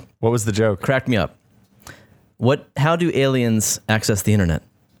morning. What was the joke? Cracked me up. How do aliens access the internet?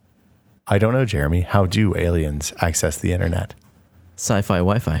 I don't know, Jeremy. How do aliens access the internet? Sci-fi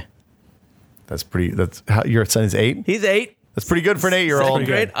Wi-Fi. That's how your son is 8? He's 8. That's pretty good for an 8-year-old. Second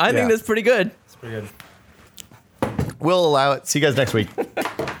grade. I think that's pretty good. that's pretty good. We'll allow it. See you guys next week.